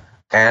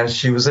 and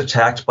she was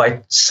attacked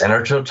by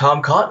Senator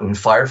Tom Cotton,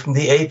 fired from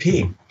the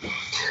AP.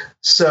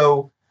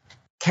 So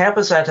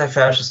Campus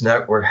Anti-Fascist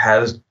Network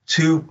has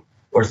 2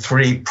 or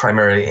 3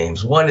 primary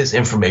aims. One is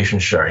information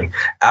sharing,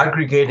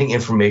 aggregating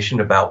information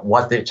about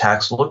what the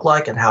attacks look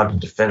like and how to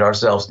defend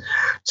ourselves.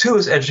 2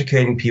 is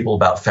educating people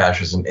about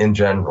fascism in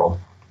general.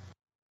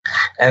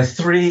 And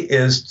 3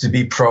 is to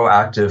be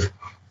proactive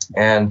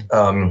and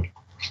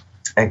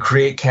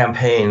create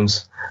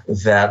campaigns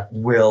that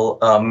will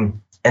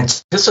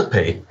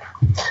anticipate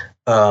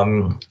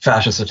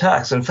fascist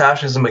attacks. And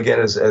fascism,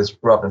 again, as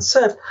Robin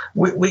said,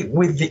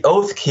 with the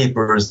Oath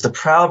Keepers, the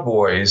Proud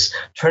Boys,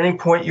 Turning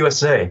Point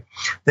USA,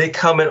 they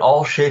come in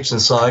all shapes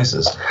and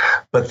sizes,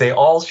 but they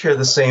all share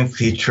the same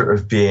feature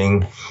of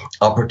being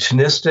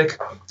opportunistic,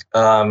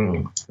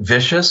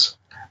 vicious,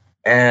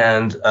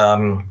 and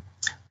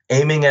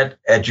aiming at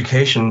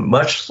education.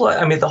 Much like,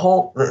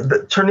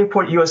 the Turning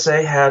Point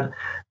USA had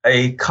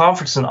a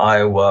conference in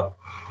Iowa.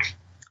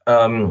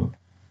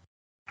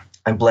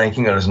 I'm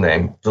blanking on his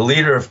name. The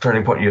leader of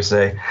Turning Point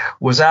USA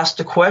was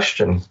asked a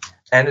question,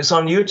 and it's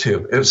on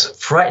YouTube. It was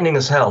frightening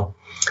as hell.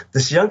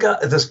 This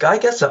guy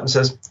gets up and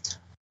says,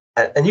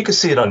 and you can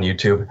see it on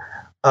YouTube.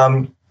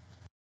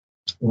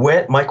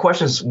 My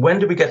question is, when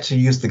do we get to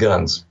use the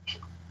guns?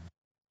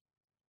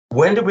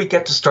 When do we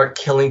get to start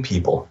killing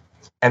people?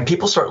 And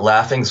people start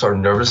laughing sort of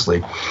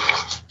nervously.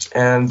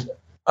 And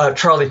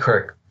Charlie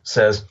Kirk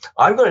says,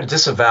 I'm going to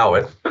disavow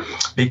it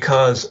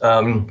because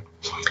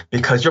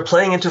you're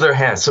playing into their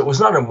hands. So it was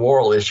not a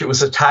moral issue, it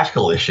was a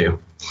tactical issue.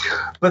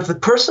 But the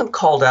person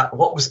called out,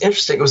 what was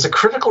interesting, it was a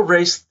critical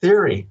race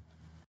theory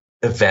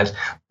event,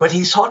 but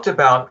he talked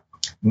about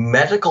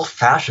medical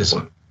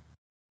fascism,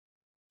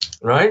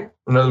 right?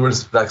 In other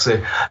words,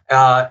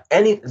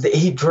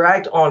 he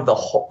dragged on a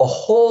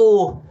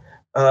whole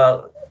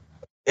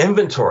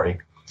inventory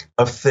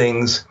of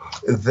things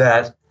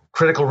that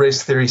critical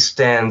race theory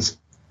stands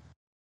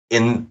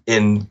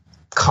in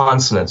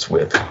consonance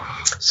with.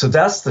 So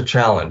that's the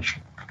challenge.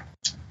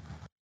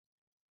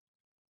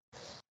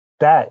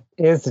 That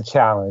is the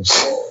challenge.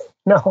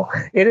 No,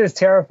 it is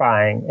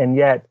terrifying. And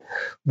yet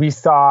we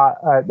saw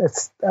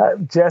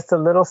just a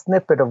little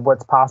snippet of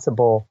what's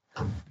possible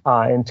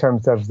in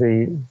terms of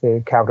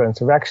the Capitol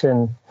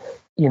insurrection,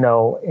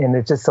 and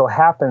it just so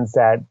happens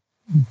that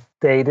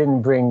they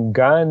didn't bring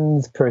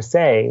guns per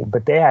se,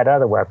 but they had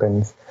other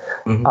weapons.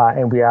 Mm-hmm.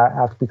 And we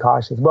have to be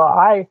cautious. Well,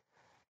 I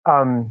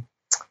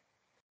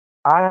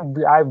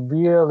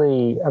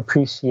really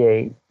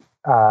appreciate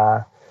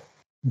the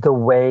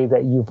way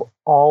that you've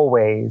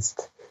always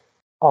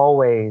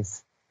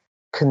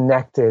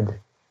connected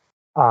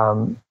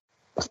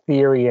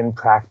theory and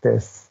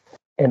practice,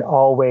 and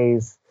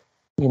always,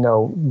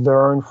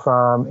 learned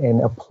from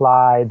and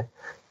applied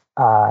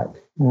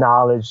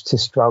knowledge to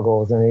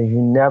struggles, and you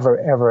never,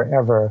 ever,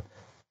 ever,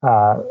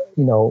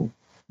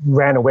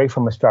 ran away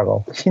from a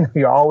struggle.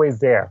 You're always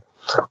there.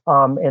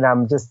 And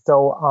I'm just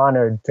so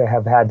honored to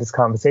have had this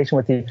conversation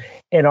with you.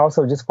 And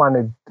also just want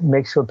to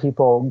make sure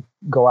people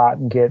go out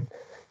and get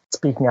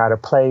Speaking Out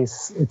of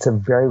Place. It's a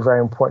very, very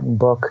important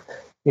book.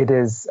 It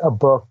is a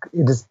book,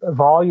 it is, of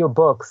all your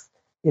books,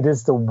 it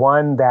is the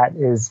one that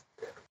is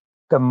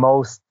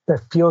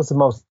that feels the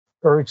most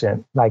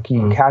urgent. Like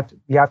you have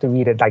to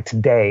read it like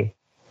today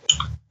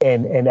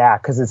and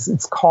act, because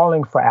it's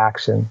calling for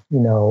action,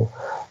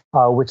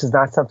 which is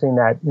not something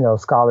that,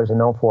 scholars are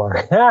known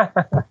for.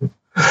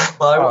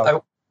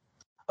 Well,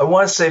 I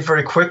want to say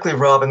very quickly,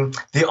 Robin,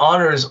 the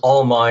honor is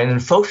all mine.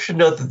 And folks should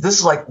know that this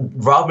is like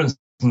Robin's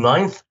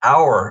 9th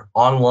hour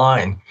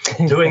online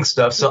doing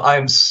stuff. So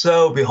I'm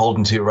so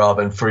beholden to you,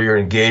 Robin, for your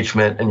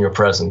engagement and your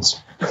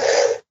presence.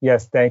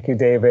 Yes, thank you,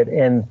 David.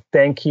 And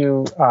thank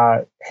you,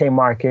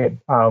 Haymarket,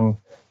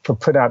 for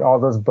putting out all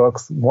those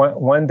books.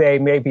 One day,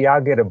 maybe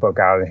I'll get a book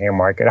out of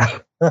Haymarket,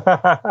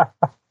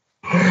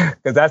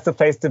 because that's the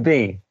place to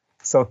be.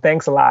 So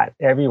thanks a lot,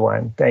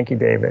 everyone. Thank you,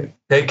 David.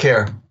 Take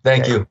care.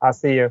 Thank you. I'll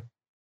see you.